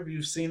trailer, if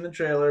you've seen the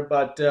trailer,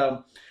 but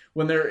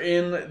when they're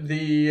in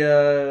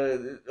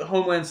the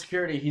Homeland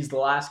Security, he's the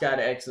last guy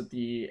to exit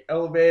the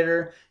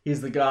elevator.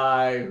 He's the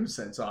guy who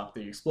sets off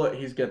the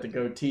explosion. He's got the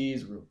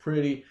goatees, real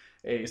pretty.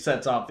 He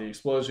sets off the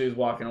explosion. He's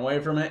walking away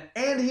from it.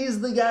 And he's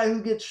the guy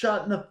who gets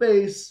shot in the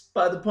face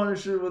by the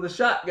Punisher with a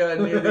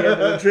shotgun near the end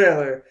of the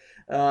trailer.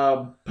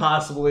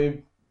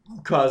 Possibly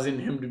causing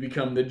him to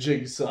become the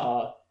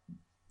Jigsaw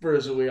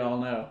person we all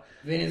know.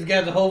 Vinny's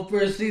got the whole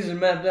first season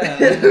mapped out.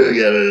 We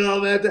got it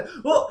all mapped out.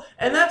 Well,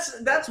 and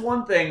that's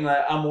one thing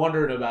that I'm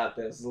wondering about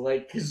this.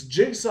 Like, because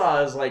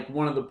Jigsaw is like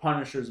one of the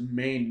Punisher's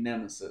main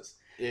nemesis.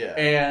 Yeah.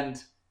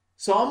 And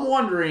so I'm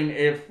wondering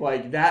if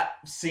like that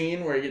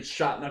scene where he gets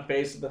shot in the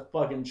face with the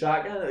fucking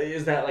shotgun,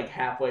 is that like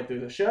halfway through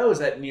the show? Is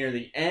that near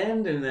the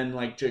end? And then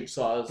like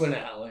Jigsaw's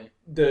finale,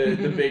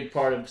 the big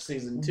part of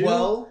season 2?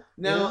 Well,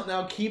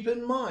 now keep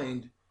in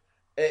mind,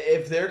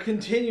 if they're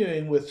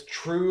continuing with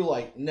true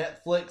like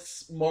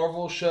Netflix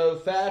Marvel show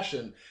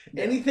fashion,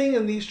 anything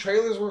in these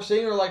trailers we're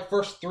seeing are like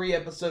first 3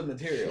 episode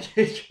material.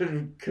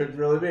 It could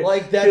really be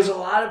like that, because a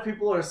lot of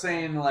people are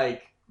saying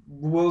like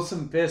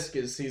Wilson Fisk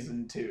is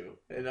season 2,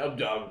 and I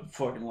would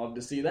fucking love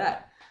to see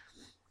that.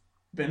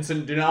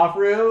 Vincent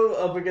D'Onofrio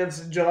up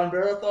against John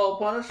Barathol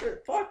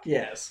Punisher? Fuck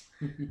yes.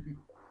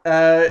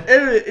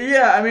 It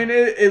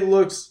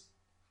looks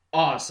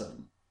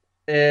awesome.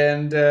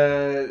 And,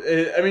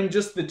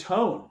 just the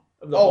tone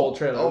of the whole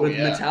trailer. With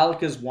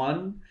Metallica's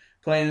One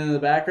playing in the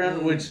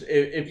background, which,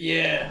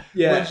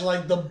 which,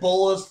 like, the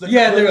bullets,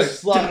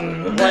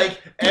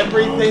 like,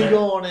 everything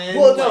going in.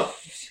 Well, no.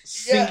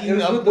 Syncing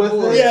up with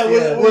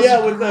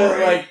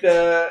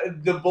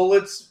the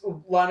bullets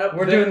line up.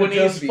 When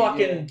he's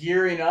fucking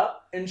gearing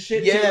up and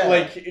shit. Yeah. Too,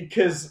 like,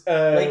 because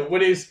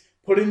when he's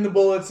putting the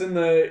bullets in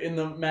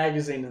the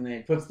magazine, and then he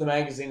puts the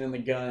magazine in the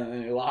gun,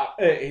 and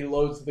he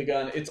loads the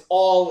gun. It's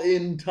all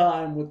in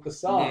time with the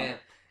song.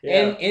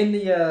 Yeah. And in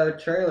the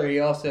trailer, he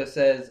also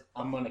says,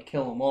 "I'm gonna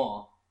kill them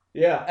all."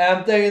 Yeah,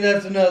 I'm thinking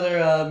that's another,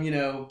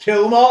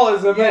 kill them all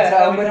is a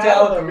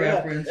Metallica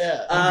reference.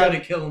 Yeah. I'm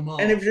gonna kill them all.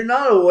 And if you're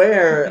not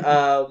aware,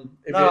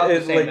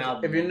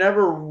 if you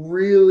never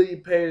really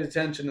paid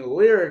attention to the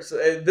lyrics,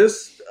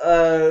 this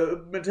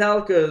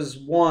Metallica's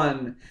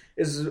One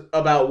is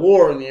about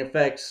war and the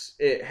effects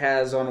it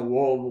has on a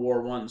World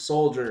War I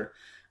soldier.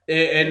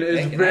 And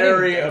it's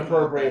very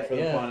appropriate for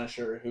the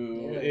Punisher,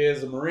 who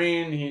is a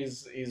Marine.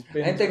 He's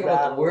been. I think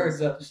about the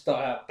words. I just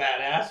thought how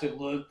badass it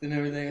looked and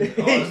everything.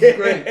 Oh, it's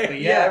great. But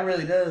it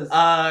really does.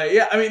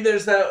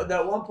 There's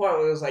that one part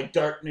where it was like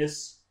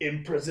darkness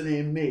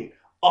imprisoning me.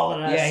 All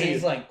that I see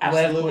he's like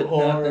absolute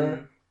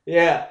horror.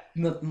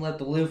 Nothing left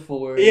to live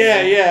for.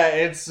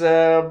 It's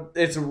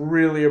a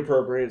really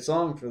appropriate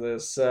song for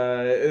this.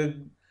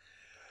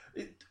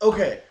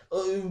 Okay.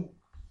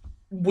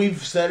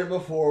 We've said it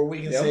before.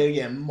 We can say it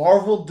again.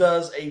 Marvel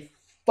does a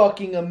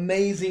fucking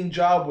amazing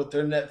job with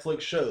their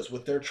Netflix shows,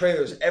 with their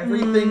trailers,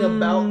 everything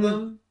about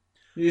them.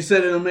 You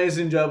said an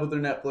amazing job with their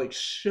Netflix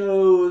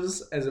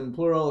shows, as in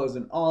plural, as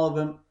in all of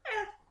them.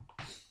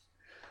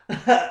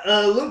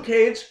 Luke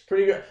Cage,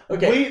 pretty good.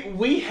 Okay,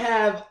 we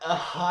have a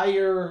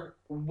higher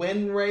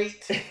win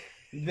rate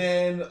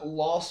than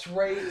loss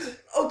rate.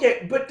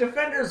 Okay, but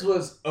Defenders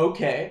was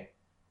okay.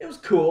 It was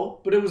cool,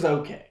 but it was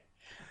okay.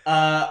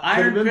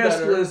 Iron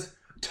Fist was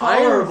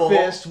tolerable. Iron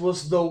Fist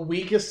was the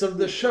weakest of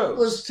the shows.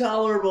 It was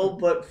tolerable,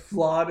 but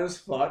flawed as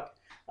fuck.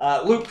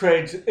 Luke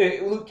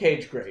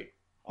Cage, great.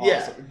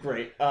 Awesome.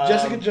 Great.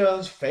 Jessica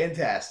Jones,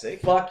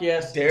 fantastic. Fuck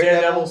yes.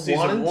 Daredevil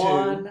season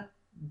 1.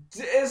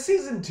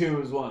 Season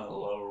 2 is one of the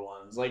lower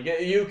ones. Like,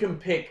 you can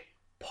pick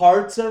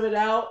parts of it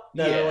out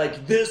that are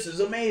like, this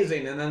is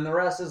amazing, and then the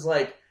rest is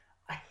like,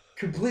 I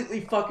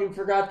completely fucking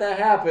forgot that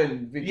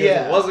happened because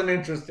it wasn't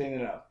interesting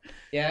enough.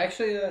 Yeah,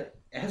 actually,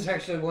 that's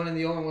actually one of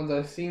the only ones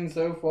I've seen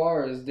so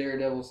far is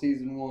Daredevil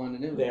season 1,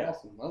 and it was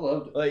awesome. I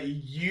loved it. Like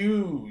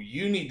you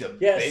need to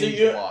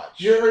binge watch.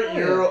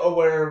 You're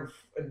aware of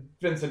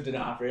Vincent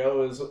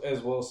D'Onofrio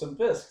as Wilson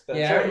Fisk.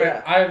 That's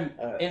I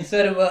remember.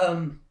 Instead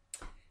of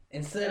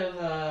instead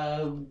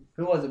of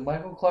who was it?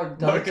 Michael Clark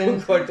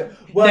Duncan.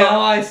 Well, now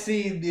I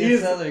see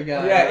this other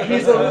guy. Yeah,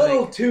 he's a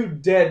little too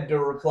dead to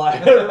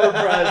reprise the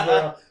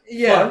role.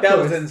 Yeah, that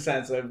was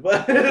insensitive,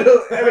 but I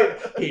mean,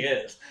 he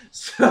is.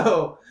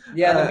 So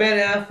yeah, the Ben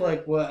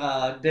Affleck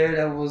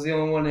Daredevil was the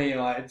only one that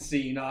I'd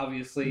seen.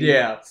 Obviously,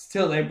 yeah.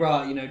 Till they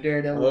brought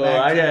Daredevil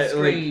back to the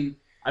screen.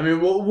 I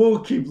mean, we'll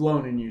keep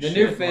loaning you. The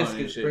New Fisk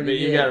is pretty but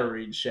you good. Gotta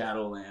read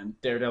Shadowland,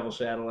 Daredevil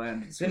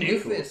Shadowland. The New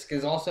Fisk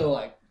is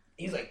also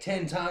he's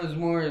 10 times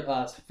more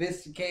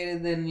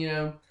sophisticated than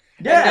Yeah,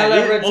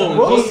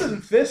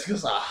 Wilson Fisk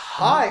is a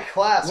high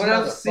class. When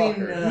I've seen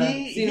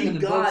he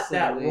got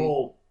that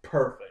role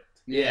perfect.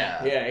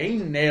 Yeah, he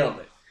nailed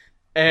it.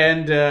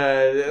 And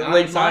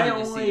my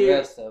only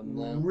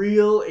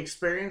real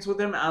experience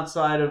with him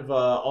outside of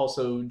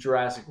also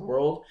Jurassic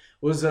World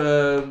was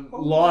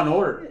Law and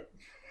Order.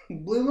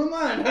 Blew my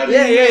mind.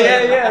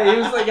 Yeah. He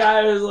was the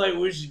guy who was like,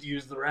 we should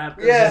use the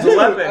Raptors as a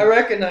weapon. I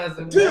recognize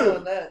him.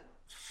 Dude,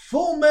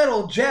 Full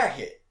Metal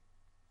Jacket.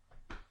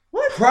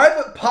 What?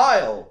 Private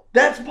Pile.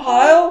 That's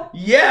Pile?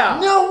 Yeah.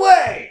 No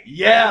way.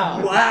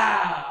 Yeah.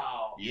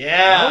 Wow.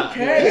 Yeah.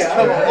 Okay. He's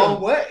come a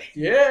long way.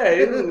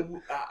 Yeah.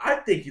 I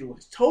think he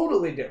looks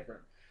totally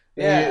different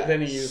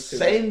than he used to.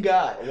 Same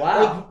guy.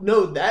 Wow.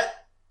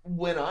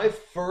 When I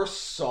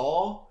first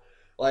saw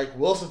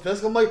Wilson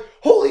Fisk, I'm like,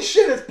 holy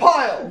shit, it's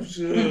Pile.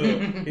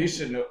 He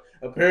should know.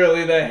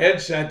 Apparently that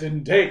headshot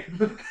didn't take.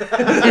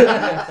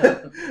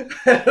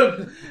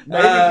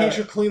 Maybe he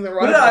should clean the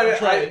rifle and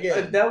try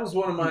again. That was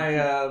one of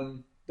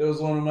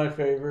my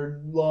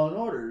favorite Law and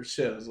Order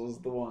shows. Was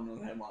the one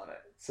with him on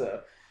it.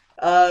 So,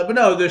 but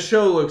no, the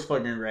show looks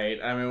fucking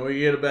great. I mean, we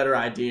get a better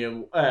idea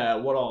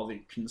of what all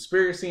the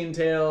conspiracy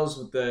entails.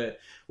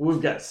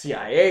 We've got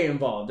CIA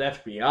involved,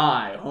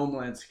 FBI,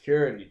 Homeland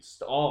Security,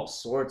 just all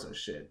sorts of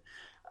shit.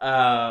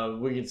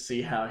 We can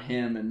see how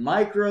him and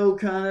Micro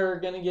kind of are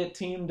going to get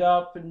teamed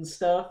up and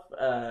stuff,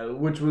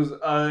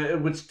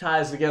 which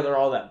ties together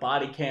all that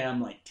body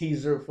cam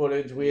teaser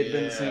footage we had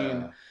been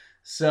seeing.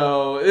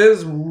 So it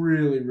was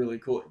really, really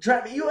cool.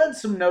 Travis, you had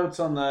some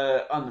notes on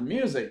the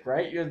music,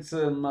 right? You had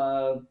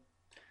some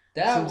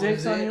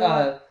takes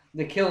on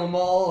the Kill 'Em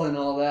All and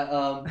all that.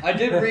 I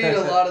did read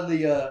a lot of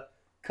the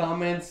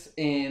comments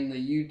in the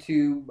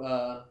YouTube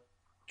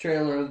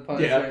trailer of the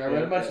Punisher. I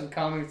read a bunch of the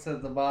comments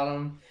at the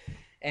bottom.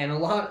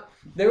 And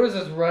there was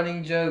this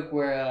running joke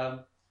where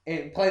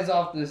it plays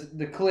off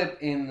the clip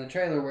in the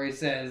trailer where he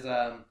says,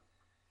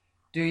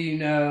 "Do you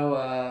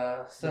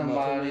know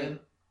somebody?"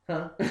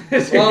 Huh?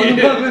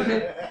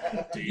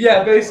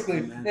 Yeah, basically.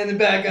 And the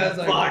bad guy's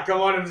like, "Fuck! I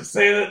wanted to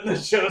say that the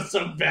show's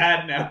so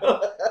bad now."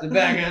 The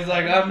bad guy's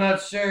like, "I'm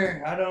not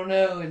sure. I don't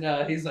know."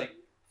 And he's like,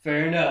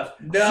 "Fair enough."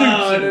 No.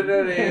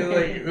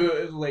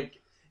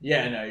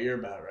 Yeah, no, you're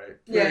about right.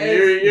 Yeah,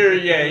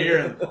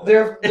 you're.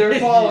 They're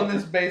following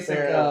this basic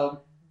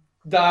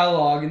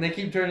dialogue, and they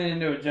keep turning it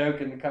into a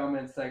joke in the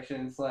comments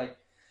section. It's like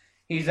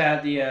he's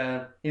at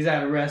a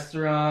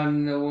restaurant,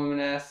 and the woman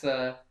asks,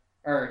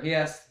 he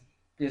asks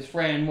his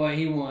friend what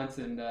he wants,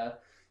 and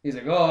he's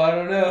like, "Oh, I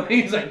don't know."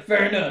 He's like,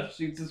 "Fair enough."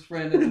 Shoots his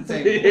friend at the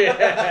table.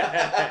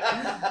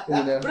 Yeah.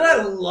 But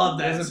I love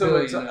that so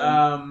much. It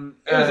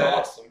was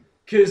awesome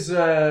because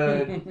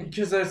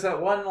there's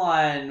that one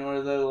line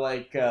where they're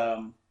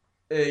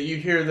you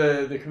hear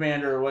the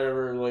commander or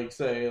whatever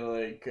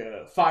say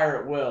fire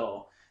at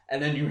will.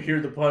 And then you hear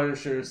the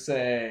Punisher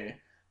say,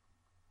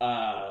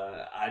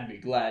 I'd be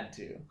glad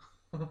to.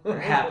 Or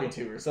happy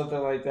to, or something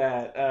like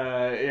that.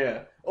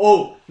 Yeah.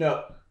 Oh,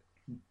 no.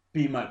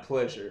 Be my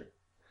pleasure.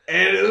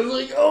 And it was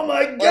like, oh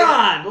my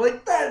god!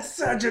 That's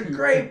such a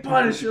great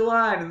Punisher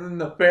line. And then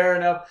the fair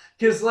enough.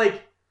 Because,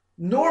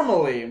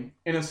 normally,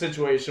 in a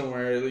situation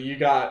where you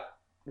got,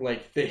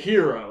 the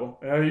hero,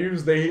 I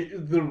use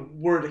the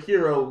word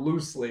hero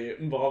loosely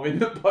involving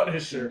the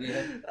Punisher,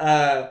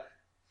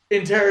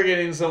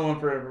 interrogating someone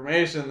for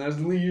information, there's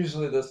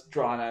usually this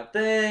drawn-out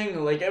thing.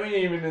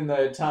 Even in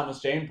the Thomas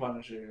Jane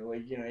Punisher,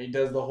 he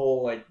does the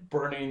whole,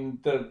 burning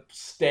the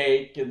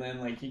steak, and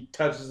then, he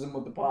touches him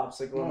with the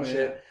popsicle and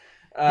shit.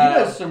 He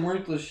does some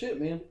ruthless shit,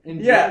 man.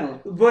 In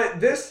general. But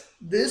this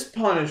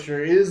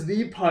Punisher is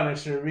the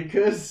Punisher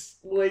because,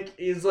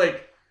 he's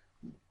like,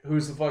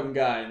 who's the fucking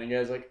guy? And the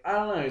guy's like, I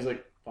don't know. He's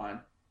like, fine.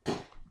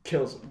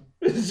 Kills him.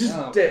 It's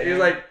just dead. He's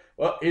like,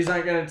 well, he's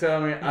not gonna tell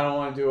me. I don't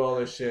want to do all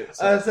this shit.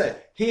 So. I say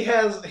he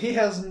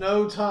has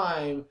no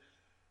time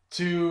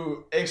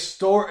to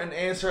extort an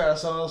answer out of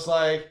someone else.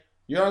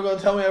 You're not gonna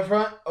tell me up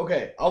front?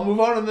 Okay, I'll move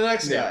on to the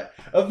next guy.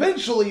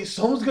 Eventually,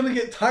 someone's gonna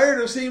get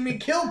tired of seeing me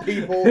kill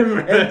people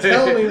and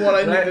tell me what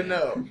I need to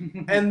know,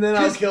 and then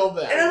I'll kill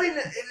them. And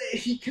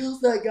he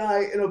kills that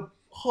guy in a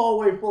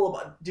hallway full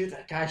of dude.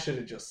 That guy should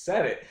have just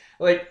said it.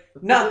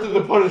 Not that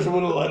the Punisher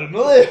would have let him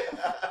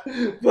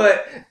live,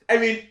 but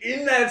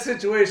in that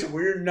situation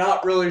where you're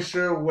not really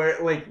sure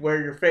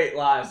where your fate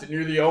lies, and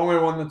you're the only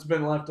one that's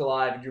been left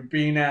alive, and you're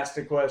being asked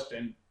a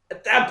question,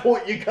 at that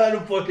point you kind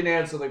of fucking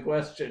answer the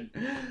question,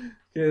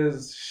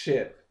 because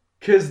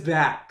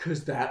that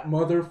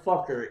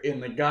motherfucker in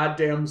the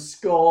goddamn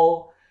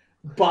skull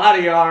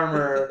body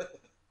armor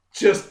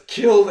just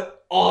killed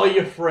all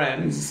your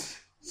friends.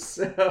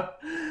 So,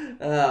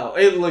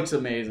 it looks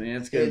amazing.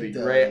 It's going to be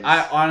great.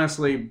 I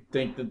honestly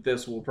think that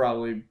this will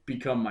probably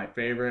become my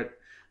favorite.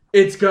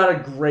 It's got a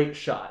great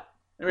shot.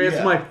 I mean,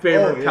 it's my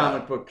favorite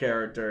comic book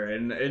character,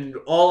 and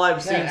all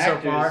I've seen so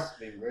far.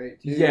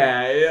 Great too.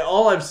 Yeah,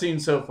 all I've seen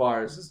so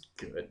far is just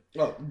good.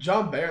 Well,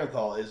 John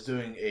Barenthal is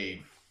doing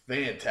a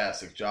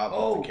fantastic job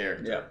with the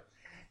character. Yeah.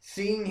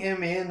 Seeing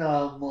him in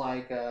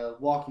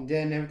Walking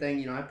Dead and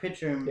everything, I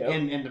picture him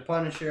in The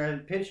Punisher. I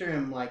picture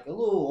him like a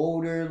little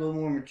older, a little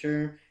more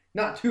mature.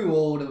 Not too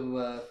old of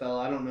a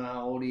fella. I don't know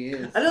how old he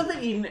is. I don't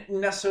think he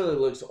necessarily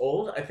looks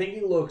old. I think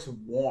he looks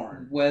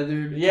worn.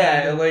 Weathered.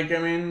 Yeah, like, I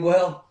mean...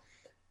 Well,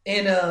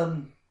 in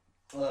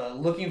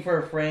Looking for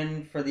a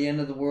Friend for the End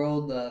of the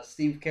World,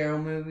 Steve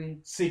Carell movie.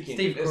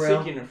 Seeking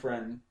a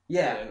Friend.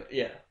 Yeah.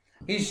 Yeah.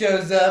 He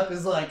shows up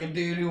as like a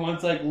dude who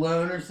wants like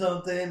loan or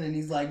something, and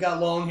he's like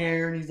got long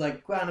hair, and he's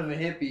like kind of a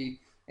hippie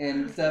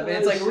and stuff. And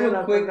it's like a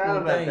real quick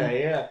little thing.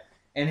 Yeah.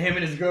 And him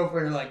and his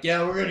girlfriend are like,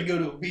 yeah, we're gonna go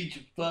to a beach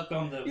and fuck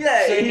on the.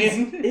 Yeah,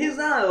 he's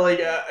not like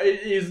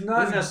he's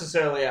not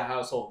necessarily a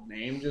household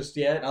name just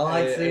yet. I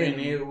like seeing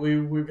him.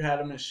 We've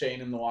had him as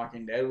Shane in The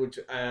Walking Dead, which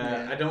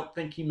I don't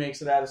think he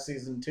makes it out of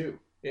season 2.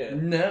 Yeah.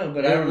 No,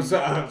 but it was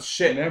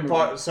shit.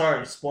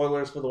 Sorry,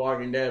 spoilers for The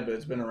Walking Dead, but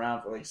it's been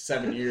around for like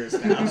 7 years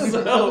now.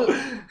 So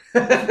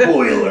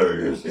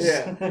spoilers.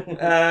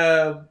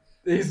 Yeah.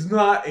 He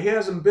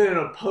hasn't been in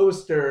a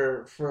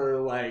poster for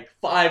like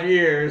 5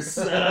 years.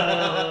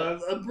 So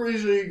I'm pretty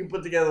sure you can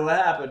put together what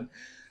happened.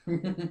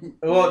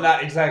 Well,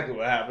 not exactly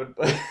what happened,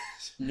 but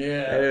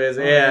yeah. Anyways,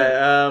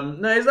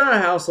 no, he's not a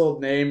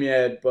household name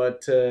yet,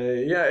 but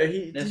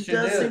he does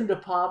seem to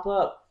pop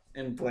up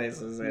in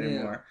places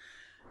anymore.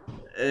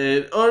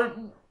 Something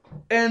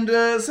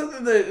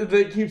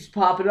that keeps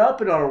popping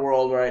up in our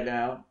world right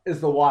now is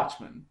the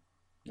Watchmen.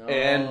 Oh.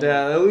 And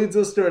that leads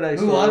us to our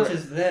next Who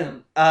watches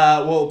them?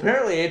 Well,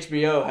 apparently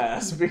HBO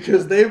has,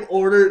 because they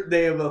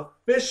have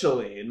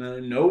officially,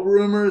 no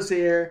rumors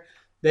here,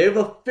 they've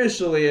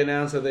officially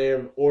announced that they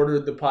have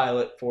ordered the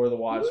pilot for the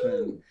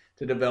Watchmen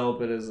to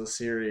develop it as a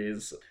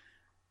series.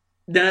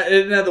 Now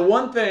the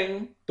one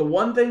thing that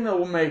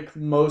will make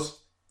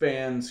most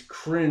fans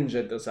cringe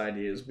at this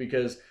idea is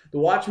because the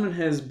Watchmen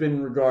has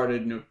been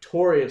regarded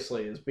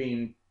notoriously as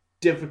being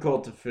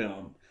difficult to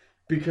film.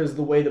 Because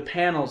the way the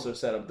panels are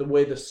set up, the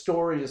way the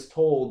story is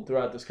told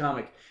throughout this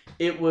comic,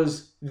 it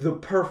was the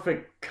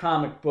perfect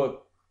comic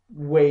book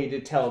way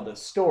to tell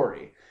this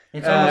story.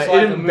 It's almost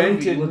like a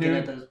movie looking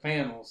at those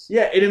panels.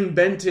 Yeah, it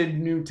invented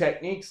new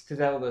techniques to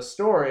tell the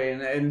story,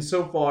 and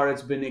so far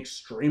it's been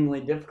extremely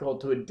difficult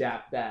to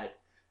adapt that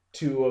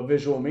to a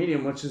visual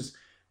medium, which is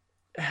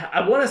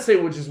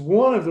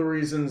one of the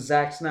reasons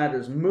Zack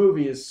Snyder's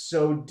movie is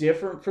so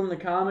different from the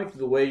comic,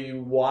 the way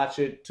you watch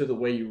it to the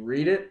way you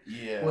read it.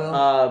 Yeah.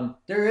 Well,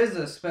 there is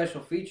a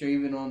special feature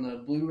even on the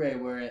Blu-ray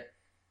where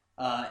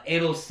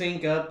it'll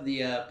sync up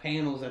the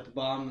panels at the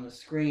bottom of the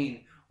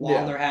screen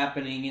while they're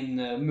happening in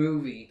the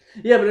movie.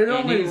 Yeah, but it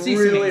only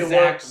really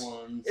works.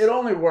 It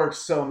only works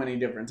so many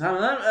different times.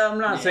 I'm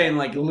not saying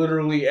like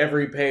literally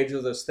every page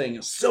of this thing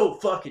is so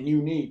fucking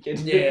unique.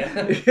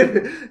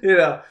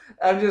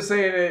 I'm just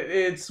saying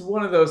it's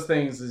one of those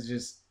things that's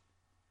just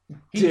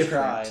different.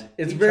 Tried.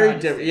 It's very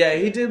different. Yeah,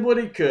 he did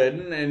what he could,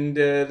 and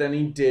then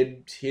he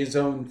did his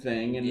own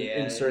thing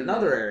in certain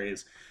other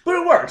areas. But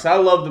it works. I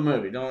love the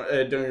movie. Don't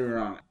get me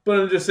wrong.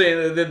 But I'm just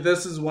saying that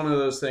this is one of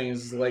those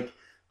things like,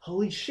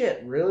 holy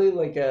shit, really?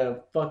 Like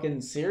a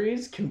fucking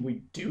series? Can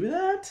we do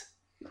that?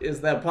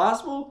 Is that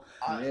possible?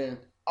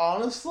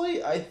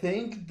 Honestly, I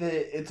think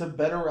that it's a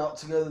better route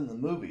to go than the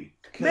movie.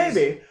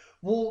 Maybe.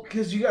 Well,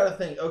 because you got to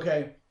think,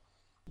 okay,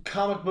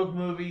 comic book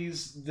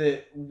movies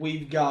that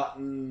we've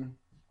gotten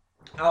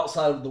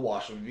outside of the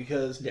Watchmen,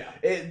 because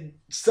it's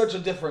such a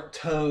different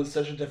tone,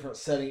 such a different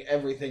setting,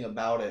 everything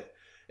about it,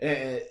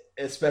 and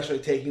especially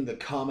taking the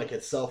comic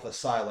itself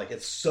aside, like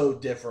it's so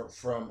different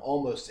from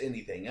almost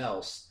anything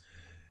else.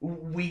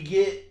 We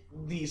get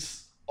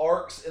these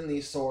arcs in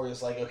these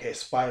stories, like, okay,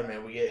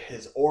 Spider-Man, we get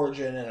his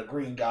origin and a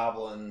Green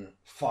Goblin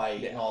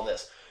fight and all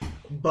this.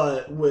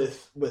 But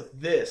with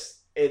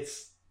this,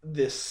 it's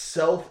this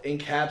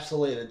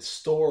self-encapsulated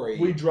story.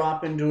 We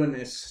drop into an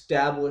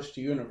established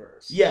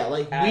universe. Yeah,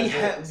 like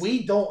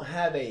we don't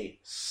have a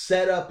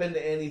setup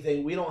into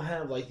anything. We don't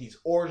have like these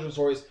origin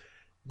stories.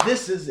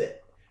 This is it.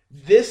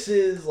 This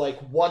is like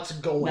what's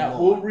going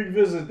on. We'll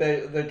revisit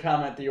the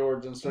comment, the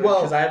origin story,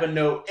 because I have a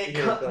note.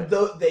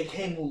 They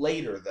came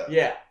later, though.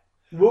 Yeah,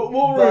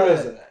 we'll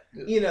revisit that.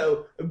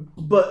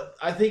 But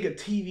I think a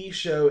TV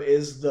show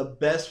is the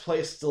best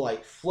place to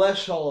like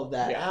flesh all of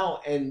that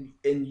out and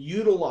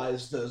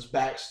utilize those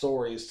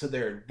backstories to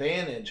their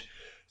advantage.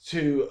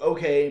 To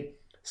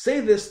say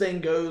this thing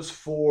goes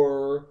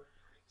for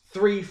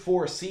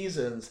 3-4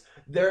 seasons,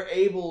 they're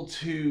able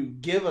to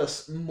give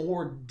us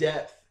more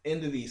depth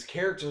into these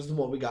characters than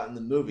what we got in the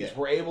movies.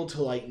 We're able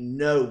to like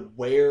know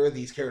where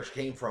these characters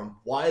came from,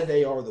 why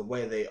they are the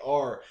way they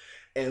are,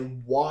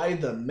 and why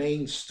the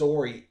main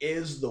story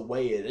is the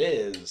way it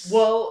is.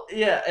 Well,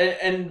 yeah,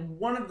 and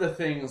one of the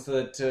things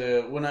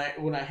that when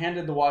I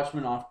handed the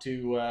Watchmen off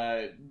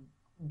to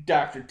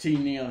Dr. T.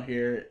 Neal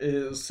here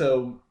is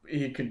so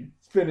he could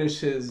finish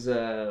his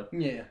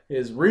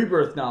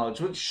rebirth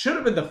knowledge, which should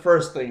have been the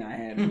first thing I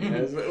handed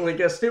him. Like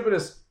as stupidly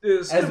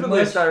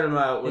started him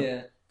out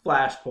with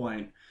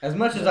Flashpoint. As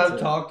much as I've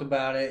talked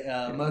about it,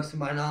 most of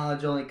my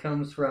knowledge only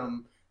comes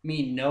from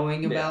me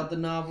knowing about the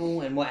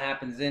novel and what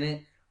happens in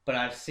it. But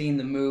I've seen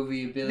the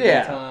movie a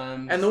billion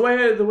times. And the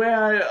way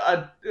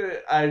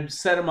I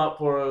set him up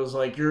for it was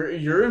like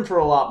you're in for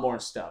a lot more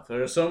stuff.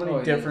 There are so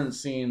many different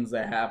scenes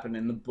that happen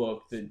in the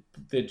book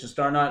that just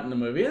are not in the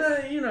movie.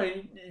 You know,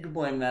 you can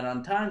blame that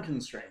on time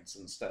constraints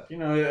and stuff. You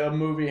know, a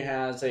movie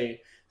has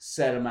a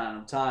set amount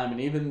of time, and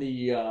even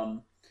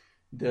the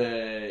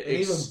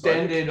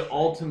extended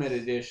Ultimate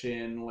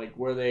Edition, like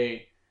where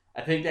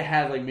I think they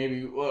had like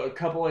maybe a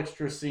couple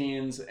extra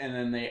scenes, and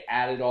then they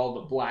added all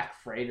the Black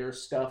Freighter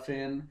stuff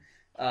in.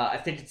 I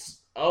think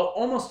it's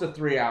almost a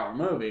 3-hour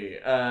movie.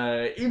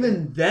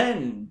 Even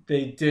then,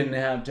 they didn't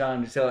have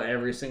time to tell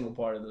every single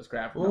part of this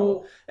graphic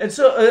novel. And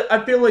so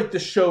I feel like the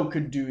show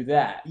could do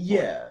that.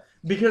 Yeah.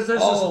 Because there's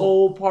this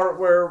whole part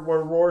where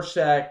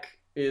Rorschach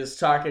is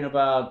talking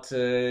about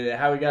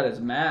how he got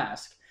his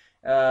mask.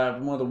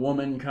 When the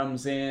woman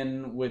comes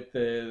in with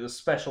the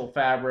special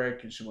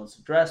fabric and she wants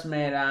a dress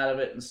made out of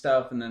it and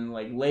stuff, and then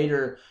like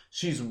later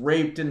she's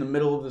raped in the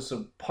middle of this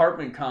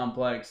apartment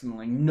complex, and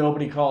like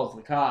nobody calls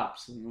the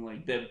cops, and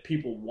like the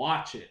people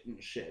watch it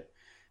and shit,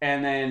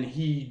 and then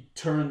he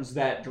turns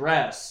that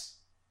dress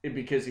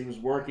because he was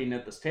working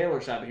at this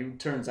tailor shop. He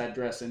turns that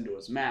dress into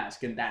his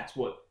mask, and that's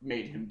what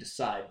made him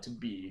decide to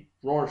be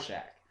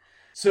Rorschach.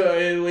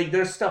 So like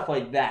there's stuff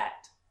like that.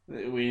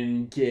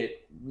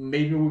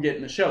 Maybe we'll get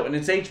in the show, and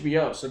it's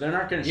HBO, so they're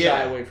not going to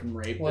shy away from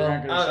rape. Well,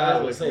 they're not going to shy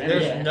away from anything.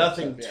 There's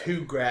nothing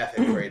too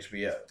graphic for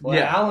HBO.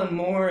 Well, Alan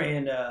Moore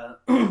and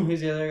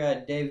who's the other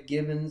guy? Dave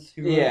Gibbons.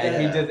 Who wrote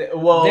that? He did that.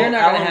 Well, they're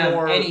not going to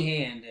have any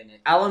hand in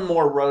it. Alan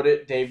Moore wrote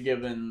it. Dave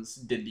Gibbons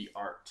did the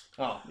art.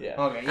 Oh, yeah.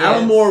 Okay.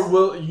 Alan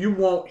Moore you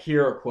won't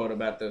hear a quote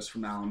about this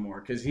from Alan Moore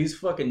because he's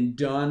fucking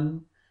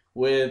done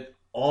with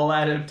all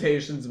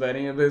adaptations of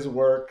any of his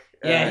work.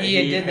 Yeah,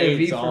 he did the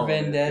V for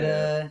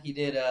Vendetta. He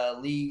did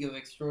League of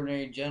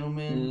Extraordinary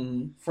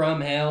Gentlemen,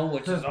 From Hell,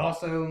 which is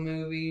also a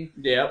movie.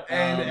 Yep.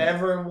 And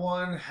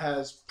everyone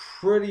has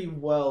pretty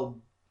well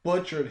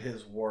butchered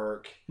his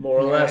work. More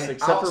or less.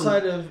 Except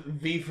outside of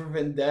V for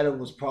Vendetta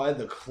was probably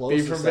the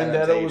closest V for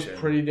Vendetta was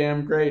pretty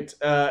damn great.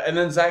 And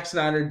then Zack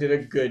Snyder did a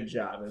good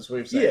job, as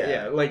we've said.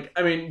 Yeah. Like,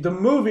 I mean, the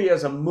movie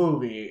as a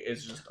movie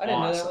is just awesome. I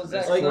didn't know that was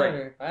Zack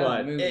Snyder.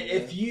 But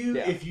if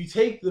you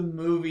take the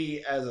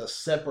movie as a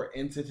separate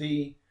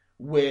entity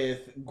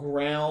with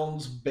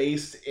grounds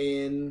based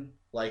in,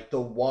 like,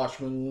 the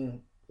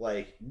Watchmen,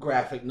 like,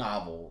 graphic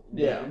novel.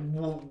 Yeah.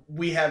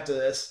 We have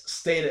to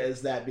state it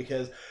as that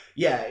because,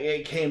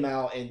 it came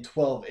out in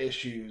 12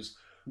 issues,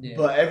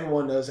 but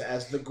everyone knows it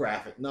as the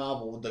graphic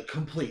novel, the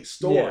complete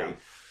story. Yeah.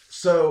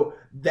 So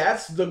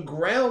that's the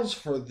grounds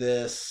for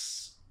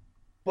this,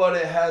 but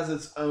it has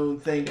its own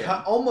thing,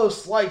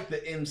 almost like the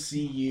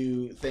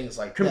MCU, things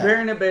like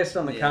Comparing it based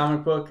on the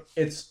comic book,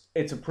 it's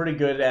a pretty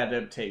good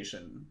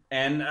adaptation.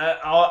 And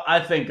I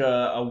think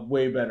a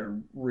way better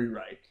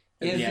rewrite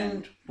at the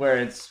end, where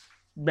it's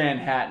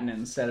Manhattan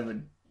instead of a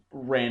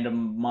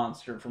random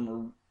monster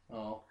from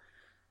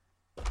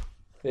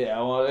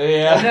Yeah, well,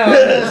 yeah. I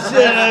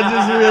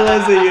just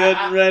realized that you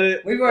hadn't read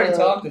it. We've already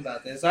talked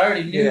about this. I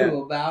already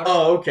knew about it.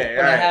 Oh, okay.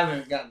 But I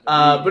haven't gotten to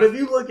read it. But if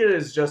you look at it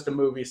as just a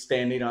movie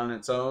standing on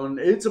its own,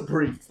 it's a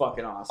pretty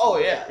fucking awesome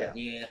movie.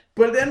 Yeah.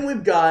 But then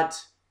we've got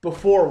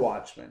Before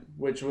Watchmen,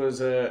 which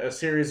was a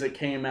series that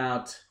came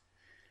out,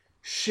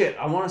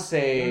 I want to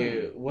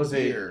say, was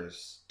it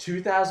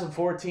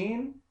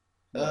 2014?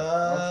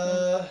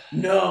 No,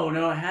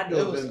 it had to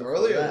have been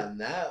earlier than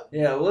that.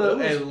 Yeah,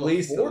 at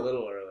least a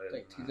little earlier.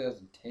 Like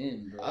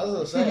 2010, bro. I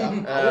was gonna say,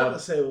 I want to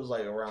say it was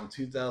like around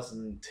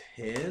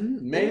 2010,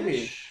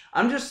 maybe.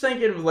 I'm just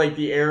thinking of like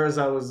the eras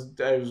I was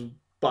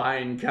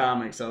buying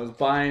comics. I was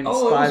buying Spider-Man.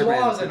 It was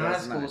while I was in high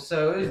school,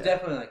 so it was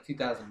definitely like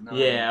 2009.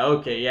 Yeah,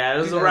 okay, it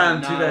was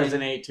around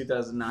 2008,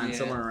 2009,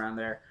 somewhere around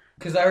there.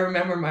 Because I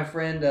remember my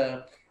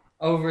friend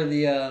over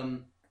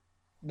the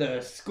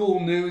school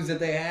news that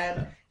they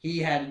had, he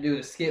had to do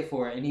a skit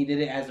for it, and he did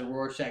it as a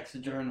Rorschach's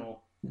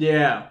Journal.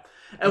 Yeah.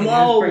 And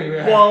while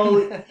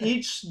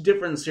each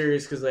different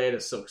series, because they had a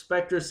Silk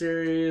Spectre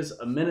series,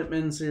 a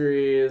Minutemen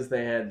series,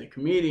 they had the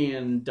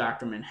Comedian,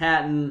 Dr.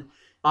 Manhattan,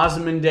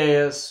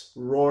 Ozymandias,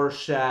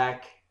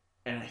 Rorschach,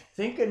 and I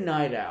think a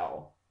Night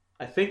Owl.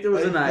 I think there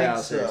was a Night Owl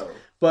series.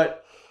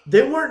 But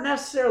they weren't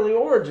necessarily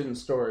origin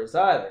stories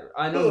either.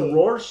 I know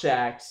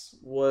Rorschach's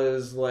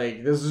was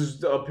like, this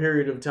is a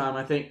period of time,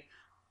 I think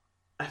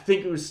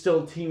it was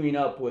still teaming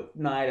up with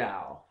Night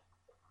Owl.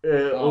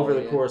 Over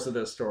the course of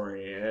this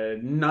story.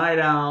 Night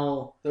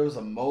Owl. There was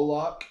a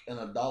Moloch and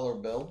a dollar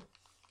bill.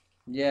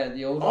 Yeah,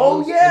 the old.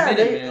 Oh yeah,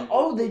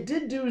 they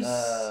did do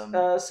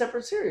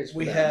separate series.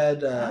 We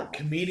had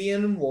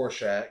Comedian and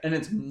Rorschach, and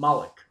it's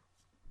Moloch.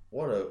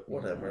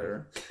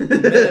 Whatever.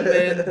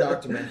 Minutemen,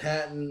 Dr.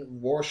 Manhattan,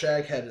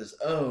 Rorschach had his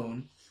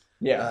own.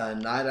 Yeah.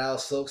 Night Owl,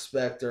 Silk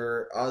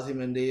Spectre,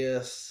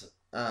 Ozymandias,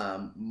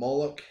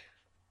 Moloch,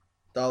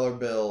 Dollar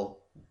Bill,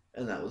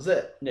 and that was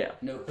it. Yeah.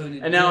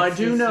 And now I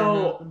do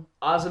know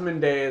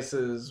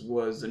Ozymandias's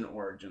was an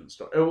origin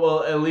story.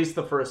 Well, at least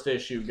the first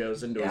issue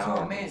goes into his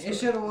origin story. It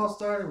should have all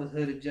started with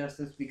Hooded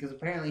Justice because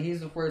apparently he's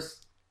the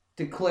first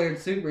declared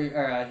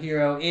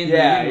hero in the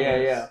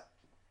universe. Yeah.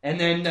 And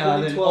then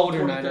the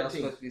older Night Owl was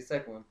supposed to be the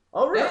second one.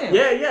 Oh, really?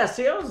 Damn. Yeah.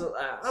 See, I was in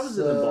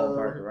the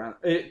ballpark around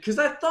because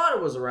I thought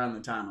it was around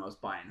the time I was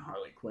buying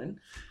Harley Quinn.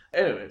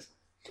 Anyways.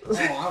 Oh,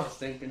 I was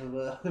thinking of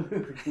the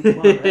movie.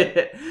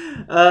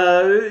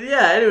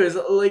 Yeah. Anyways,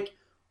 like,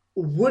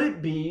 would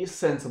it be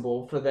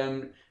sensible for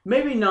them?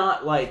 Maybe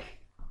not like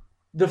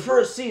the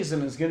first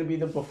season is going to be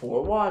the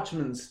before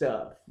Watchmen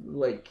stuff,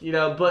 like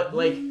but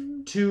like.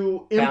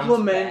 To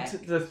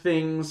implement the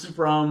things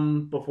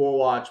from before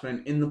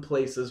Watchmen in the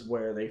places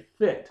where they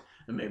fit.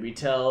 And maybe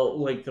tell,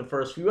 like, the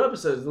first few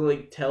episodes,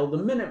 like, tell the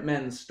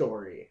Minutemen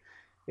story.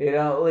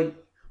 Like,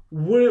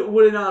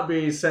 would it not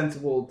be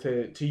sensible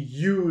to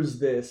use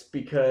this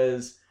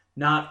because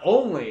not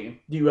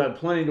only do you have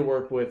plenty to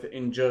work with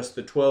in just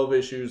the 12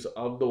 issues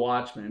of the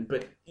Watchmen,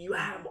 but you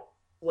have,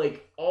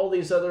 like, all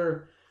these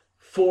other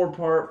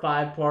 4-part,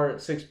 5-part,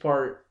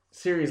 6-part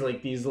series,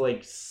 like these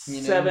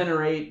 7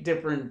 or 8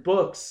 different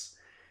books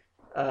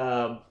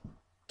to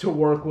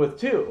work with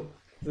too,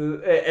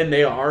 and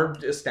they are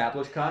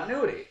established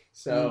continuity.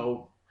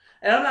 So,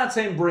 and I'm not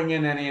saying bring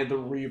in any of the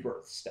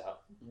Rebirth stuff.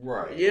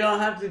 Right. You don't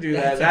have to do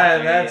that.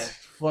 That's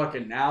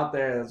fucking out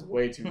there. That's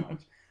way too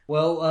much.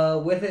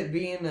 Well, with it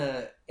being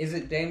is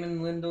it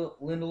Damon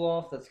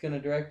Lindelof that's going to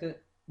direct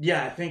it?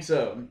 Yeah, I think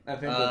so. I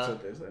think that's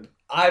what they said.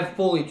 I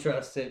fully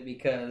trust it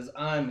because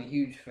I'm a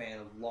huge fan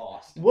of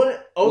Lost.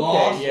 What? Okay,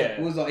 Lost yeah.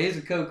 He's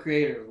a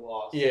co-creator of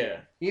Lost. Yeah.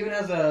 He even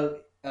has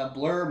a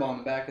blurb on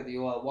the back of the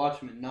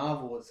Watchmen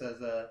novel. It says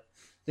the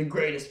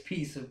greatest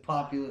piece of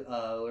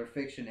popular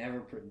fiction ever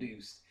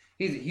produced.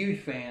 He's a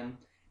huge fan,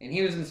 and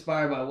he was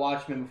inspired by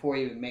Watchmen before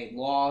he even made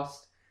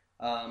Lost.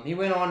 He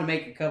went on to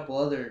make a couple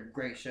other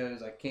great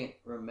shows I can't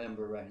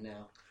remember right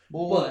now.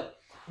 But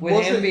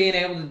with him being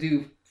able to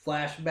do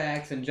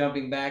flashbacks and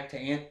jumping back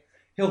to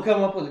he'll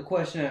come up with a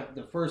question at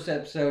the first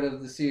episode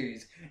of the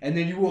series, and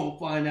then you won't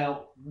find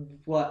out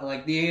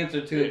the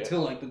answer to it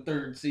till the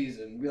third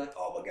season. Be like,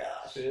 oh my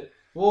gosh.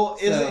 Well,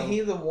 isn't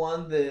he the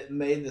one that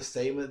made the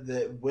statement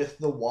that with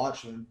the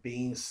Watchmen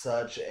being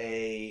such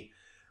an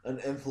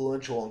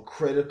influential and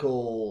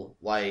critical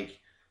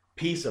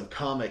piece of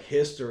comic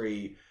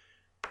history,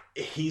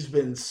 he's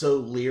been so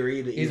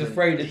leery to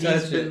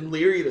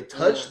leery to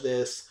touch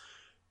this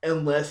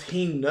unless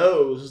he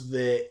knows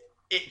that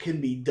it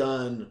can be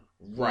done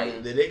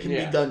right, that it can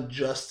be done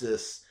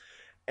justice.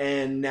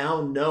 And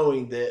now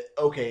knowing that,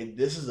 okay,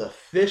 this is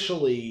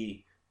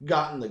officially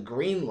gotten the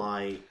green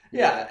light.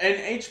 Yeah,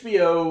 and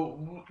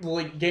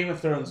HBO, Game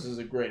of Thrones is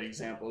a great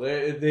example.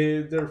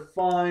 They're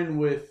fine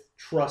with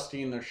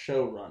trusting their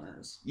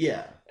showrunners.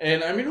 Yeah.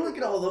 And I mean, look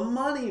at all the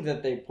money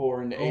that they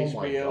pour into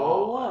HBO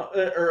alone,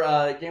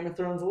 or Game of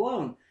Thrones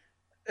alone.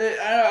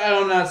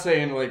 I'm not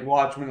saying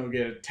Watchmen will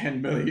get a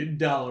 $10 million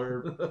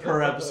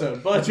per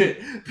episode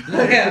budget.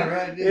 Yeah,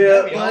 right. Dude,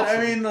 yeah, but awesome.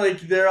 I mean,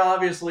 they're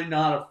obviously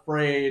not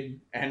afraid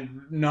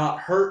and not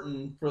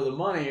hurting for the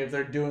money if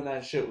they're doing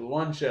that shit with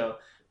one show.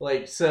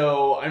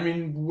 So I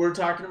mean, we're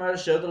talking about a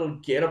show that'll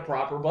get a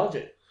proper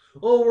budget.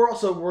 Well,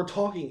 we're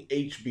talking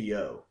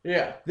HBO.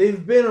 Yeah,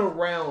 they've been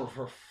around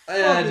for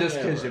just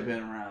because you've been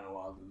around a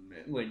while,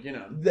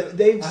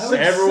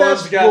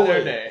 everyone's got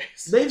their days.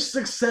 They've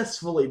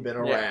successfully been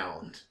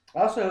around.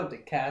 I also hope the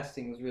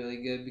casting was really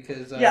good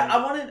because I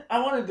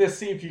wanted to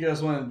see if you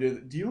guys want to do.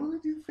 Do you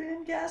want to do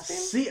fan casting?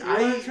 See, I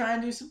want to try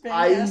and do some fan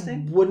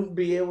casting. I wouldn't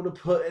be able to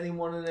put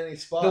anyone in any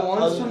spot. The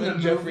ones from the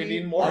Jeffrey movie,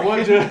 Dean Morgan. I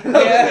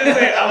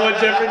want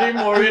Jeffrey Dean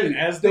Morgan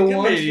as the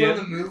comedian.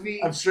 Ones from the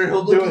movie. I'm sure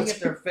he'll do it. Looking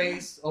at their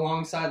face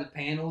alongside the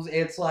panels,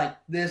 it's like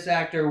this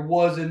actor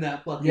was in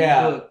that fucking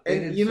book.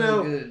 And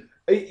so good.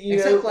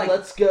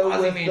 Let's go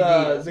with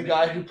the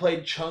guy who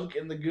played Chunk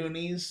in the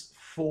Goonies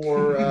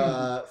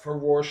for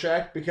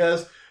Rorschach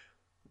because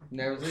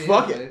never seen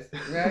fuck it,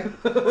 right?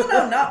 Well,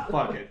 no, not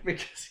fuck it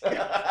because no,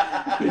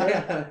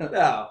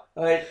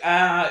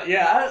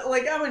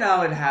 I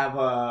would have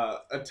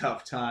a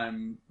tough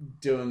time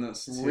doing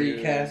this too.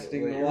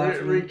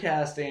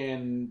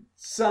 Recasting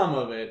some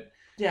of it.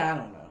 Yeah, I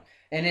don't know.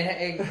 And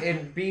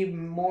it'd be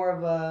more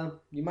of a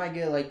you might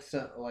get a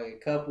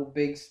couple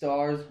big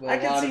stars, but I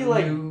could see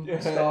new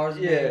stars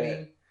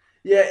maybe.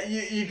 Yeah,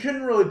 you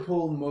couldn't really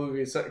pull the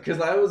movies because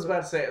I was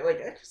about to say I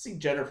could see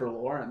Jennifer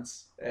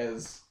Lawrence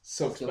as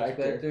Silk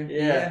Spectre.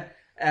 Yeah,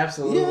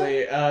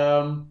 absolutely.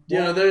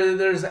 Yeah.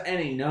 There's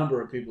any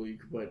number of people you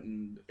could put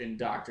in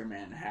Dr.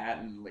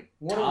 Manhattan,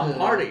 Tom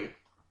Hardy.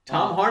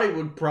 Tom Hardy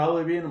would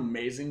probably be an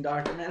amazing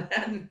Dr.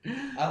 Manhattan.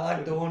 I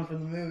like the one from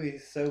the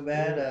movies so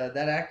bad.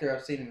 That actor,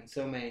 I've seen him in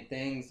so many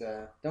things.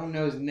 Don't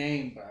know his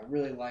name, but I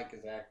really like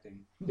his acting.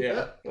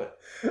 Yeah.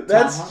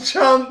 That's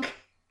Chunk.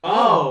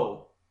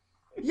 Oh.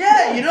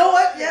 Yeah, you know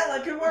what? Yeah,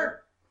 that could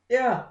work.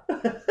 Yeah.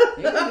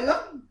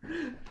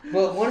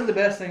 Well, one of the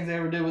best things they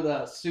ever did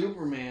with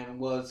Superman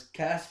was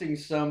casting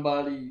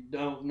somebody you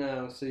don't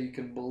know so you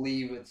can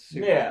believe it's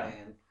Superman.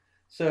 Yeah.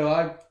 So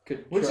I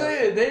could. Which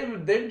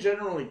they've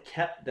generally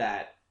kept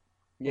that.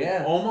 Yeah.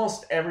 Like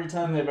almost every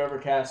time they've ever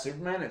cast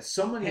Superman, it's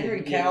someone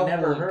Henry Cavill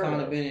never heard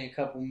kind of been in a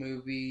couple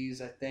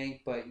movies, I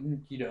think, but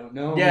you don't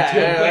know. Yeah,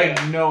 I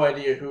had no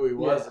idea who he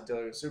was until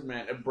he was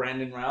Superman.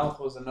 Brandon Routh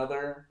was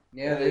another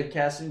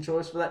casting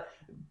choice for that.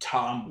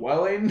 Tom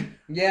Welling.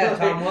 Yeah,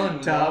 Tom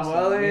Welling. Tom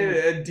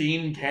Welling.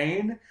 Dean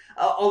Cain.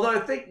 Although I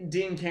think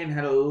Dean Cain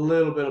had a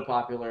little bit of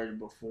popularity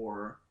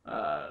before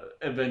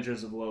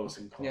Adventures of Lois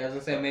and Clark. Yeah, I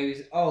was gonna say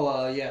maybe.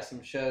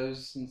 Some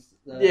shows. And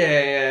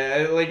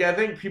yeah. Like I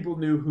think people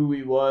knew who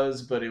he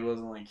was, but he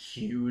wasn't like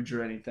huge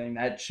or anything.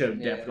 That show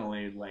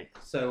definitely like.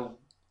 So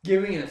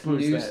giving us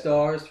new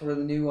stars for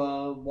the new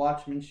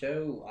Watchmen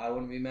show, I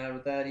wouldn't be mad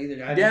with that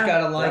either. I just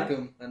gotta like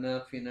them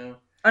enough, you know.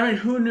 I mean,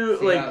 who knew?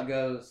 See how it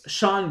goes.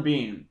 Sean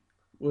Bean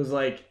was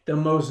like the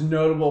most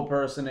notable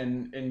person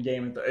in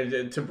Game of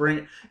Thrones to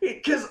bring,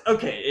 because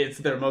it's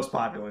their most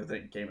popular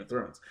thing, Game of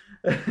Thrones.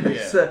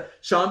 Yeah. So,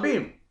 Sean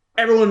Bean,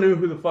 everyone knew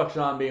who the fuck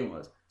Sean Bean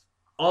was.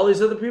 All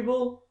these other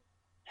people,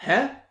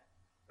 and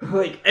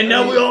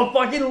now we all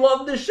fucking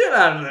love the shit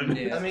out of them.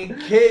 Yeah. I mean,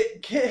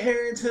 Kit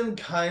Harington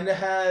kind of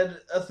had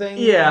a thing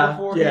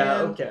beforehand.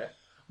 Yeah, okay.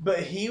 But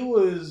he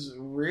was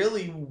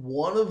really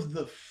one of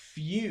the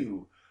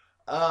few.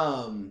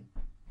 The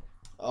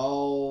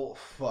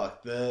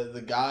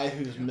guy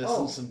who's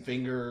missing some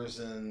fingers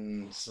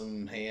and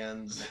some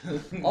hands.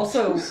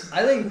 Also,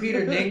 I think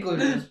Peter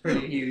Dinklage was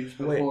pretty huge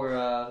before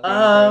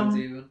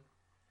even.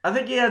 I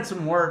think he had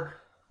some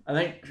work. I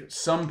think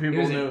some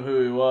people knew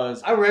who he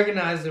was. I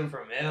recognized him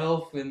from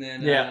Elf, and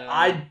then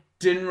I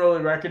didn't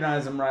really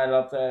recognize him right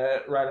off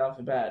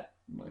the bat.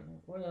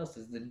 What else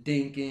is the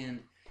Dink in?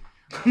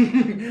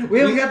 We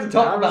haven't got to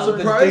talk about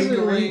the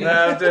Dinkery.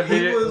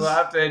 We'll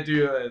have to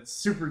do a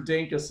Super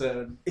Dink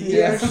episode.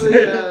 He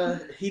actually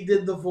he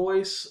did the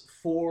voice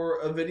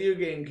for a video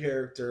game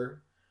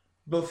character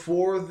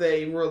before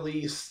they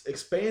released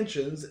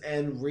expansions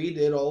and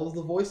redid all of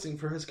the voicing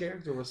for his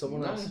character with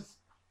someone else.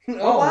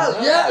 Oh wow!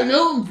 Yeah, I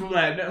know him from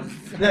that.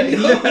 He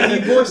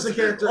voiced the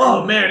character.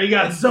 Oh man, he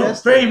got so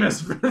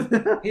famous for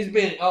that. He's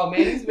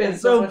been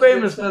so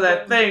famous for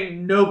that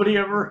thing nobody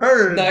ever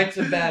heard. Knights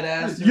of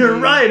Badass. You're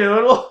right,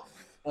 Odell.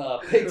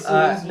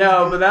 Pixels.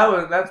 No, but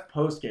that's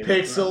post game.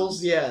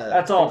 Pixels, yeah.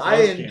 That's all. I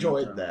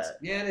enjoyed that.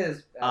 Yeah, it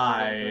is.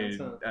 I think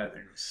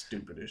it was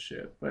stupid as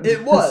shit. But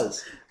it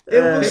was.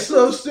 It was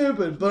so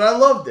stupid, but I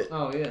loved it.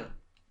 Oh yeah.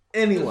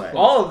 Anyway,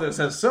 all of this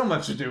has so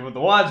much to do with the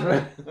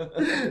Watchmen.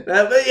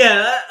 But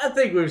yeah, I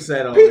think we've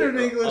said all. Peter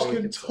Dinklage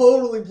could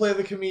totally play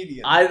the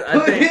comedian. I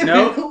think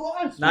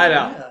Night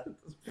Out.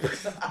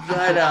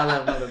 Night Out,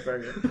 that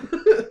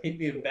motherfucker. He'd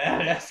be a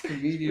badass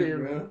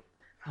comedian, bro.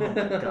 Oh my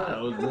god,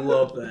 I would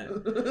love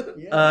that.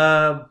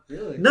 Yeah,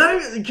 really?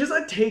 Not because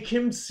I take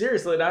him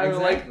seriously. Not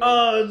even like,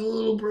 the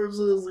little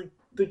person is like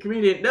the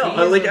comedian. No,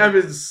 I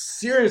would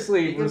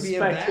seriously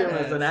respect him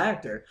as an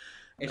actor.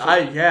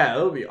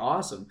 That would be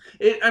awesome.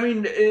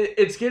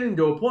 It's getting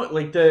to a point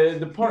like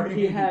the part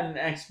he had in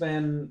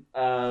X-Men.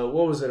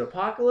 What was it?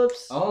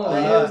 Apocalypse?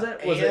 Was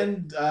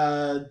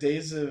it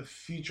Days of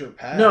Future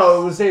Past? No,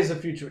 it was Days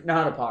of Future,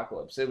 not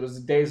Apocalypse. It was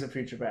Days of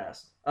Future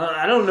Past.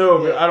 I don't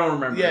know. I don't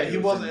remember. Yeah, he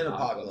wasn't in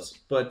Apocalypse,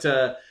 but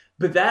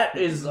that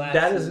is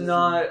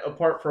not a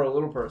part for a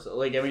little person.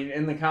 Like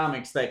in the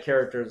comics, that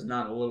character is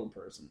not a little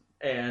person.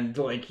 And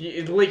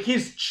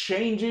he's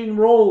changing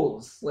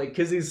roles,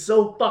 because he's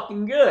so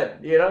fucking good,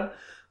 you know.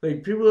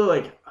 Like people are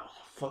like, oh,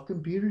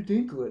 fucking Peter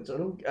Dinklage.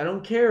 I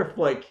don't care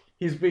if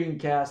he's being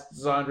cast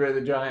as Andre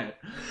the Giant.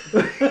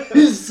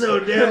 He's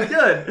so damn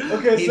good.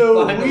 Okay,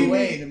 so find a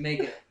way to make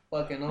it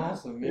fucking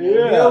awesome. You know?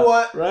 Yeah. You know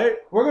what? Right?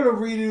 We're gonna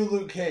redo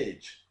Luke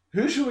Cage.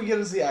 Who should we get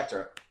as the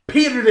actor?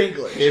 Peter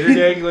Dinklage. Peter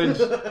Dinklage.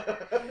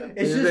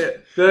 It's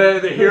just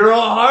the hero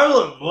of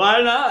Harlem.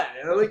 Why not?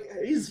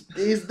 He's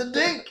the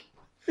Dink.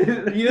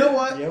 You know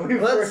what? Yeah,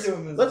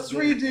 let's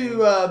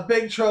redo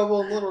Big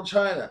Trouble in Little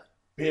China.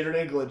 Peter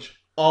Dinklage.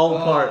 All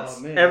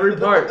parts. Man. Every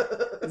part.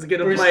 It's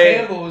gonna Bruce play.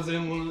 Campbell was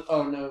in one.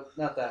 Oh no,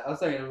 not that. I was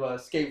thinking of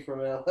Escape from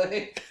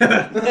LA.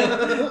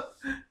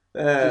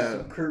 Just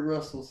some Kurt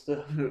Russell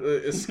stuff.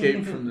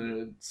 Escape from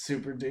the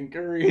Super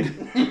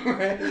Dinkerine.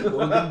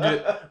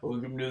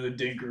 Welcome to the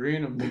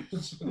Dinkerine,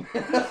 bitch.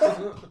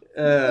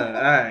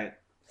 Alright.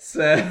 So,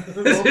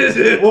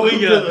 welcome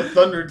to the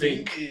Thunder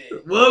Dink.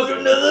 Welcome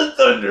to the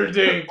Thunder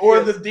Dink. Or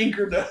the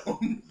Dinker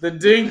Dome. The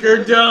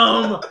Dinker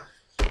Dome.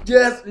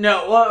 Yes.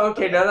 No. Well.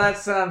 Okay. Now that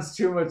sounds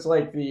too much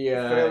like the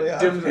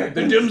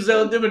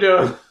Dimsdale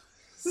Dimmadome.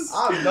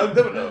 I'm Doug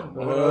Dimmadome.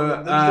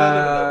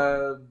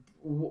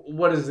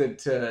 what is it?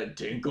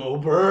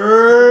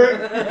 Dinkleberg.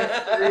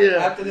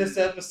 Yeah. After this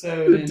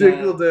episode,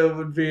 Dinkledale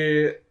would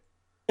be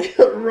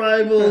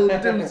rival.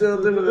 After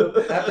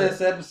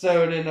this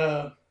episode,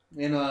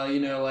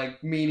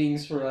 like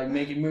meetings for like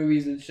making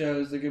movies and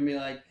shows, they're gonna be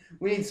like,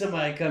 we need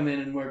somebody to come in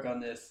and work on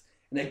this,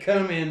 and they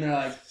come in, they're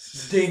like,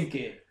 dink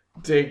it.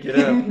 Dink it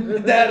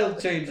up. That'll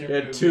change your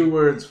movie. 2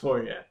 words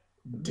for you.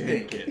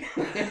 Dink it.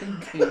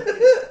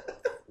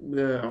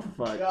 Oh,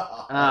 fuck.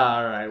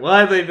 All right. Well,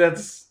 I think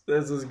that's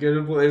as good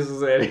a place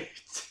as any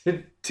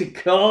to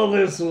call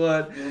this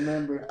one.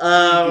 Remember.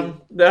 All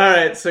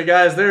right. So,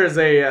 guys, there is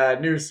a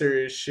new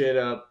series shit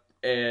up,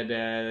 and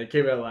it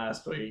came out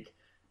last week.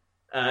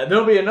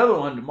 There'll be another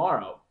one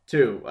tomorrow,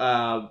 too.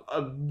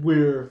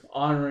 We're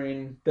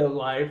honoring the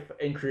life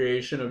and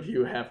creation of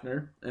Hugh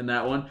Hefner in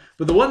that one.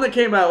 But the one that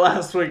came out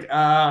last week,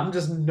 I'm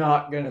just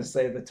not going to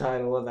say the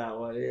title of that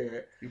one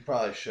here. You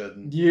probably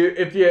shouldn't.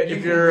 If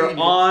you're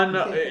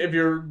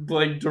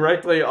like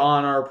directly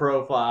on our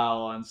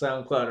profile on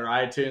SoundCloud or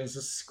iTunes,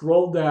 just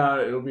scroll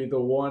down. It'll be the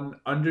one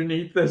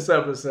underneath this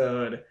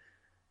episode.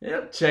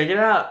 Yep, check it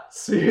out.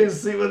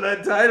 See what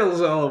that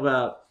title's all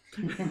about.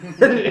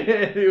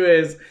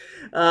 Anyways,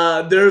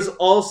 there's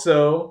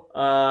also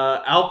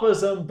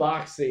Alpha's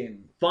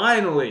Unboxing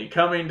finally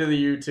coming to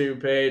the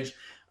YouTube page.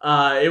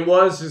 It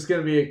was just going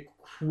to be a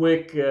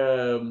quick,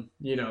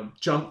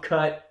 jump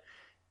cut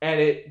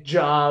edit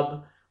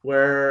job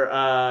where,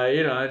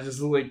 I just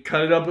like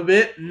cut it up a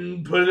bit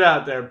and put it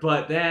out there.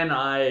 But then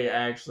I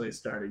actually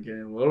started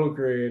getting a little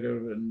creative,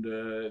 and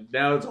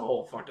now it's a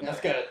whole fucking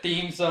That's got a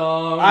theme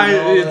song.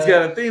 It's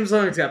got a theme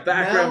song. It's got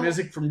background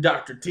music from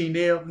Dr. T.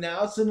 Neal.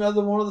 Now it's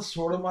another one of the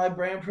Sort of My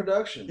Brand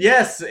productions.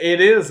 Yes,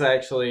 it is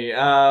actually.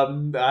 I've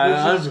moved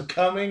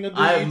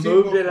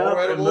it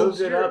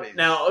up.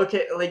 Now,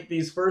 okay, like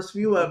these first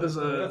few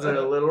episodes are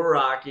a little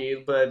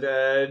rocky, but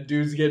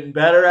dude's getting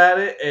better at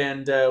it,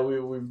 and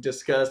we've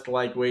discussed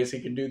like ways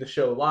he can do the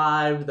show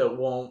live that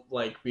won't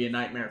like be a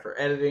nightmare for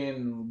editing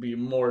and will be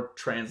more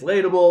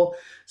translatable.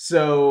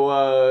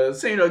 So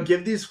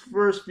give these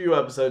first few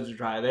episodes a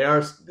try. They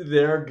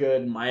are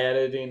good. My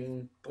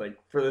editing, like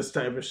for this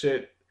type of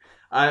shit,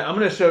 I'm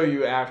gonna show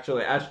you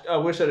actually. I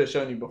wish I'd have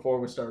shown you before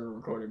we started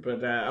recording,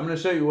 but I'm gonna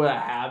show you what I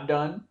have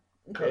done.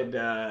 Okay. And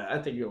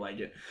I think you'll like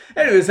it.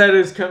 Anyways, that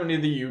is coming to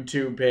the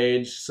YouTube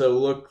page, so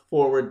look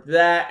forward to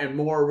that and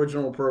more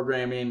original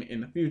programming in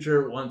the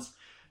future once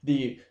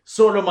the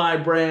Sort of My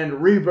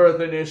Brand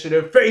Rebirth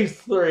Initiative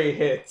Phase 3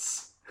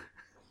 hits.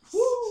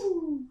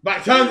 Woo! By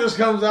the time this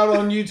comes out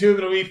on YouTube,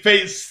 it'll be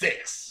Phase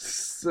 6.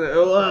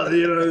 So, I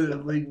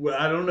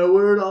don't know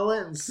where it all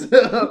ends.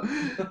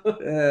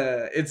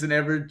 It's an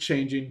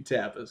ever-changing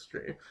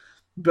tapestry.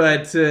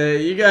 But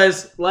you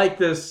guys like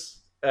this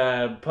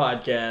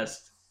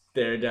podcast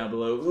there down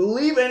below.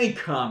 Leave any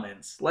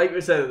comments. Like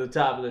we said at the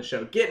top of the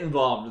show, get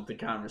involved with the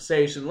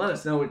conversation. Let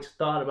us know what you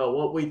thought about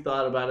what we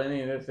thought about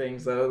any of the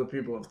things that other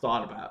people have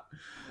thought about.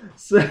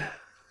 So,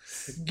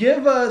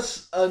 give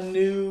us a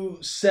new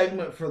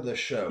segment for the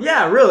show.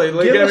 Yeah, really.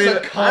 Like,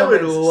 I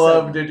would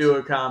love to do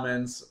a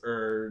comments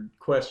or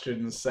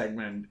questions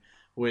segment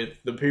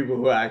with the people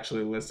who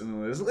actually listen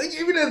to this. Like,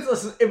 even if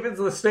it's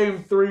the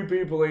same 3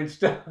 people each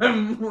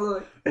time.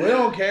 Like, we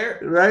don't care.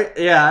 Right?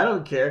 Yeah, I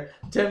don't care.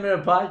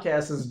 10-minute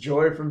podcast is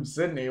Joy from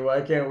Sydney. Why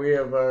can't we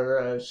have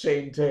our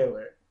Shane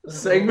Taylor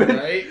segment?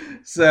 Right.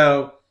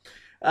 So,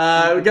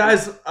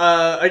 guys,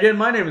 again,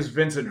 my name is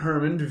Vincent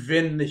Herman,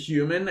 Vin the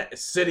Human.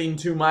 Sitting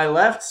to my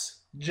left,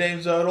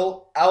 James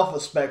Odell, Alpha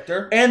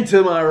Spectre. And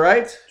to my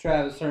right,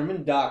 Travis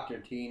Herman, Dr.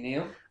 T.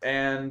 Neal.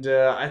 And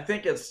I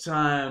think it's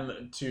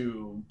time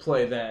to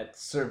play that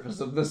Surface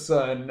of the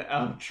Sun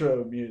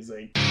outro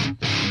music.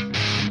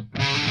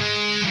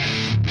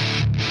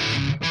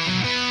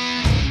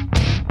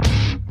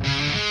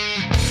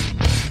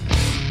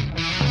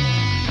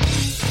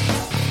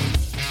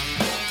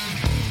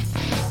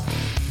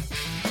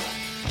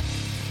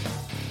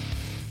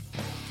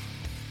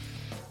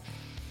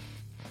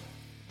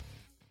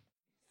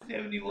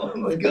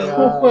 Let's go.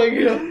 Oh my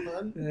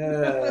god.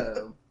 Yeah.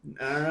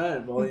 All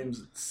right,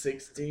 volume's at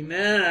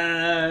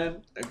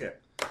 69. Okay.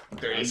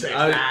 36.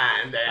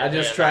 I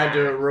just tried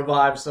to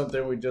revive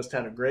something we just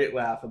had a great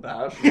laugh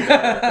about.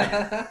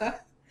 And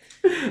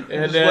just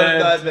let it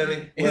die,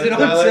 baby. Is it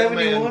on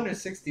 71 or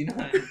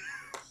 69?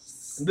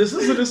 This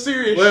isn't a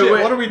serious shit.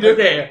 What are we doing?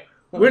 Okay,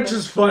 which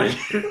is funny?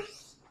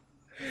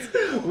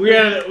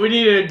 We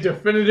need a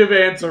definitive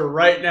answer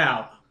right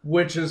now.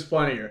 Which is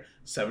funnier,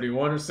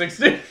 71 or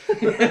 60?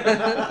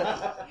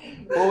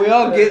 Well, we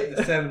all get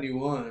the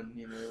 71,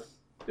 you know.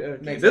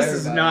 Okay, this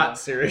is not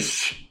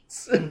serious.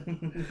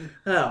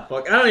 Oh,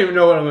 fuck. I don't even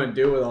know what I'm going to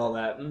do with all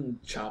that.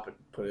 Chop it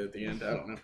and put it at the end. I don't know.